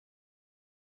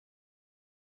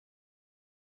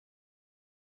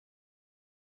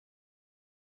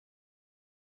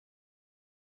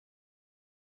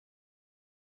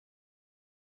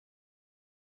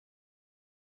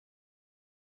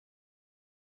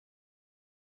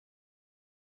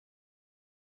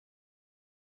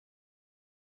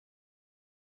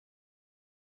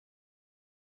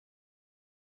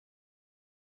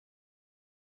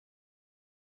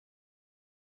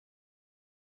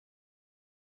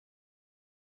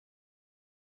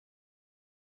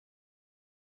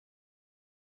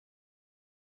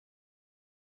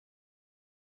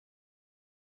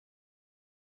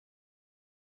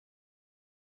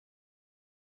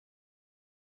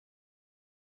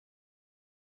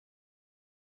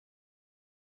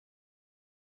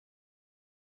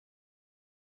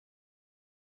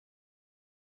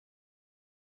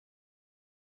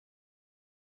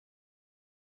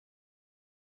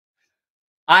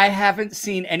 I haven't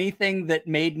seen anything that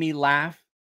made me laugh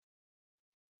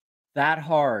that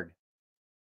hard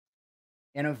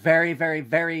in a very, very,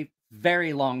 very,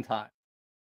 very long time.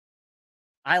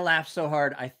 I laughed so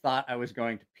hard, I thought I was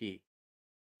going to pee.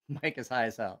 Mic is high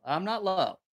as hell. I'm not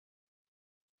low.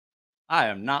 I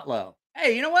am not low.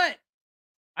 Hey, you know what?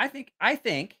 I think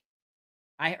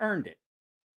I earned it.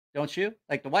 Don't you?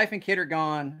 Like the wife and kid are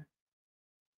gone.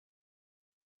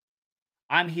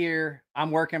 I'm here. I'm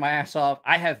working my ass off.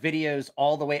 I have videos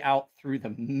all the way out through the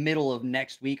middle of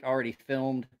next week already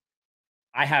filmed.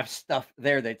 I have stuff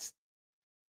there that's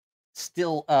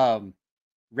still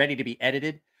ready to be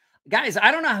edited. Guys, I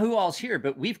don't know who all's here,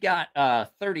 but we've got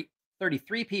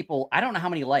 33 people. I don't know how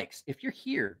many likes. If you're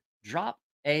here, drop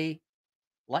a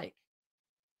like.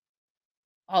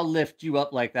 I'll lift you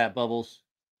up like that, Bubbles.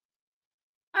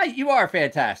 You are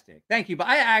fantastic. Thank you. But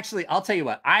I'll tell you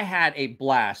what, I had a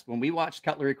blast when we watched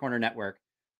Cutlery Corner Network.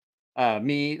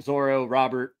 Me, Zorro,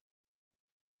 Robert,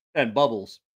 and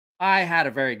Bubbles. I had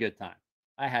a very good time.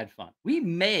 I had fun. We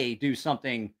may do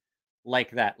something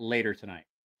like that later tonight.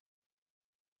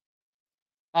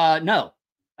 No.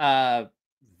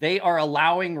 They are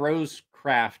allowing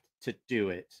Rosecraft to do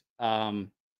it. Well,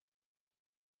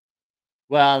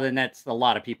 then that's a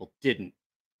lot of people didn't.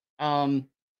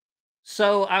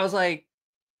 So I was like,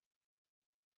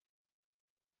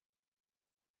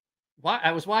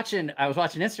 I was watching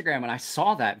Instagram and I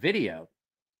saw that video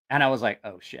and I was like,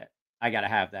 oh shit, I gotta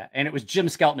have that. And it was Jim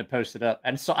Skelton had posted up.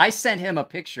 And so I sent him a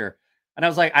picture and I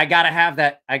was like, I gotta have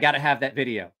that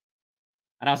video.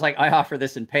 And I was like, I offer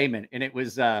this in payment. And it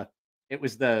was the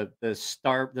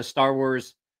Star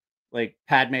Wars, like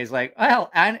Padme's like, well,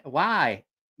 why?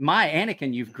 My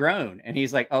Anakin, you've grown. And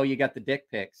he's like, oh, you got the dick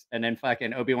pics. And then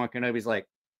fucking Obi-Wan Kenobi's like,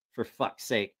 for fuck's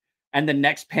sake. And the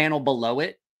next panel below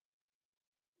it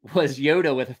was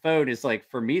Yoda with a phone. Is like,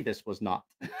 for me, this was not.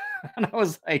 And I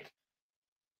was like,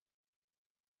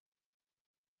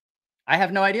 I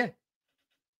have no idea.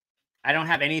 I don't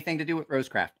have anything to do with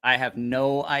Rosecraft. I have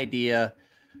no idea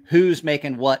who's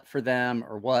making what for them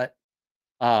or what.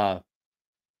 The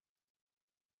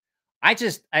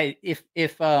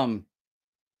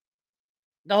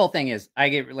whole thing is,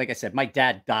 like I said, my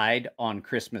dad died on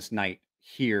Christmas night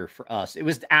here for us. It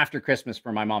was after Christmas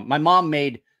for my mom. My mom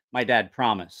made my dad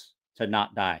promise to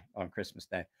not die on Christmas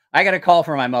Day. I got a call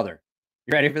from my mother.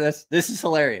 You ready for this? This is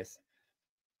hilarious.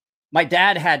 My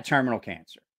dad had terminal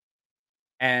cancer,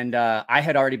 and I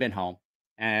had already been home,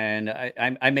 and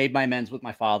I made my amends with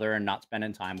my father and not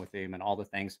spending time with him and all the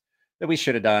things that we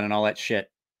should have done and all that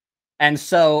shit. And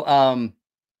so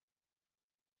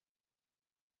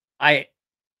I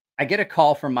get a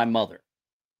call from my mother,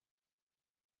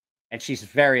 and she's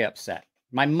very upset.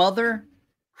 My mother,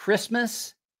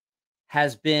 Christmas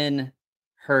has been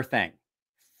her thing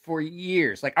for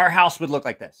years. Like, our house would look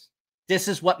like this. This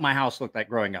is what my house looked like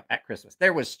growing up at Christmas.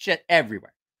 There was shit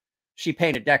everywhere. She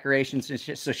painted decorations and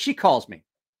shit. So she calls me.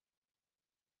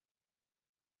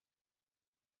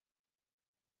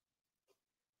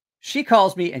 She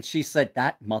calls me and she said,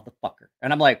 that motherfucker.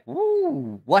 And I'm like,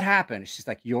 ooh, what happened? She's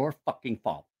like, your fucking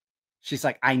fault. She's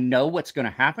like, I know what's going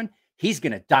to happen. He's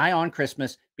going to die on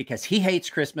Christmas because he hates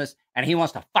Christmas and he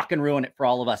wants to fucking ruin it for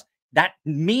all of us. That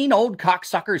mean old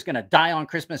cocksucker is going to die on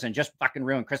Christmas and just fucking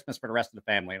ruin Christmas for the rest of the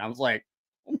family. And I was like,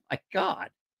 oh my God.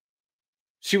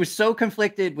 She was so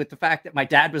conflicted with the fact that my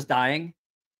dad was dying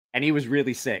and he was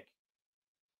really sick.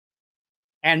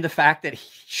 And the fact that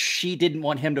she didn't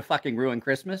want him to fucking ruin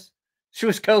Christmas. She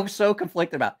was so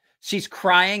conflicted about it. She's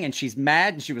crying and she's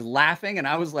mad and she was laughing. And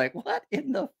I was like, what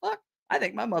in the fuck? I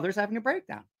think my mother's having a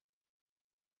breakdown.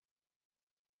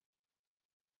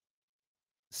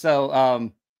 So,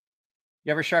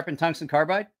 you ever sharpen tungsten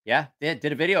carbide? Yeah, did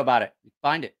a video about it.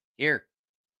 Find it here.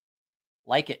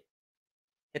 Like it.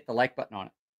 Hit the like button on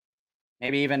it.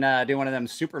 Maybe even do one of them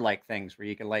super like things where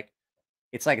you can like,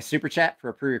 it's like a super chat for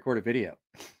a pre-recorded video.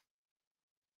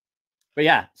 But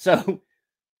yeah, so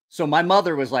my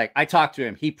mother was like, I talked to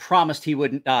him. He promised he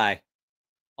wouldn't die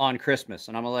on Christmas.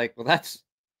 And I'm like, well, that's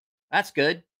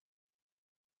good.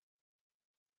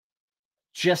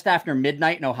 Just after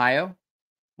midnight in Ohio,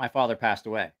 my father passed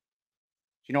away. Do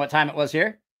you know what time it was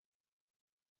here?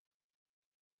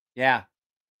 Yeah, it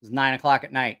was 9 o'clock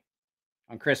at night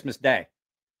on Christmas Day.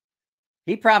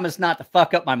 He promised not to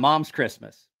fuck up my mom's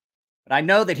Christmas. But I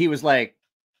know that he was like,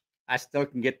 I still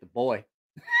can get the boy.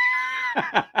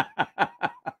 I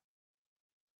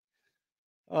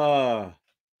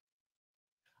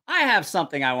have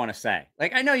something I want to say.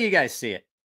 Like, I know you guys see it.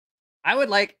 I would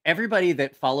like everybody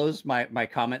that follows my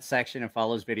comment section and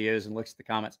follows videos and looks at the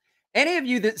comments. Any of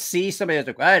you that see somebody that's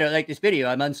like, well, I don't like this video,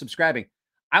 I'm unsubscribing.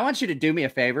 I want you to do me a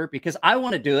favor because I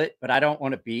want to do it, but I don't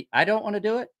want to do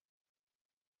it.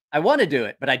 I want to do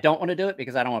it, but I don't want to do it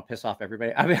because I don't want to piss off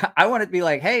everybody. I mean, I want to be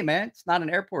like, hey, man, it's not an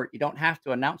airport. You don't have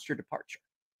to announce your departure.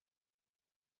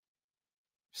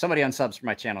 If somebody unsubs from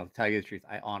my channel, to tell you the truth,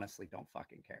 I honestly don't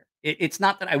fucking care. It's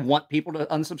not that I want people to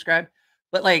unsubscribe,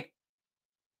 but like,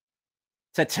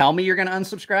 to tell me you're going to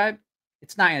unsubscribe,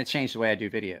 it's not going to change the way I do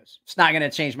videos. It's not going to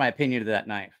change my opinion of that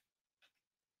knife.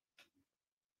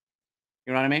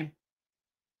 You know what I mean?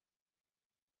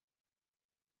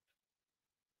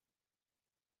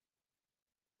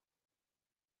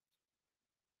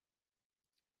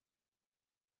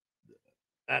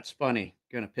 That's funny.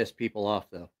 Gonna piss people off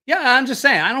though. Yeah, I'm just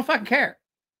saying, I don't fucking care.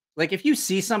 Like, if you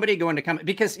see somebody going to comment,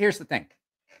 because here's the thing.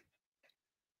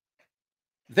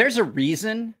 There's a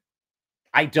reason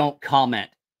I don't comment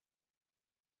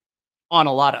on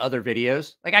a lot of other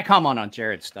videos. Like, I comment on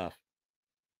Jared's stuff.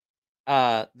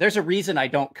 There's a reason I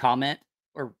don't comment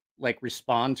or like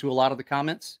respond to a lot of the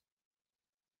comments.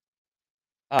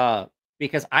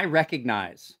 Because I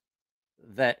recognize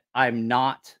that I'm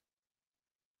not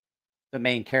the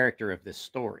main character of this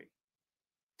story.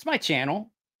 It's my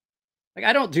channel. Like,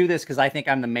 I don't do this because I think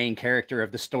I'm the main character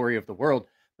of the story of the world.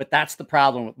 But that's the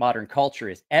problem with modern culture,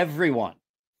 is everyone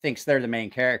thinks they're the main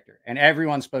character, and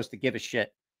everyone's supposed to give a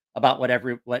shit about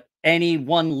what any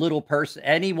one little person,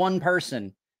 any one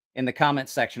person in the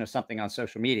comments section of something on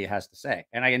social media has to say.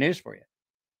 And I got news for you.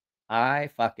 I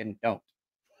fucking don't.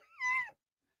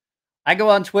 I go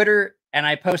on Twitter and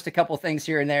I post a couple things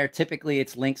here and there. Typically,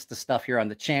 it's links to stuff here on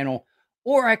the channel,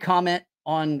 or I comment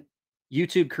on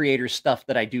YouTube creators' stuff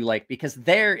that I do like, because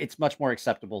there it's much more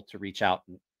acceptable to reach out.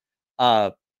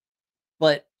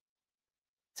 But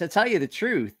to tell you the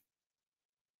truth,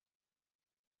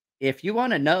 if you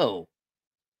want to know,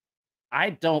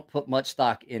 I don't put much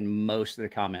stock in most of the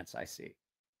comments I see.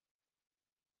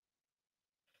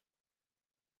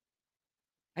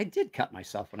 I did cut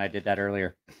myself when I did that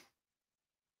earlier.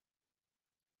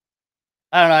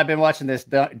 I don't know. I've been watching this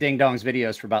Ding Dong's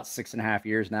videos for about 6.5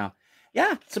 years now.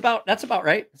 Yeah, that's about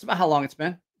right. It's about how long it's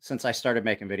been since I started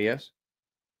making videos.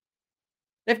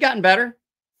 They've gotten better.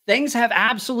 Things have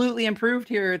absolutely improved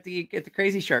here at the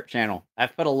CrazySharp channel.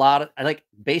 I've put a lot of, like,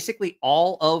 basically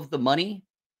all of the money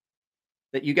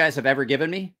that you guys have ever given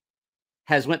me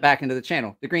has went back into the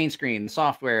channel. The green screen, the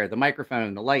software, the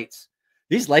microphone, the lights.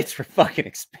 These lights were fucking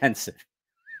expensive.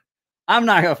 I'm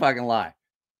not gonna fucking lie.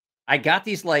 I got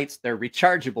these lights. They're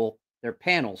rechargeable. They're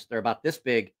panels. They're about this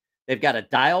big. They've got a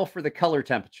dial for the color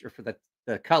temperature, for the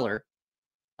color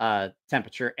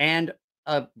temperature, and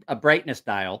a brightness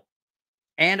dial,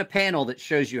 and a panel that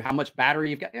shows you how much battery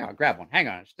you've got. Yeah, I'll grab one. Hang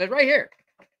on. It's right here.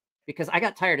 Because I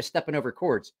got tired of stepping over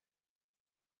cords.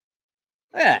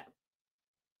 Look at that.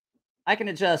 I can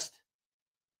adjust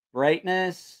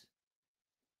brightness,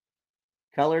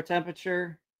 color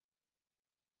temperature.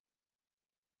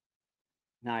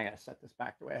 Now I got to set this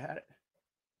back the way I had it.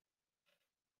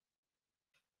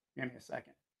 Give me a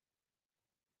second.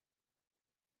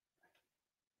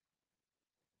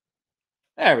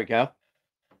 There we go.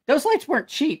 Those lights weren't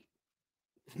cheap.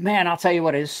 Man, I'll tell you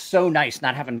what, it is so nice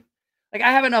not having, like,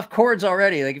 I have enough cords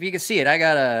already. Like, if you can see it, I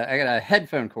got a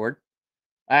headphone cord.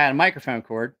 I got a microphone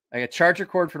cord. I got a charger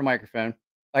cord for the microphone.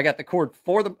 I got the cord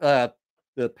for the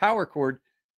power cord.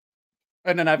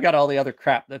 And then I've got all the other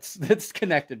crap that's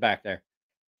connected back there.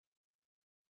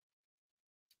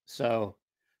 So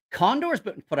Condor's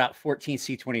put out 14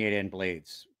 C28N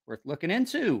blades. Worth looking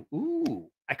into. Ooh.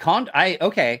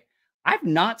 Okay. I've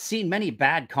not seen many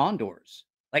bad Condors.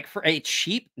 Like, for a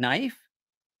cheap knife,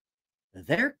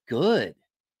 they're good.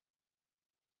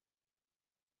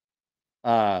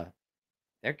 They're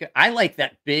good. I like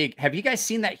that big. Have you guys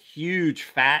seen that huge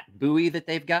fat buoy that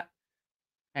they've got?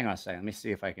 Hang on a second. Let me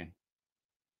see if I can.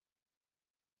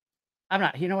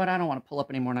 You know what? I don't want to pull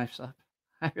up any more knife stuff.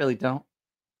 I really don't.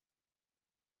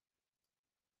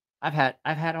 I've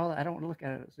had all that. I don't want to look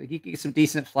at it. So you can get some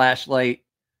decent flashlight.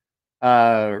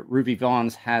 Ruby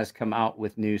Vaughn's has come out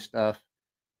with new stuff.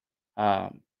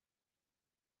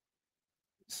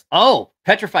 Oh,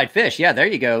 Petrified Fish. Yeah, there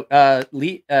you go.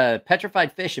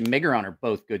 Petrified Fish and Migron are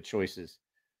both good choices.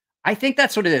 I think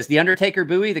that's what it is. The Undertaker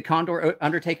buoy, the Condor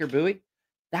Undertaker buoy.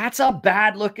 That's a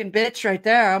bad looking bitch right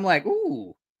there. I'm like,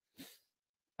 ooh,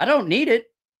 I don't need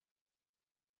it.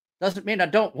 Doesn't mean I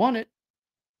don't want it.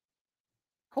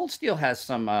 Cold Steel has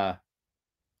some, the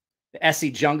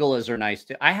SE Junglers are nice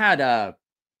too. I had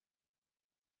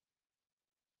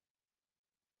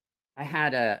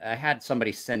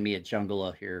somebody send me a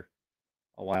Jungler here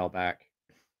a while back.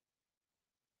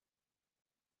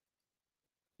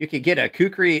 You could get a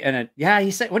Kukri and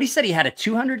he said he had a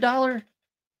 $200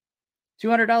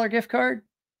 gift card.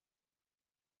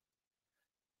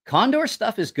 Condor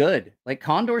stuff is good. Like,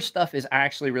 Condor stuff is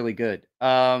actually really good.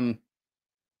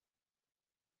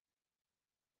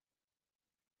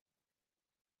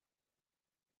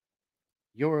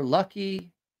 You're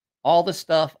lucky. All the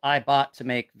stuff I bought to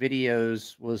make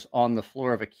videos was on the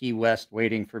floor of a Key West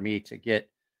waiting for me to get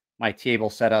my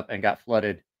table set up and got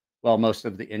flooded. Well, most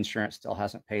of the insurance still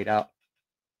hasn't paid out.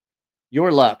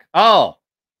 Your luck. Oh,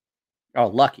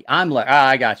 lucky. I'm lucky.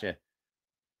 I got you.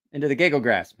 Into the giggle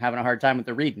grass. I'm having a hard time with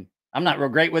the reading. I'm not real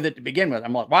great with it to begin with.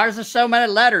 I'm like, why is there so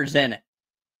many letters in it?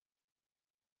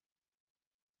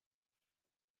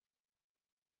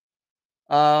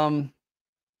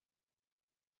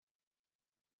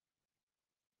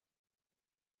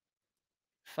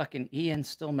 Fucking Ian's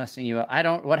still messing you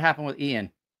up. What happened with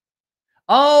Ian?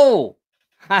 Oh,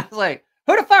 I was like,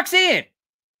 who the fuck's Ian?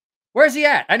 Where's he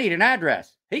at? I need an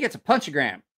address. He gets a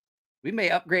punchagram. We may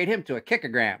upgrade him to a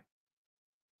kickogram.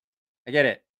 I get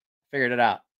it. Figured it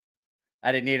out.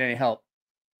 I didn't need any help.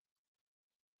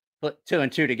 Put 2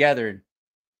 and 2 together and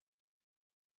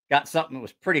got something that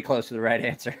was pretty close to the right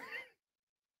answer.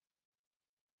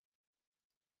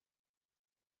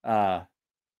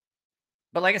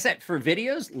 But like I said, for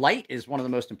videos, light is one of the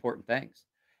most important things.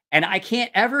 And I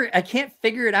can't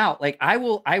figure it out. Like, I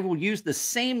will use the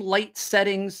same light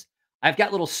settings I've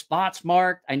got little spots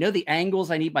marked. I know the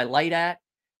angles I need my light at.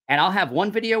 And I'll have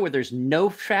one video where there's no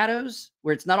shadows,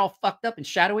 where it's not all fucked up and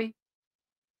shadowy.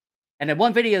 And then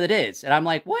one video that is. And I'm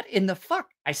like, what in the fuck?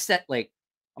 I set like,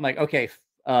 I'm like, okay,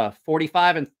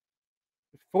 45 and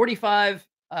 45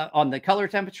 on the color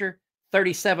temperature,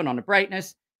 37 on the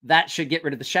brightness. That should get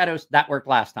rid of the shadows. That worked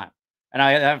last time. And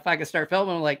if I could start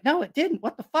filming, I'm like, no, it didn't.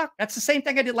 What the fuck? That's the same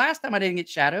thing I did last time. I didn't get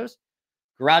shadows.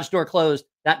 Garage door closed.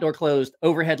 That door closed.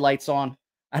 Overhead lights on.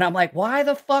 And I'm like, why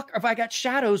the fuck have I got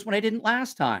shadows when I didn't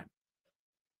last time?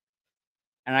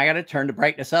 And I got to turn the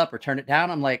brightness up or turn it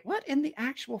down. I'm like, what in the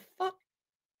actual fuck?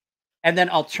 And then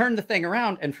I'll turn the thing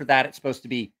around. And for that, it's supposed to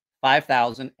be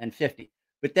 5,050.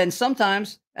 But then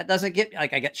sometimes that doesn't get,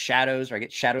 like, I get shadows or I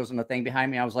get shadows on the thing behind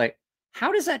me. I was like,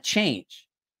 how does that change?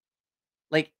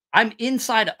 Like, I'm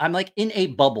inside, I'm like in a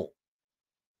bubble.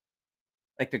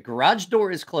 Like the garage door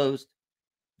is closed.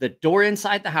 The door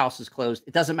inside the house is closed.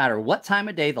 It doesn't matter what time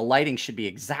of day, the lighting should be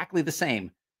exactly the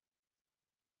same.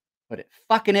 But it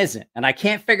fucking isn't. And I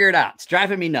can't figure it out. It's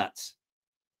driving me nuts.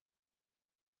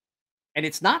 And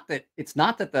it's not that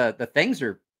the things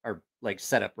are like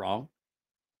set up wrong.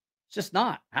 It's just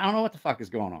not. I don't know what the fuck is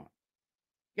going on.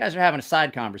 You guys are having a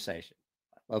side conversation.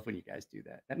 I love when you guys do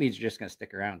that. That means you're just going to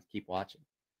stick around and keep watching.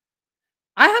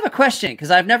 I have a question because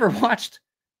I've never watched.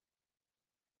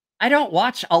 I don't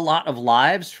watch a lot of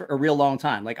lives for a real long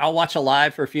time. Like I'll watch a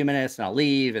live for a few minutes and I'll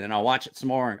leave and then I'll watch it some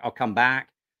more and I'll come back.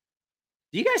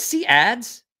 Do you guys see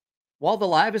ads while the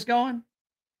live is going?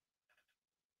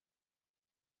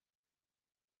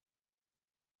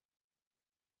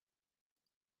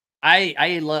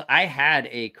 I had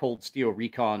a Cold Steel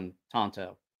Recon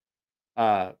Tonto.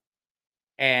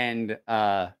 And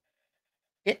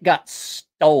it got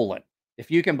stolen. If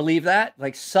you can believe that,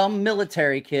 like some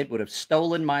military kid would have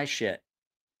stolen my shit.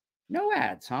 No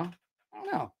ads, huh? I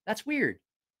don't know. That's weird.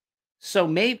 So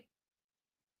maybe,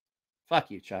 fuck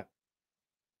you, Chuck.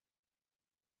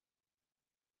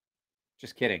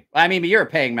 Just kidding. I mean, you're a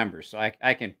paying member, so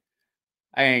I can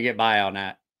get by on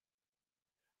that.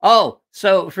 Oh,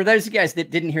 so for those of you guys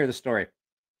that didn't hear the story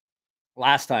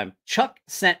last time, Chuck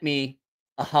sent me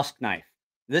a husk knife.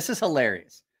 This is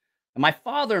hilarious. And my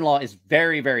father-in-law is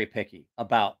very, very picky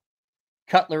about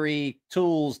cutlery,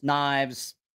 tools,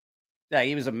 knives. Yeah,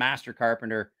 he was a master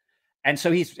carpenter. And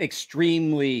so he's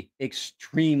extremely,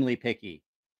 extremely picky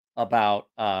about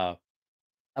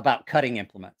cutting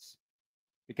implements.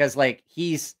 Because like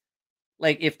he's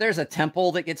like, if there's a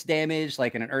temple that gets damaged,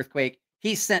 like in an earthquake,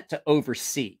 he's sent to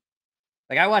oversee.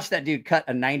 Like I watched that dude cut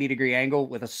a 90-degree angle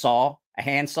with a saw, a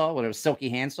handsaw, one of those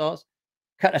silky handsaws.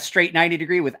 Cut a straight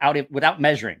 90-degree without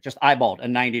measuring, just eyeballed a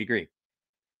 90-degree.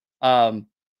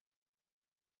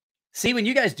 See, when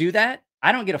you guys do that,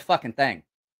 I don't get a fucking thing.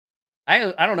 I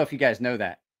don't know if you guys know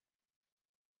that.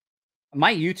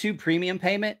 My YouTube premium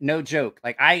payment, no joke.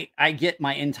 Like I get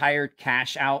my entire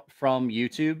cash out from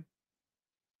YouTube.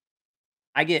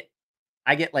 I get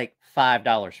like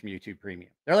 $5 from YouTube Premium.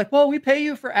 They're like, well, we pay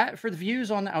you for the views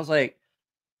on that. I was like,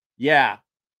 yeah,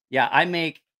 I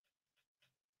make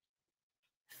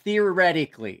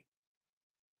theoretically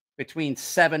between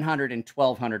 $700 and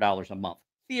 $1,200 a month.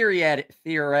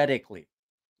 Theoretically.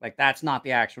 Like that's not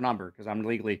the actual number because I'm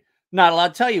legally not allowed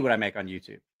to tell you what I make on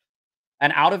YouTube.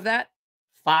 And out of that,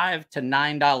 $5 to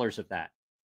 $9 of that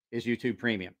is YouTube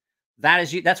Premium.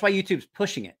 That's why YouTube's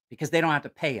pushing it because they don't have to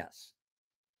pay us.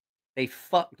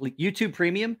 YouTube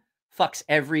Premium fucks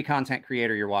every content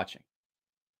creator you're watching.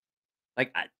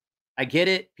 Like I get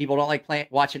it. People don't like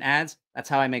watching ads. That's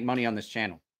how I make money on this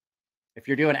channel. If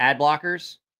you're doing ad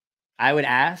blockers, I would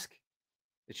ask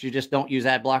that you just don't use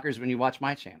ad blockers when you watch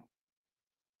my channel.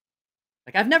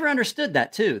 Like I've never understood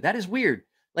that too. That is weird.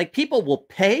 Like people will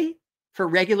pay for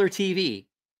regular TV.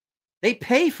 They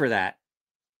pay for that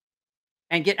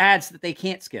and get ads that they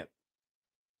can't skip.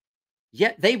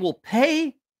 Yet they will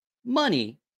pay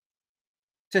money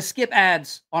to skip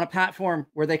ads on a platform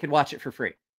where they could watch it for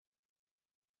free.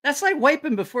 That's like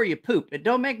wiping before you poop. It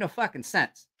don't make no fucking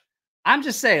sense. I'm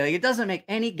just saying, like, it doesn't make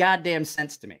any goddamn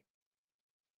sense to me.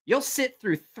 You'll sit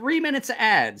through 3 minutes of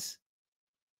ads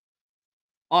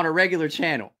on a regular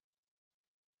channel.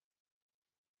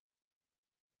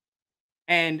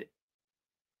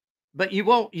 But you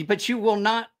will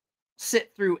not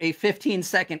sit through a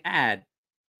 15-second ad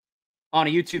on a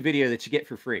YouTube video that you get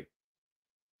for free.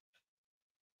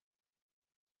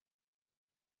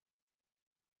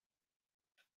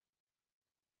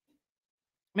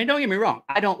 I mean, don't get me wrong.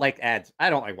 I don't like ads. I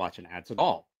don't like watching ads at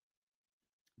all.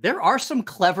 There are some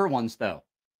clever ones, though.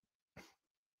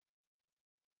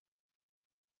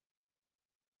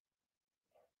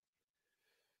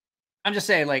 I'm just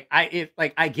saying, like, I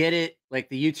get it, like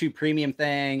the YouTube Premium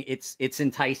thing, it's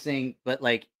enticing, but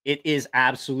like it is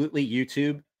absolutely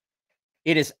YouTube.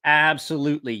 It is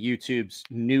absolutely YouTube's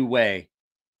new way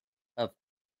of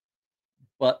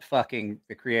butt fucking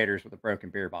the creators with a broken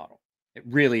beer bottle. It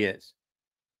really is.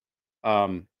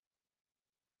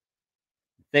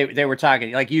 They were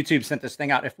talking, like, YouTube sent this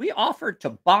thing out. If we offered to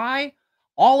buy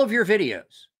all of your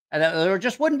videos, and there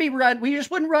just wouldn't be we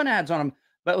just wouldn't run ads on them.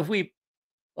 But if we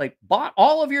like bought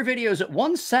all of your videos at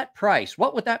one set price,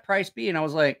 what would that price be? And I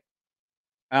was like,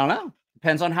 I don't know.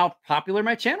 Depends on how popular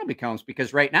my channel becomes,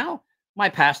 because right now my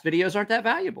past videos aren't that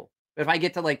valuable. But if I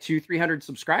get to like 300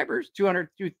 subscribers,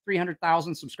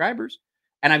 300,000 subscribers,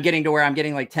 and I'm getting to where I'm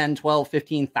getting like 10, 12,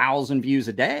 15,000 views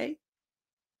a day,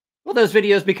 well, those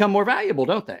videos become more valuable,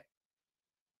 don't they?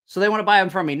 So they want to buy them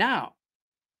from me now.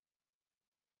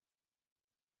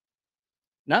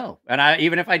 No, and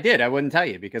even if I did, I wouldn't tell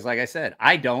you, because like I said,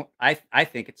 I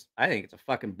think it's a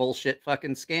fucking bullshit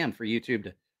fucking scam for YouTube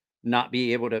to not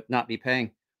be able to not be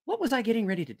paying. What was I getting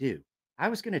ready to do? I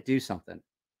was going to do something.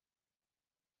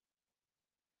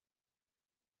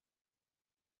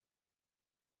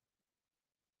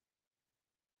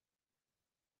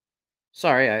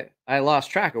 Sorry, I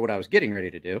lost track of what I was getting ready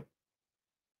to do.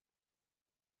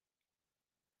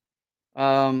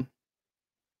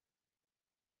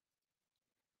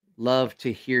 Love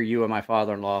to hear you and my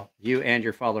father-in-law, you and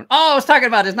your father. Oh, I was talking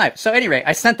about his knife. So anyway,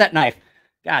 I sent that knife.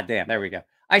 God damn, there we go.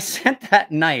 I sent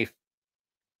that knife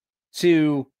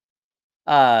to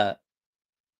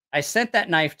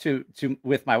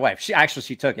with my wife.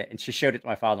 She took it and she showed it to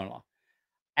my father-in-law.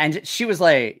 And she was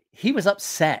like, he was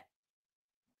upset.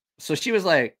 So she was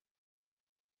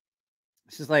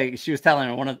telling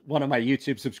me one of my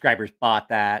YouTube subscribers bought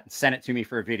that and sent it to me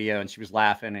for a video, and she was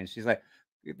laughing, and she's like,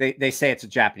 they say it's a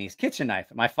Japanese kitchen knife.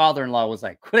 And my father-in-law was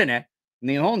like, "Kore ne,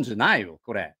 nihon janai yo,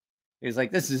 kore." He was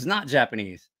like, "This is not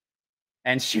Japanese."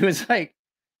 And she was like,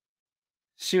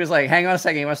 "Hang on a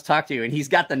second, he wants to talk to you." And he's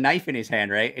got the knife in his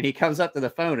hand, right? And he comes up to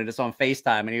the phone and it's on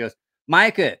FaceTime, and he goes,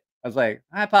 "Mike." I was like,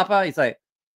 "Hi, Papa." He's like,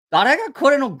 "Dare ga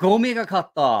kore no gomi ga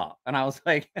katta?" And I was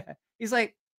like, he's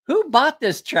like, "Who bought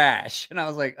this trash?" And I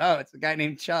was like, "Oh, it's a guy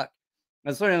named Chuck."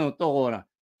 And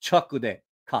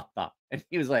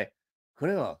he was like,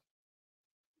 "Kore wa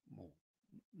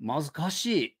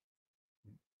mazukashi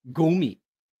gomi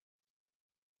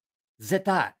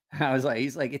zetai." I was like,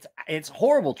 he's like, it's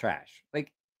horrible trash,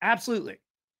 like absolutely.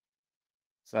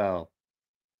 So,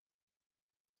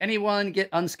 anyone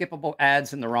get unskippable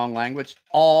ads in the wrong language?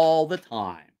 All the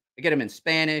time. I get them in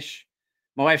Spanish.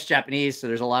 My wife's Japanese, so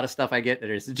there's a lot of stuff I get that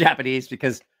is Japanese,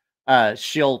 because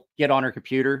she'll get on her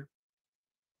computer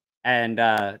and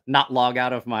not log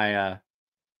out of my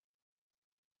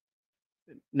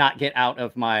log out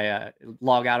of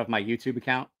my YouTube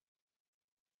account.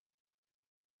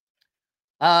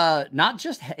 Not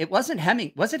just, it wasn't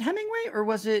was it Hemingway, or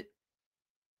was it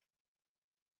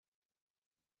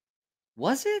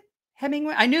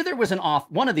Hemingway? I knew there was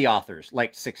one of the authors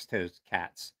like six-toed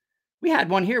cats. We had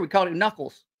one here. We called him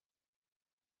Knuckles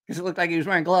because it looked like he was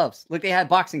wearing gloves. Look, they had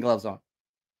boxing gloves on.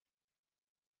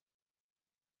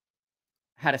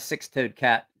 Had a six-toed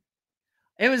cat.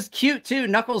 It was cute too.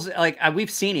 Knuckles, like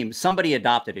we've seen him. Somebody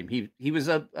adopted him. He was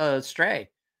a stray,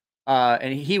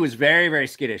 and he was very, very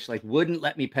skittish. Like wouldn't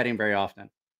let me pet him very often.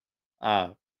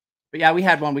 But yeah, we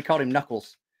had one. We called him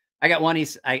Knuckles. I got one.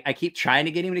 I keep trying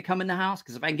to get him to come in the house,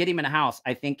 because if I can get him in the house,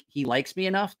 I think he likes me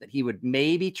enough that he would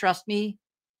maybe trust me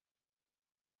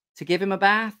to give him a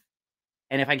bath.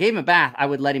 And if I gave him a bath, I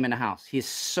would let him in the house. He's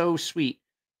so sweet.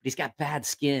 But he's got bad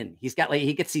skin. He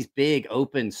gets these big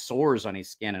open sores on his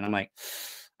skin. And I'm like,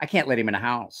 I can't let him in a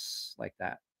house like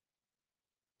that.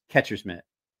 Catcher's mitt.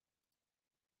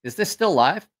 Is this still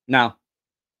live? No.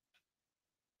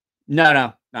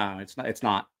 No, it's not. It's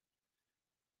not.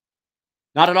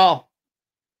 Not at all.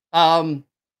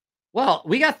 Well,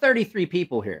 we got 33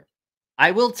 people here.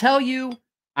 I will tell you,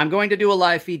 I'm going to do a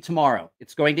live feed tomorrow.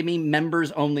 It's going to be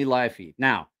members only live feed.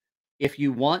 Now, if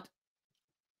you want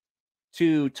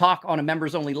to talk on a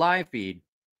members only live feed,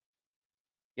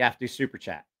 you have to do super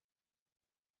chat.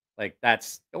 Like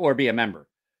or be a member.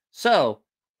 So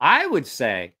I would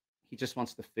say he just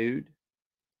wants the food.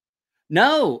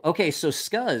 No. Okay. So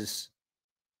Scuzz,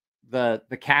 the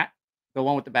cat, the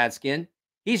one with the bad skin,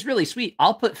 he's really sweet.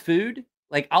 I'll put food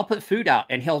out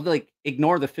and he'll like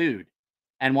ignore the food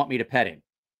and want me to pet him.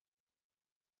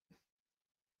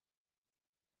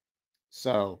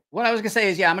 So what I was going to say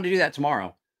is, yeah, I'm going to do that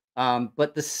tomorrow.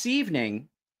 But this evening,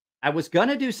 I was going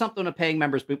to do something to paying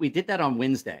members, but we did that on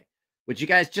Wednesday. Would you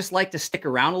guys just like to stick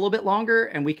around a little bit longer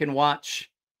and we can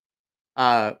watch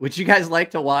Would you guys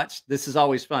like to watch? This is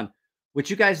always fun. Would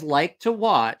you guys like to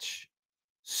watch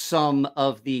some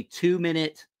of the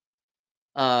 2-minute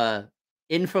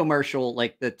infomercial,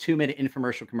 like the 2-minute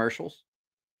infomercial commercials?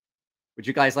 Would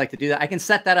you guys like to do that? I can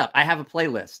set that up. I have a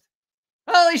playlist.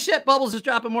 Holy shit, Bubbles is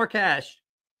dropping more cash.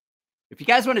 If you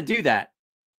guys want to do that,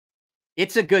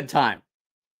 it's a good time.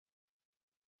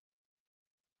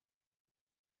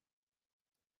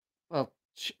 Well,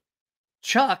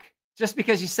 Chuck, just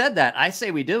because you said that, I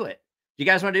say we do it. Do you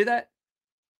guys want to do that?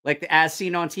 Like the as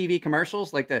seen on TV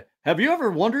commercials? Like the, have you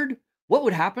ever wondered what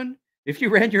would happen if you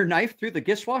ran your knife through the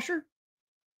dishwasher?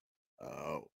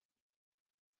 Oh.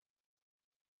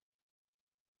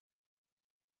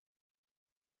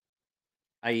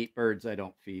 I eat birds, I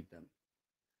don't feed them.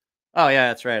 Oh, yeah,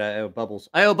 that's right. I owe Bubbles.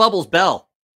 I owe Bubbles Bell.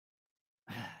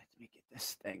 Let me get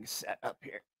this thing set up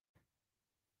here.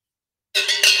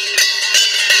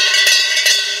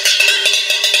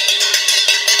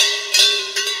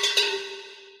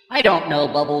 I don't know,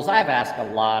 Bubbles. I've asked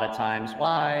a lot of times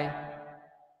why,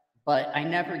 but I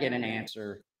never get an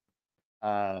answer.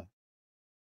 I'm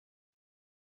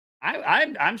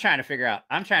trying to figure out.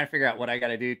 I'm trying to figure out what I got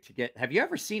to do to get. Have you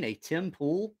ever seen a Tim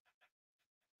Pool?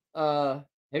 Have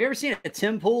you ever seen a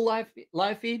Tim Pool live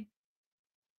feed?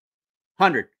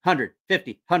 100, 100,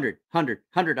 50, 100, 100,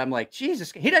 100. I'm like,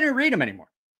 Jesus, he doesn't even read them anymore.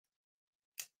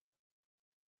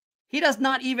 He does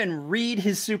not even read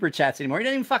his super chats anymore. He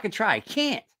doesn't even fucking try. He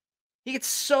can't. He gets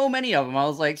so many of them. I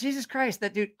was like, Jesus Christ,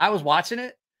 that dude. I was watching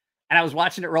it, and I was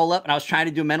watching it roll up, and I was trying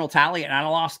to do mental tally, and I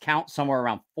lost count somewhere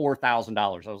around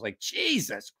 $4,000. I was like,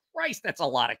 Jesus Christ, that's a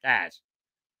lot of cash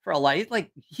for a live.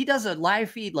 Like, he does a live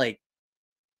feed, like,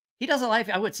 he does a live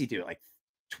feed. What's he do? Like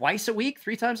twice a week,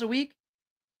 3 times a week?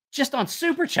 Just on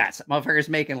super chats. That motherfucker's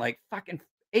making like fucking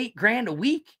 $8,000 a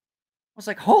week. I was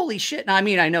like, holy shit. Now, I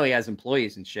mean, I know he has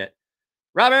employees and shit.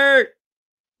 Robert!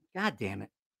 God damn it.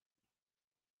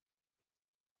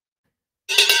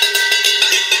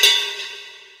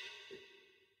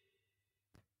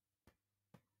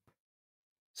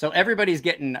 So everyone's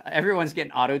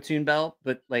getting auto-tune Bell,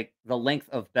 but like the length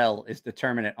of Bell is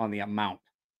determinate on the amount.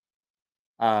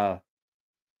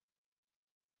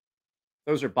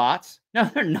 Those are bots? No,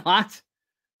 they're not.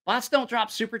 Bots don't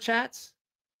drop super chats.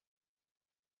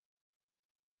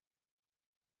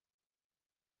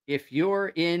 If you're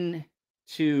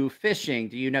into fishing,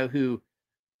 do you know who?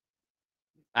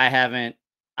 I haven't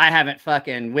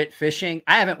fucking went fishing.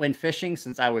 I haven't went fishing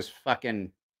since I was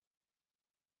fucking.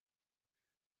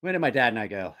 When did my dad and I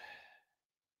go?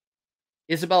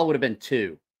 Isabel would have been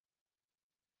 2.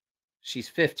 She's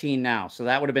 15 now, so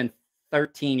that would have been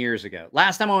 13 years ago.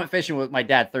 Last time I went fishing with my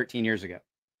dad 13 years ago.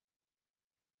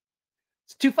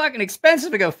 It's too fucking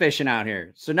expensive to go fishing out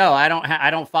here. So no, I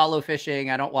don't follow fishing.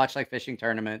 I don't watch like fishing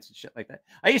tournaments and shit like that.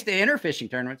 I used to enter fishing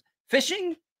tournaments.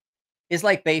 Fishing is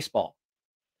like baseball.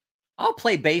 I'll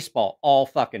play baseball all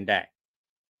fucking day.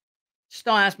 Just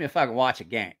don't ask me if I can watch a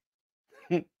game.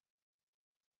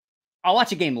 I'll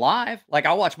watch a game live. Like,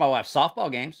 I'll watch my wife's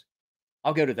softball games.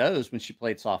 I'll go to those when she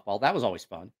played softball. That was always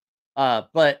fun.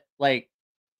 But like,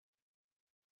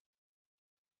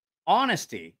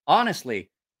 honestly,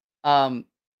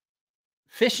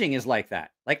 fishing is like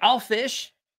that. Like, I'll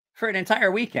fish for an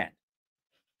entire weekend.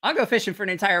 I'll go fishing for an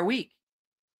entire week.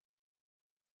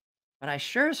 But I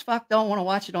sure as fuck don't want to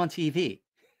watch it on TV. You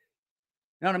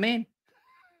know what I mean?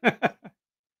 It's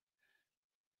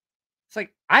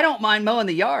like, I don't mind mowing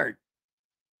the yard.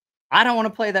 I don't want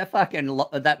to play that fucking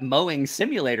that mowing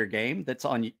simulator game that's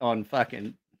on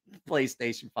fucking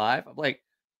PlayStation 5. I'm like,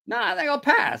 nah, I think I'll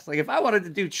pass. Like, if I wanted to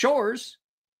do chores,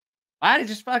 I'd have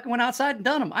just fucking went outside and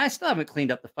done them. I still haven't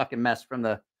cleaned up the fucking mess from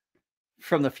the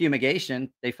fumigation.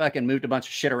 They fucking moved a bunch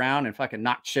of shit around and fucking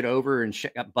knocked shit over and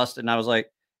shit got busted. And I was like,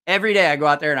 every day I go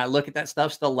out there and I look at that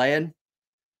stuff still laying.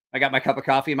 I got my cup of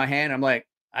coffee in my hand. I'm like,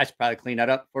 I should probably clean that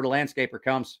up before the landscaper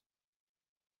comes.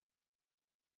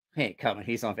 He ain't coming.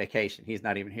 He's on vacation. He's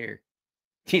not even here.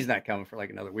 He's not coming for like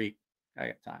another week. I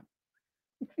got time.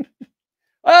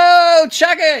 Oh,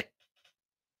 chuck it.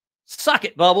 Suck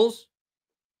it, Bubbles.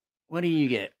 What do you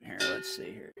get? Here, let's see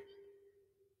here.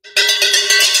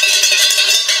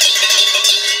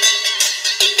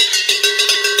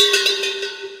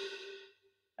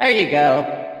 There you go.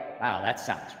 Wow, that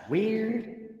sounds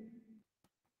weird.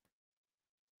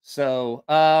 So,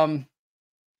 let's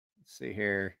see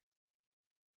here.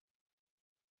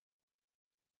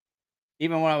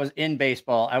 Even when I was in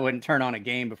baseball, I wouldn't turn on a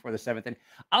game before the 7th inning.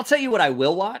 I'll tell you what I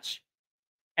will watch,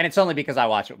 and it's only because I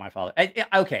watch it with my father.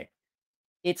 Okay,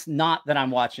 it's not that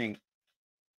I'm watching.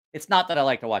 It's not that I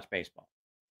like to watch baseball.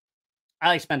 I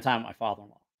like to spend time with my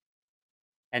father-in-law.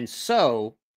 And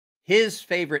so, his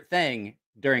favorite thing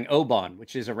during Obon,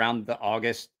 which is around the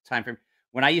August timeframe.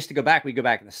 When I used to go back, we'd go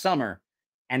back in the summer,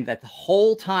 and that the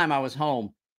whole time I was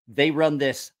home, they run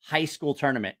this high school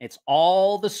tournament. It's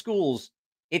all the schools.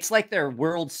 It's like their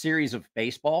World Series of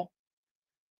baseball.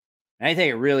 And I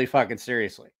take it really fucking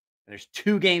seriously. There's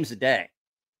 2 games a day,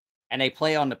 and they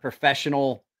play on the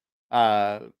professional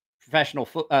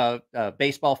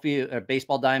baseball field,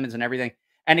 baseball diamonds and everything.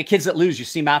 And the kids that lose, you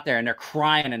see them out there and they're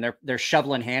crying and they're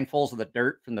shoveling handfuls of the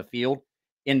dirt from the field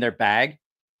in their bag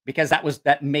because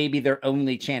that may be their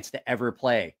only chance to ever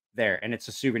play there. And it's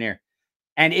a souvenir.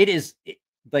 And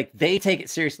like they take it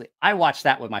seriously. I watch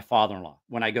that with my father-in-law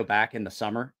when I go back in the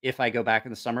summer. If I go back in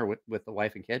the summer with the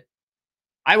wife and kid,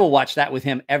 I will watch that with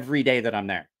him every day that I'm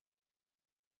there.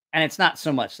 And it's not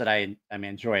so much that I'm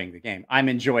enjoying the game. I'm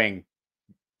enjoying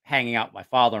hanging out with my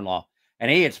father-in-law,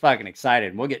 and he gets fucking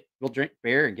excited. And we'll drink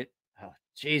beer and get, oh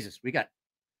Jesus, we got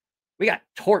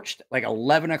torched like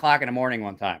 11 o'clock in the morning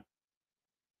one time.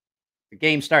 The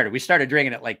game started. We started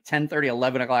drinking at like 10:30,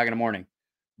 11 o'clock in the morning.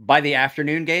 By the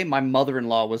afternoon game, my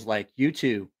mother-in-law was like, "You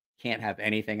two can't have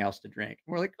anything else to drink."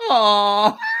 And we're like,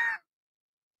 "Oh,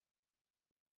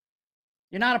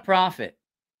 you're not a prophet.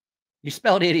 You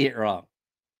spelled idiot wrong."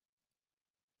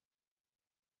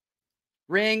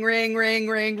 Ring, ring, ring,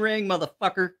 ring, ring,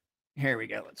 motherfucker. Here we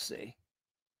go. Let's see.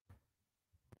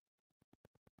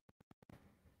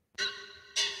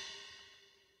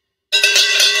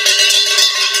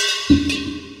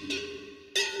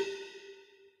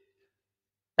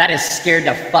 That has scared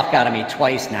the fuck out of me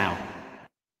twice now.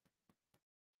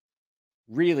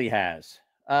 Really has.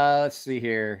 Let's see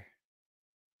here.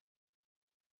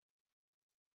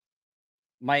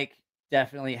 Mike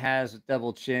definitely has a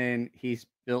double chin. He's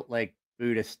built like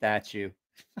Buddha statue.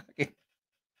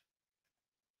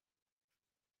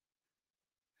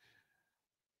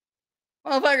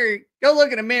 Motherfucker, go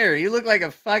look in a mirror. You look like a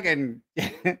fucking...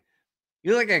 you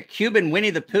look like a Cuban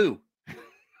Winnie the Pooh.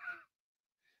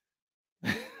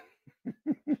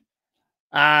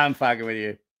 I'm fucking with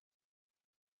you.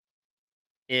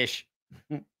 Ish.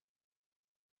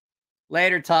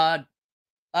 Later, Todd.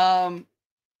 I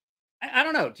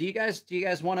don't know. Do you guys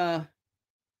want to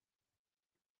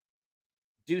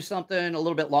do something a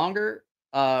little bit longer?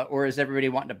 Or is everybody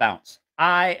wanting to bounce?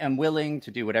 I am willing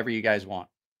to do whatever you guys want.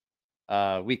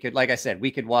 We could, like I said,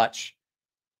 we could watch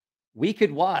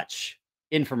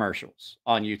infomercials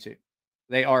on YouTube.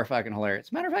 They are fucking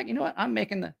hilarious. Matter of fact, you know what? I'm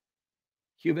making the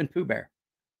Cuban Pooh Bear.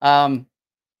 Matter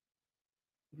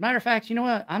of fact, you know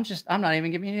what? I'm not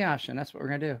even giving you the option. That's what we're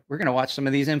gonna do. We're gonna watch some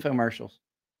of these infomercials.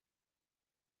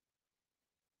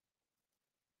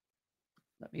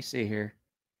 Let me see here.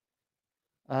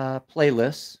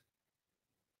 Playlists.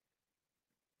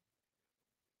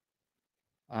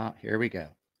 Here we go.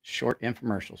 Short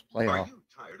infomercials. Play Are off. you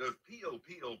tired of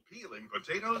peeling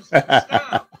potatoes?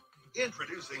 Stop.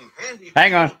 Introducing Handy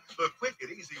Hang on. Peel, the quick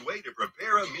and easy way to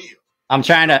prepare a meal. I'm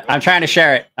trying to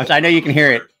share it. I know you can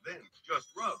hear it. Then just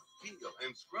rub, peel,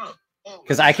 and scrub.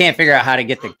 Because I can't figure out how to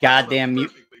get the goddamn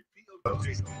mute.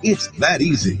 It's that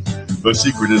easy. The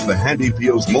secret is the Handy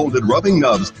Peel's molded rubbing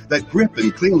nubs that grip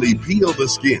and cleanly peel the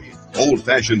skin.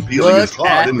 Old-fashioned peeling is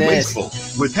hard and wasteful.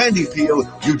 With Handy Peel,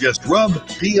 you just rub,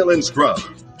 peel, and scrub.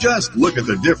 Just look at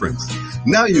the difference.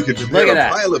 Now you can prepare a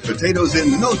pile of potatoes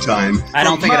in no time. I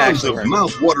don't think it actually works.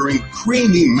 Mouth-watering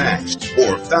creamy mashed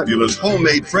or fabulous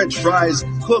homemade French fries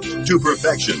cooked to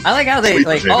perfection. I like how they Sweet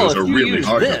like. potatoes Oh, are if you really use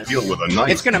hard this, to peel with a knife.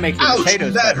 it's gonna make your Ouch,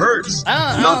 potatoes that better. hurts.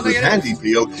 I Not don't with think it is. Handy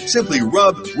Peel. Simply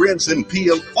rub, rinse, and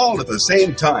peel all at the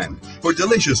same time for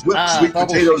delicious whipped sweet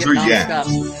bubbles potatoes or get yams.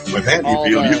 nonstop. With Handy All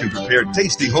Peel, the- you can prepare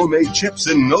tasty homemade chips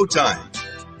in no time.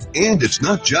 And it's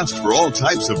not just for all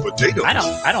types of potatoes. I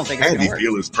don't think it's Handy gonna work.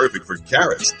 Peel is perfect for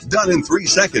carrots, done in 3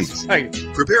 seconds. Hey,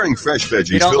 Preparing fresh you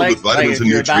veggies don't filled like- with vitamins if and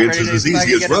you're about nutrients ready is to as easy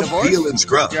fucking as get a rub, divorce? peel, and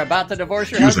scrub. You're about to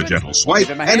divorce your Use a husband? gentle swipe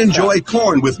Give him a and hand enjoy job.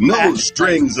 corn with no Ah.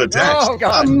 strings attached. Oh,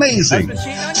 God. Amazing. Husband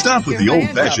cheating on you? Stop with Give the him a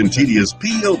hand old-fashioned job. tedious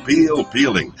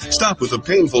peeling. Stop with the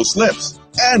painful slips.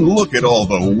 And look at all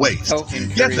the waste. Token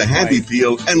Get the very Handy white.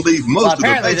 Peel and leave most Well, of the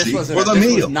apparently this veggie was for the this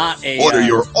was meal. not a, Order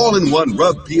your all-in-one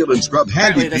rub, peel, and scrub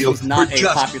Handy apparently this Peel was not for a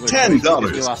just popular choice because we $10.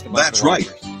 lost a bunch That's of right.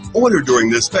 watchers. Order during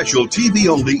this special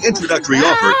TV-only introductory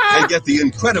offer and get the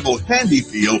incredible Handy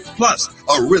Peel plus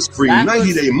a risk-free That was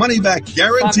 90-day money-back fucking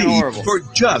guarantee horrible. for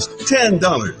just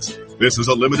 $10. This is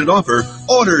a limited offer.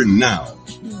 Order now.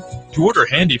 To order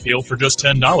Handy Peel for just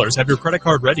 $10, have your credit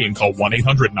card ready and call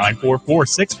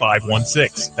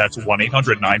 1-800-944-6516. That's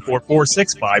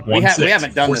 1-800-944-6516. We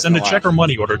haven't done or this send in a a check while. or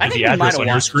money order I to think the we might address have on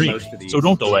your watched screen. most of these. So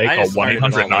don't delay. I Call just started it all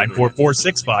over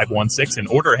 1-800-944-6516 and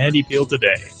order Handy Peel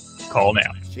today. Call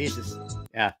now. Jesus.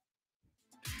 Yeah.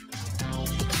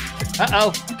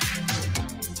 Uh-oh.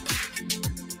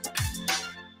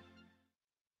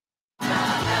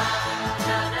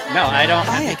 No, I don't.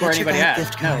 Before anybody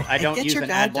asks, no, I don't use an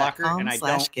ad blocker, and I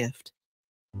don't. Gift.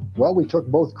 Well, we took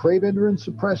both Cravender and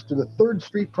Suppressed to the 3rd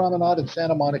Street Promenade in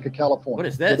Santa Monica, California. What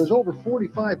is this? Where there's over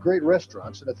 45 great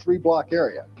restaurants in a 3-block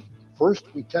area.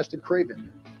 First, we tested Cravender.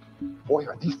 Boy,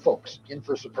 are these folks in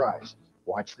for a surprise.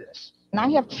 Watch this. And I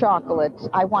have chocolates.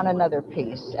 I want another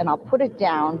piece, and I'll put it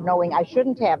down knowing I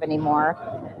shouldn't have any more,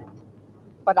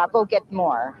 but I'll go get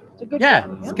more. It's a good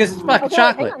one. Because it's fucking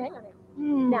chocolate. Hang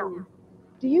on. Now,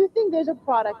 do you think there's a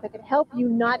product that could help you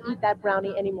not eat that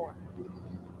brownie anymore?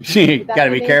 You got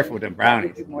to be careful with them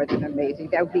brownies. That would be more than amazing.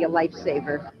 That would be a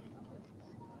lifesaver.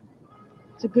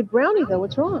 It's a good brownie, though.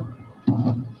 What's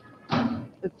wrong?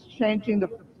 It's changing the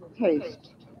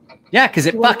taste. Yeah, because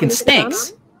it fucking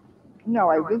stinks. No,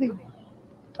 I really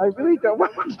don't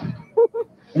want to.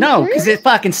 No, because it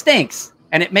fucking stinks.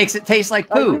 And it makes it taste like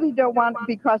poo. I really don't want it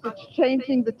because it's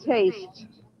changing the taste.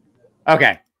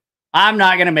 Okay. I'm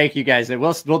not going to make you guys.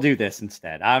 We'll do this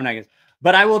instead. I'm not going to.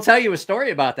 But I will tell you a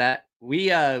story about that. We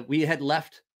had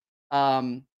left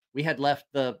the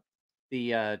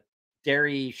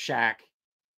dairy shack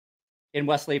in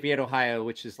West Lafayette, Ohio,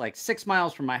 which is like 6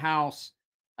 miles from my house.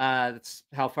 That's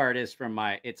how far it is from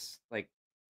my. It's like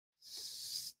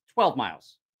 12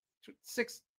 miles.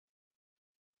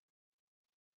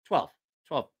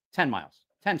 10 miles.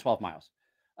 12 miles.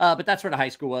 But that's where the high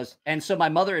school was. And so my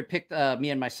mother had picked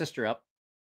me and my sister up.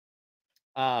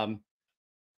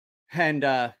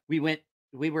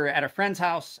 We were at a friend's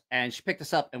house, and she picked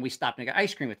us up, and we stopped and got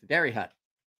ice cream at the Dairy Hut.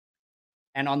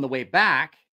 And on the way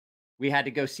back, we had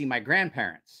to go see my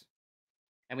grandparents,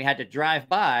 and we had to drive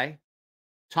by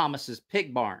Thomas's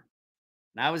Pig Barn.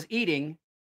 And I was eating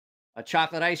a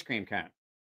chocolate ice cream cone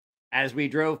as we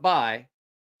drove by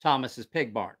Thomas's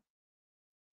Pig Barn.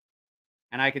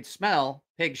 And I could smell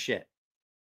pig shit.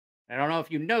 I don't know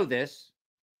if you know this.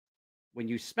 When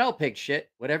you smell pig shit,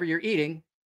 whatever you're eating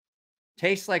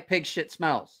tastes like pig shit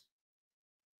smells.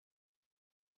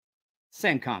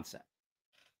 Same concept.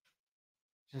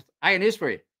 Just, I got news for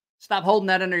you. Stop holding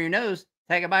that under your nose.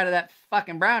 Take a bite of that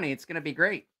fucking brownie. It's going to be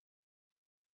great.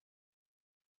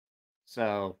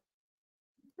 So,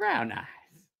 brown eyes.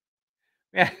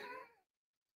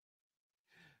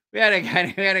 We had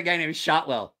a guy named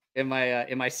Shotwell in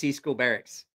my C school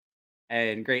barracks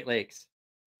in Great Lakes.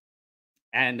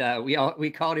 And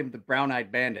we called him the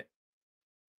Brown-Eyed Bandit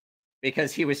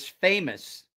because he was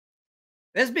famous.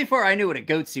 This is before I knew what a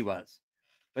goatsy was.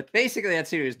 But basically,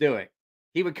 that's what he was doing.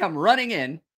 He would come running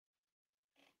in.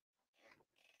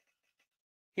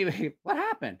 What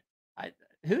happened? What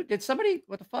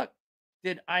the fuck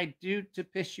did I do to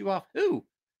piss you off? Who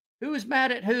is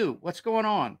mad at who? What's going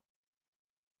on?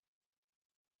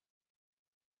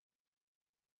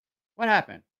 What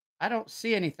happened? I don't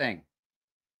see anything.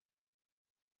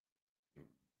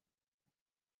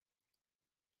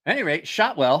 At any rate,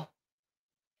 Shotwell.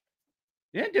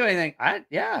 You didn't do anything.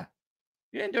 You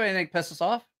didn't do anything to piss us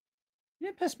off. You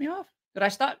didn't piss me off. Did I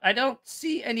stop? I don't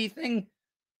see anything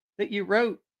that you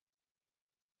wrote.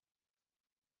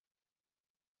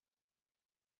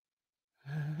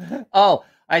 Oh,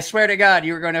 I swear to God,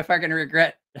 you were going to fucking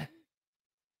regret.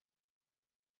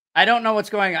 I don't know what's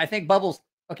going on. I think Bubbles.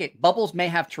 Okay, Bubbles may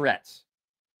have Tourette's.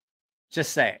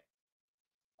 Just say it.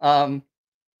 I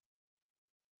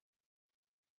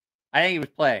think he was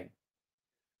playing.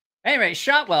 Anyway,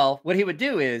 Shotwell, what he would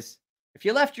do is, if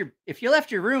you left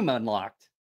your room unlocked,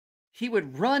 he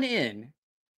would run in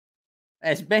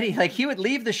he would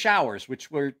leave the showers,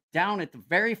 which were down at the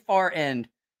very far end,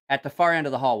 at the far end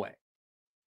of the hallway.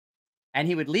 And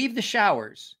he would leave the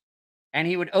showers, and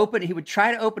he would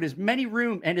try to open as many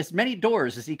rooms and as many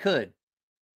doors as he could.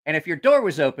 And if your door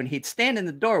was open, he'd stand in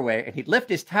the doorway, and he'd lift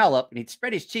his towel up, and he'd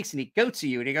spread his cheeks, and he'd go to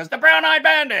you, and he goes, "The Brown-Eyed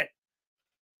Bandit!"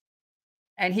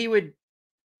 And he would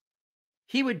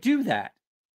do that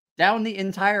down the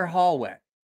entire hallway.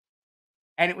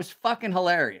 And it was fucking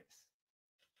hilarious.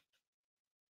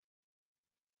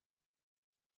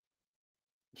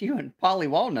 You and Polly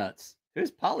Walnuts. Who's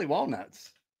Polly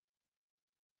Walnuts?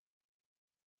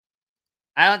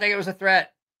 I don't think it was a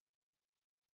threat.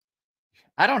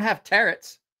 I don't have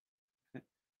ferrets.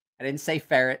 I didn't say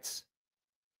ferrets.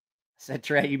 I said,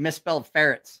 Trey, you misspelled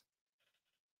ferrets.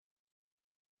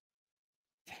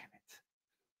 Damn it.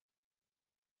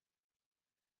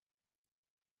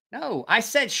 No, I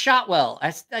said Shotwell.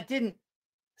 I didn't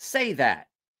say that.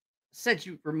 I said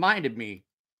you reminded me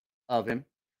of him.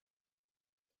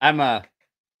 I'm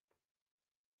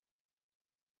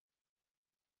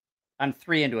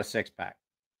 3 into a 6-pack.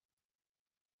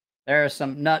 There are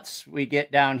some nuts we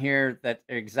get down here that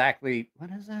are exactly,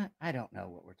 what is that? I don't know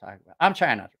what we're talking about. I'm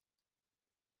trying not to.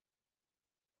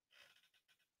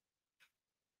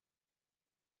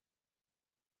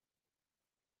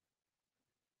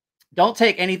 Don't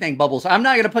take anything, Bubbles. I'm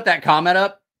not going to put that comment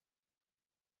up.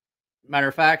 Matter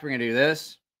of fact, we're going to do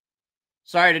this.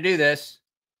 Sorry to do this.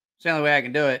 It's the only way I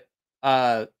can do it.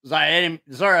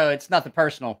 Zorro, it's nothing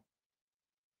personal.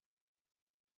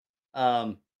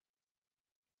 Don't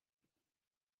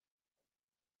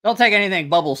take anything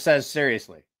Bubbles says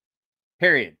seriously.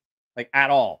 Period. Like, at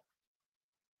all.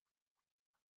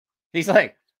 He's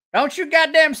like, don't you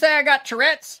goddamn say I got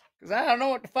Tourette's? Because I don't know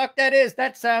what the fuck that is.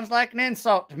 That sounds like an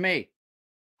insult to me.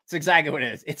 It's exactly what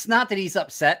it is. It's not that he's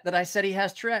upset that I said he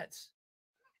has Tourette's.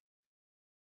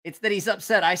 It's that he's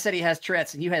upset I said he has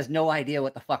Tourette's and he has no idea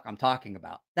what the fuck I'm talking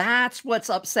about. That's what's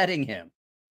upsetting him.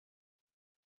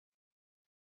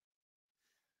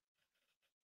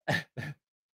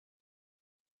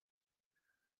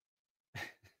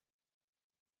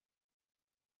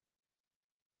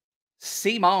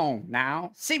 Simone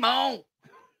now. Simone.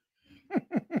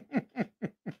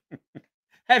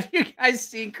 Have you guys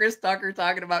seen Chris Tucker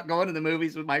talking about going to the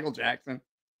movies with Michael Jackson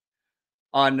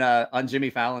on Jimmy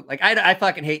Fallon? Like, I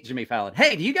fucking hate Jimmy Fallon.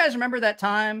 Hey, do you guys remember that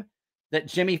time that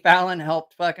Jimmy Fallon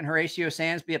helped fucking Horatio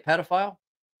Sands be a pedophile?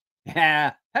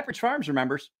 Yeah, Pepperidge Farms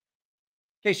remembers.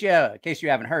 In case you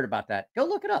haven't heard about that, go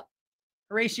look it up.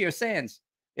 Horatio Sands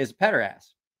is a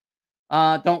pederast.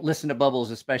 Don't listen to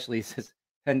Bubbles, especially since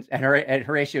and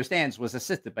Horatio Sands was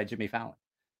assisted by Jimmy Fallon.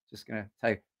 Just gonna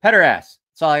tell you, pederast.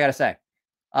 That's all I gotta say.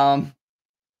 We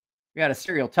got a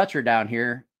serial toucher down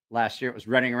here. Last year, it was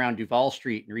running around Duval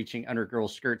Street and reaching under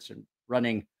girls' skirts and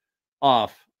running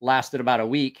off. Lasted about a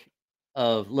week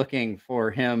of looking for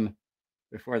him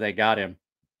before they got him.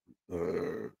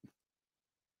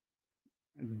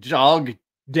 Dog,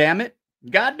 damn it.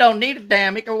 God don't need a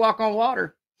dam. He can walk on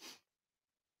water.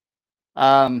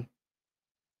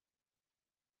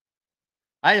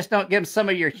 I just don't give some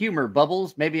of your humor,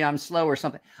 Bubbles. Maybe I'm slow or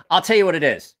something. I'll tell you what it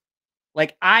is.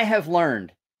 Like, I have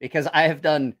learned, because I have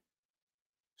done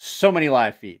so many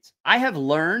live feeds, I have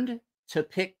learned to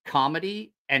pick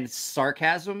comedy and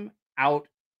sarcasm out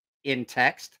in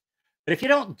text. But if you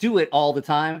don't do it all the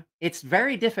time, it's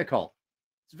very difficult.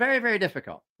 It's very, very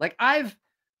difficult. Like, I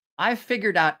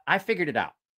figured it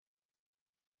out.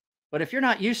 But if you're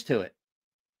not used to it,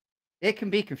 it can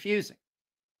be confusing.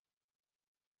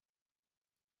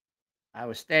 I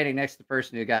was standing next to the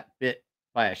person who got bit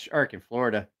by a shark in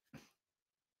Florida.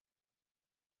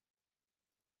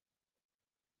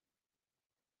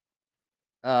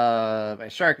 By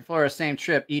shark in Florida, same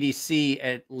trip. EDC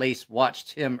at Lace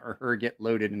watched him or her get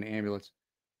loaded in the ambulance.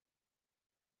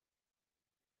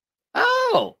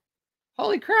 Oh,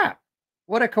 holy crap.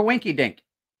 What a coinky dink.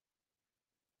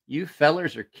 You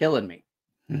fellers are killing me.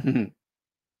 You're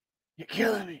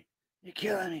killing me. You're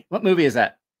killing me. What movie is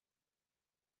that?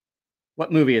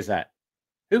 What movie is that?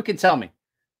 Who can tell me?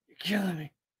 You're killing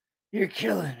me. You're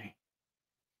killing me.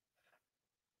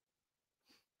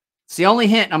 It's the only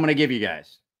hint I'm going to give you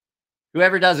guys.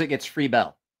 Whoever does it gets free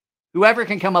bell. Whoever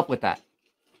can come up with that.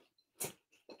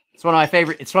 It's one of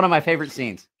my favorite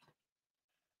scenes.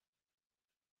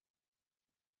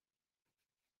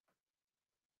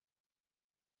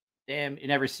 Damn, you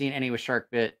never seen any with shark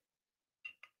bit.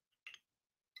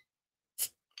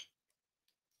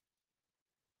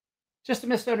 Just a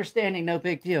misunderstanding, no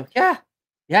big deal. Yeah.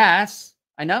 Yes,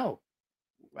 I know.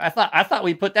 I thought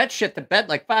we put that shit to bed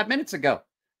like 5 minutes ago.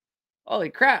 Holy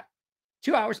crap.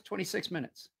 2 hours, 26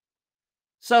 minutes.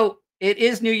 So it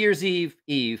is New Year's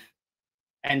Eve.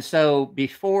 And so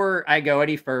before I go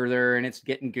any further and it's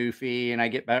getting goofy and I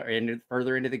get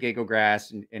further into the giggle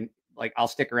grass and like I'll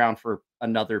stick around for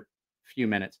another few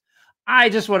minutes. I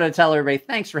just want to tell everybody,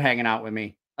 thanks for hanging out with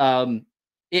me.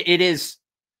 It is,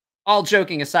 all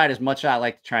joking aside, as much as I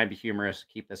like to try and be humorous,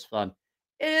 keep this fun.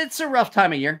 It's a rough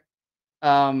time of year.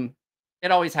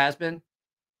 It always has been.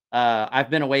 I've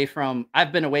been away from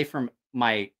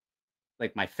my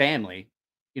family,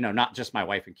 not just my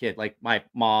wife and kid, like my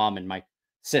mom and my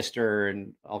sister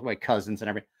and all my cousins and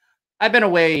everything. I've been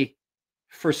away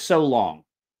for so long.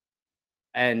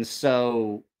 And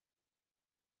so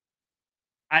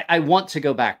I want to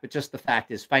go back, but just the fact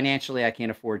is financially, I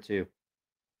can't afford to.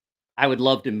 I would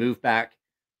love to move back.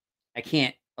 I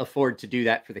can't afford to do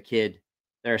that for the kid.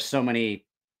 There are so many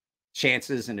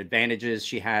chances and advantages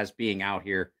she has being out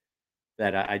here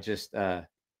that I just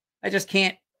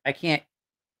can't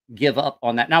give up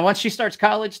on that. Now, once she starts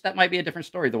college, that might be a different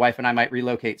story. The wife and I might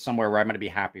relocate somewhere where I'm going to be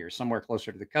happier, somewhere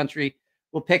closer to the country.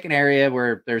 We'll pick an area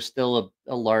where there's still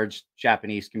a large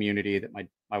Japanese community that my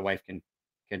my wife can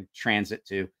transit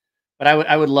to. But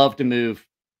I would love to move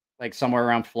like somewhere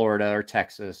around Florida or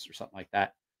Texas or something like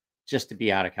that, just to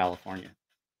be out of California.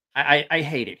 I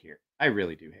hate it here. I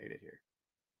really do hate it here.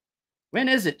 When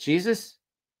is it, Jesus?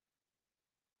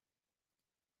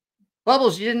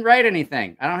 Bubbles, you didn't write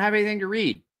anything. I don't have anything to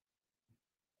read.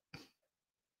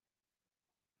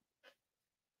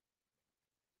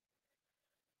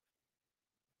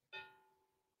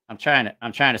 I'm trying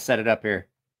to set it up here.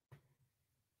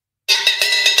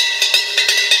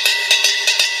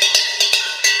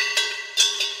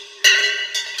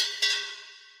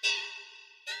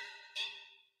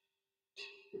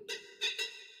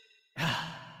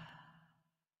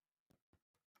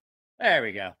 There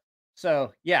we go.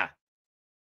 So yeah,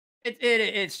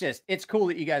 it's cool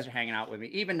that you guys are hanging out with me,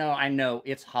 even though I know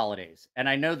it's holidays, and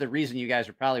I know the reason you guys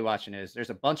are probably watching is there's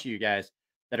a bunch of you guys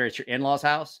that are at your in-laws'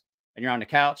 house, and you're on the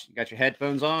couch, you got your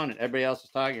headphones on, and everybody else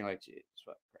is talking. You're like, Jesus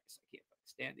fucking Christ, I can't fucking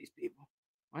stand these people.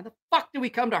 Why the fuck do we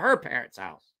come to her parents'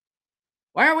 house?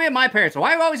 Why aren't we at my parents'?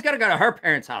 Why we always got to go to her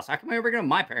parents' house? How come we ever go to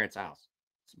my parents' house?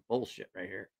 Some bullshit right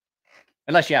here.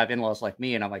 Unless you have in-laws like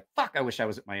me, and I'm like, fuck, I wish I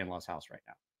was at my in-laws' house right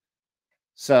now.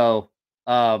 So,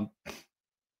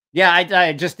 yeah,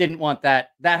 I just didn't want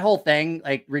that whole thing,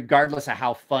 like, regardless of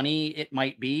how funny it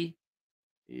might be,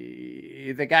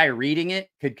 the guy reading it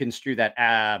could construe that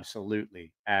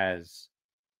absolutely as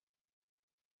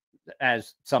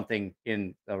something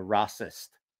in the racist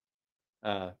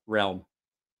realm,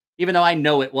 even though I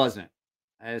know it wasn't.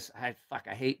 I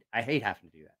hate having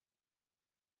to do that.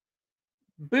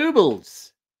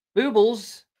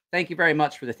 Boobles, thank you very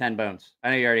much for the 10 bones. I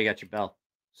know you already got your bell.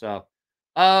 So,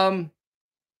 I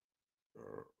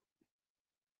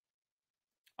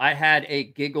had a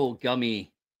giggle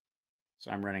gummy,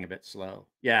 so I'm running a bit slow.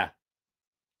 Yeah.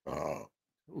 Oh,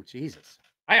 Jesus.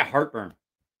 I had heartburn.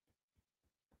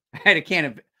 I had a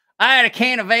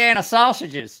can of Vienna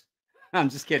sausages. I'm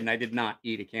just kidding. I did not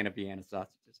eat a can of Vienna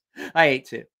sausages. I ate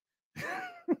two.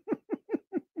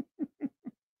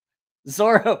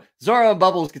 Zorro and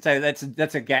Bubbles could tell you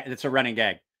that's a running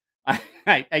gag.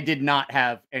 I did not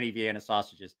have any Vienna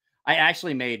sausages. I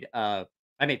actually made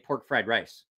pork fried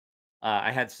rice.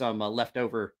 I had some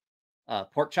leftover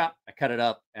pork chop. I cut it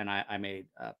up and I made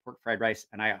pork fried rice,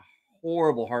 and I had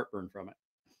horrible heartburn from it.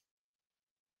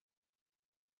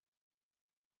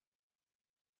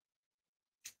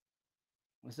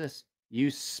 What's this? You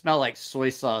smell like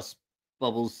soy sauce,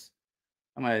 Bubbles.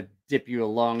 I'm going to dip you a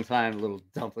long time, little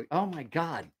dumpling. Oh, my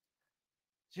God.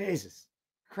 Jesus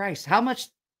Christ. How much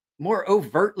more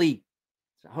overtly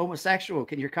homosexual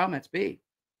can your comments be?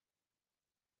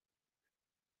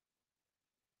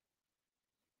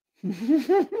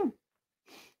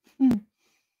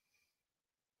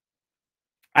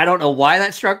 I don't know why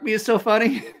that struck me as so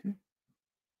funny.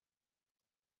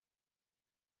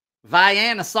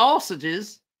 Vienna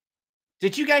sausages.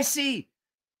 Did you guys see?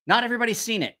 Not everybody's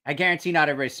seen it. I guarantee not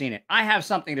everybody's seen it. I have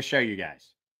something to show you guys.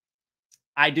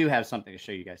 I do have something to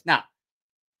show you guys. Now,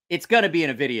 it's going to be in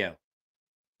a video,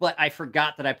 but I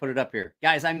forgot that I put it up here.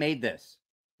 Guys, I made this.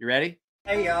 You ready?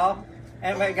 Hey, y'all.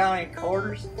 Anybody got any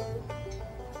quarters?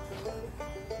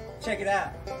 Check it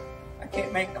out. I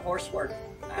can't make the horse work.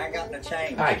 I ain't got no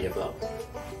change. I give up.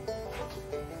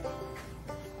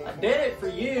 I did it for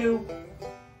you.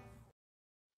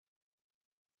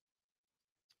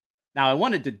 Now, I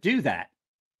wanted to do that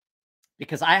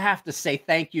because I have to say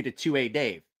thank you to 2A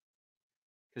Dave.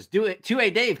 Because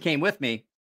 2A Dave came with me,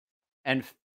 and,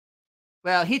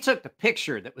 well, he took the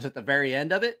picture that was at the very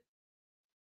end of it.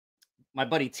 My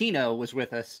buddy Tino was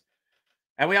with us,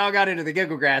 and we all got into the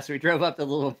giggle grass. We drove up to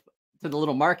the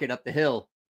little market up the hill,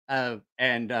 and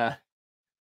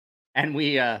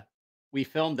we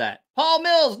filmed that. Paul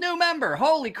Mills, new member.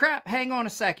 Holy crap! Hang on a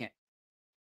second.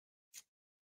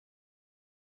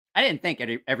 I didn't think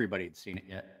everybody had seen it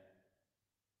yet.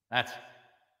 That's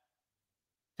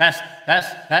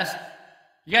test.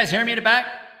 You guys hear me in the back?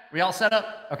 We all set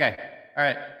up? Okay. All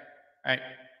right.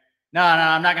 No,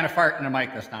 I'm not going to fart in the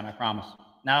mic this time, I promise.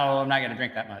 No, I'm not going to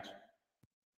drink that much.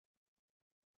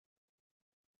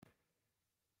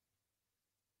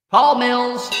 Paul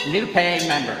Mills, new paying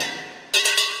member.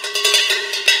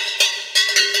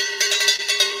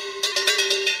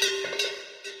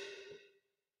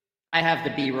 I have the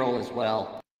B-roll as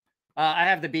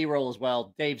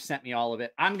well. Dave sent me all of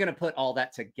it. I'm going to put all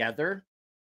that together.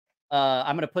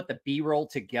 I'm going to put the B-roll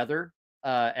together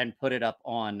and put it up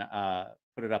on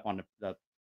the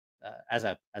as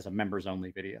a members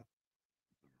only video.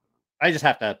 I just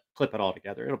have to clip it all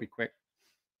together. It'll be quick.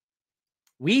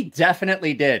 We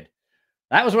definitely did.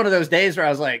 That was one of those days where I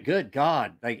was like, good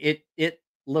God, like it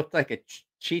looked like a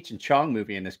Cheech and Chong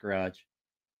movie in this garage.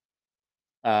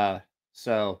 I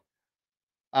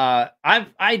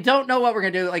don't know what we're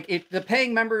gonna do. Like, if the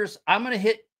paying members, I'm gonna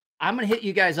hit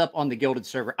you guys up on the Gilded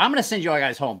server. I'm gonna send you all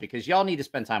guys home because y'all need to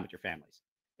spend time with your families.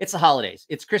 It's the holidays.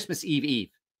 It's Christmas Eve.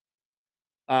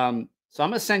 So I'm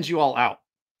gonna send you all out.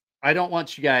 I don't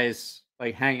want you guys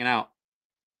like hanging out.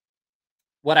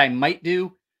 What I might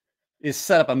do is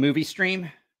set up a movie stream.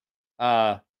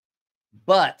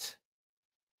 But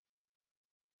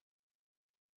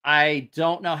I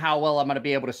don't know how well I'm going to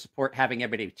be able to support having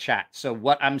everybody chat. So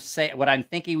what I'm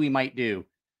thinking we might do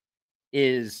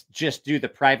is just do the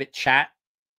private chat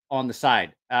on the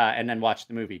side and then watch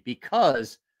the movie,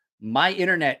 because my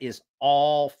internet is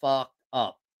all fucked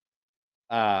up.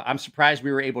 I'm surprised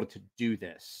we were able to do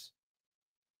this.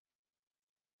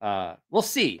 We'll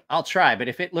see. I'll try, but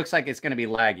if it looks like it's going to be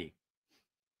laggy,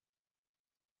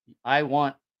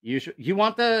 you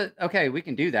want the, okay, we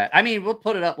can do that. I mean, we'll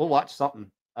put it up. We'll watch something.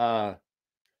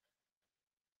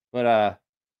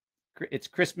 It's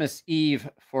Christmas Eve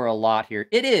for a lot here.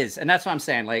 It is. And that's what I'm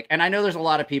saying. Like, and I know there's a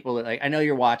lot of people that, like, I know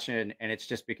you're watching and it's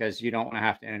just because you don't want to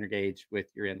have to engage with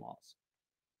your in-laws.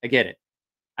 I get it.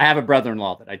 I have a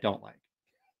brother-in-law that I don't like.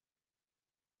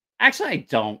 Actually,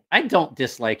 I don't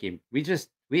dislike him.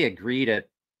 We agree to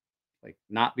like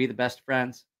not be the best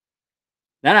friends.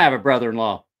 Then I have a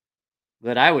brother-in-law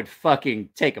that I would fucking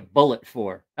take a bullet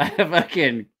for. I have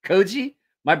fucking Koji,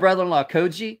 my brother-in-law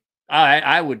Koji.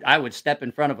 I would step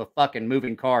in front of a fucking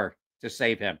moving car to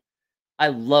save him. I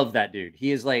love that dude.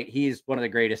 He's one of the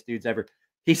greatest dudes ever.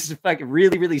 He's a fucking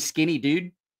really, really skinny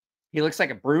dude. He looks like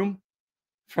a broom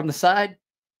from the side,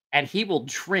 and he will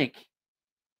drink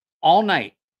all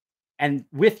night and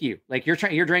with you. Like, you're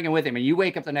drinking with him, and you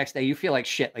wake up the next day, you feel like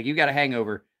shit, like you got a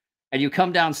hangover, and you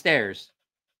come downstairs,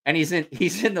 and he's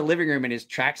in the living room in his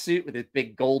tracksuit with his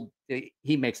big gold.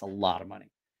 He makes a lot of money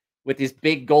with his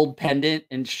big gold pendant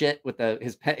and shit, with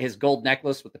his gold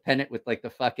necklace with the pendant with like the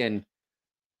fucking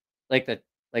like the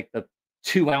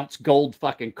 2-ounce gold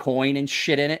fucking coin and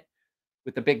shit in it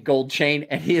with the big gold chain.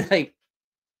 And he'll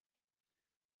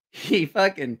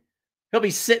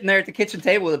be sitting there at the kitchen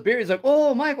table with a beer. He's like,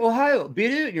 "Oh, Mike, Ohio,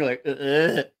 beer." And you're like,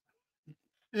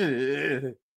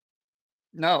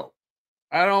 no,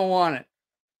 I don't want it.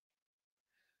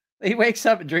 He wakes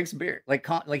up and drinks beer. Like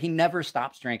he never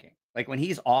stops drinking. Like, when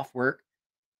he's off work,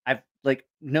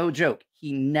 no joke,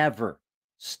 he never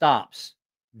stops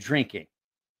drinking.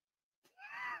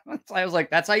 I was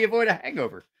like, that's how you avoid a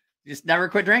hangover. You just never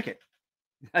quit drinking.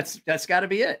 That's got to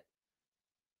be it.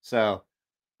 So, all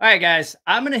right, guys,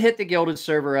 I'm going to hit the Gilded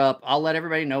server up. I'll let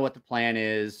everybody know what the plan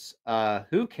is.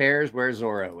 Who cares where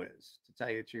Zorro is? To tell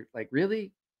you the truth, like,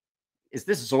 really? Is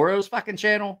this Zorro's fucking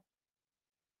channel?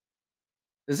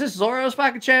 Is this Zorro's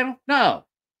fucking channel? No.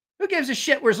 Who gives a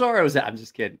shit where Zorro's at? I'm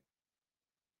just kidding.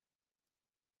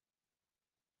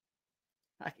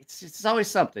 It's always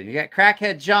something. You got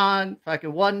Crackhead John,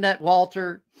 fucking One Net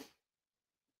Walter,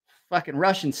 fucking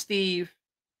Russian Steve.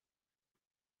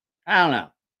 I don't know.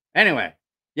 Anyway,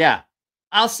 yeah.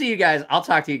 I'll see you guys. I'll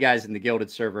talk to you guys in the Gilded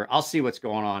server. I'll see what's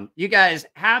going on. You guys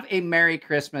have a Merry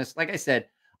Christmas. Like I said,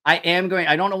 I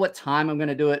don't know what time I'm going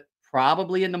to do it.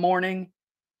 Probably in the morning.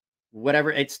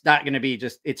 Whatever. It's not going to be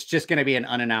it's just going to be an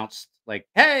unannounced, like,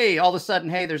 hey, all of a sudden,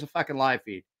 hey, there's a fucking live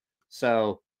feed.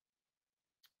 So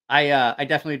I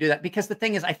definitely do that, because the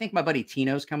thing is, I think my buddy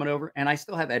Tino's coming over and I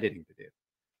still have editing to do.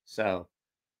 So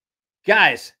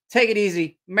guys, take it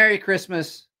easy. Merry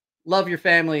Christmas. Love your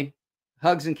family.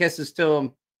 Hugs and kisses to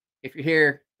them. If you're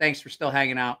here, thanks for still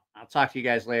hanging out. I'll talk to you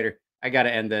guys later. I got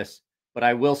to end this, but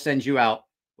I will send you out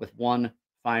with one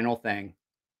final thing.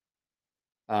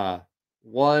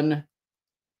 One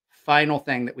final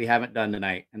thing that we haven't done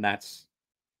tonight, and that's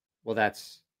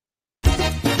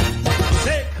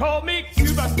They call me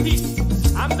Cuba Pete.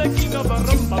 I'm the king of the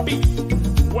rumba beat.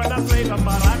 When I play the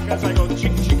maracas, I go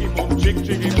chick chicky boom, chick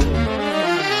chicky boom.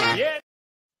 Yeah.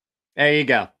 There you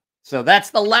go. So that's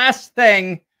the last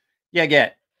thing you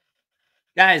get.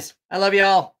 Guys, I love you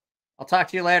all. I'll talk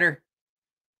to you later.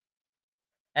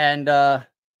 And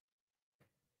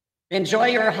enjoy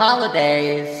your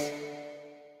holidays.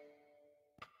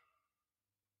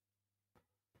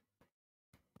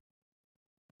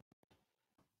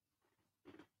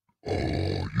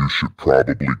 You should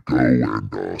probably go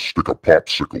and stick a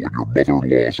popsicle in your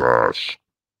mother-in-law's ass.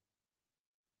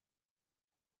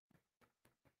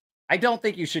 I don't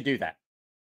think you should do that.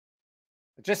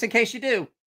 But just in case you do,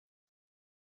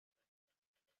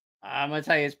 I'm going to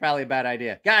tell you it's probably a bad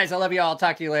idea. Guys, I love you all. I'll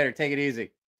talk to you later. Take it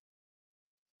easy.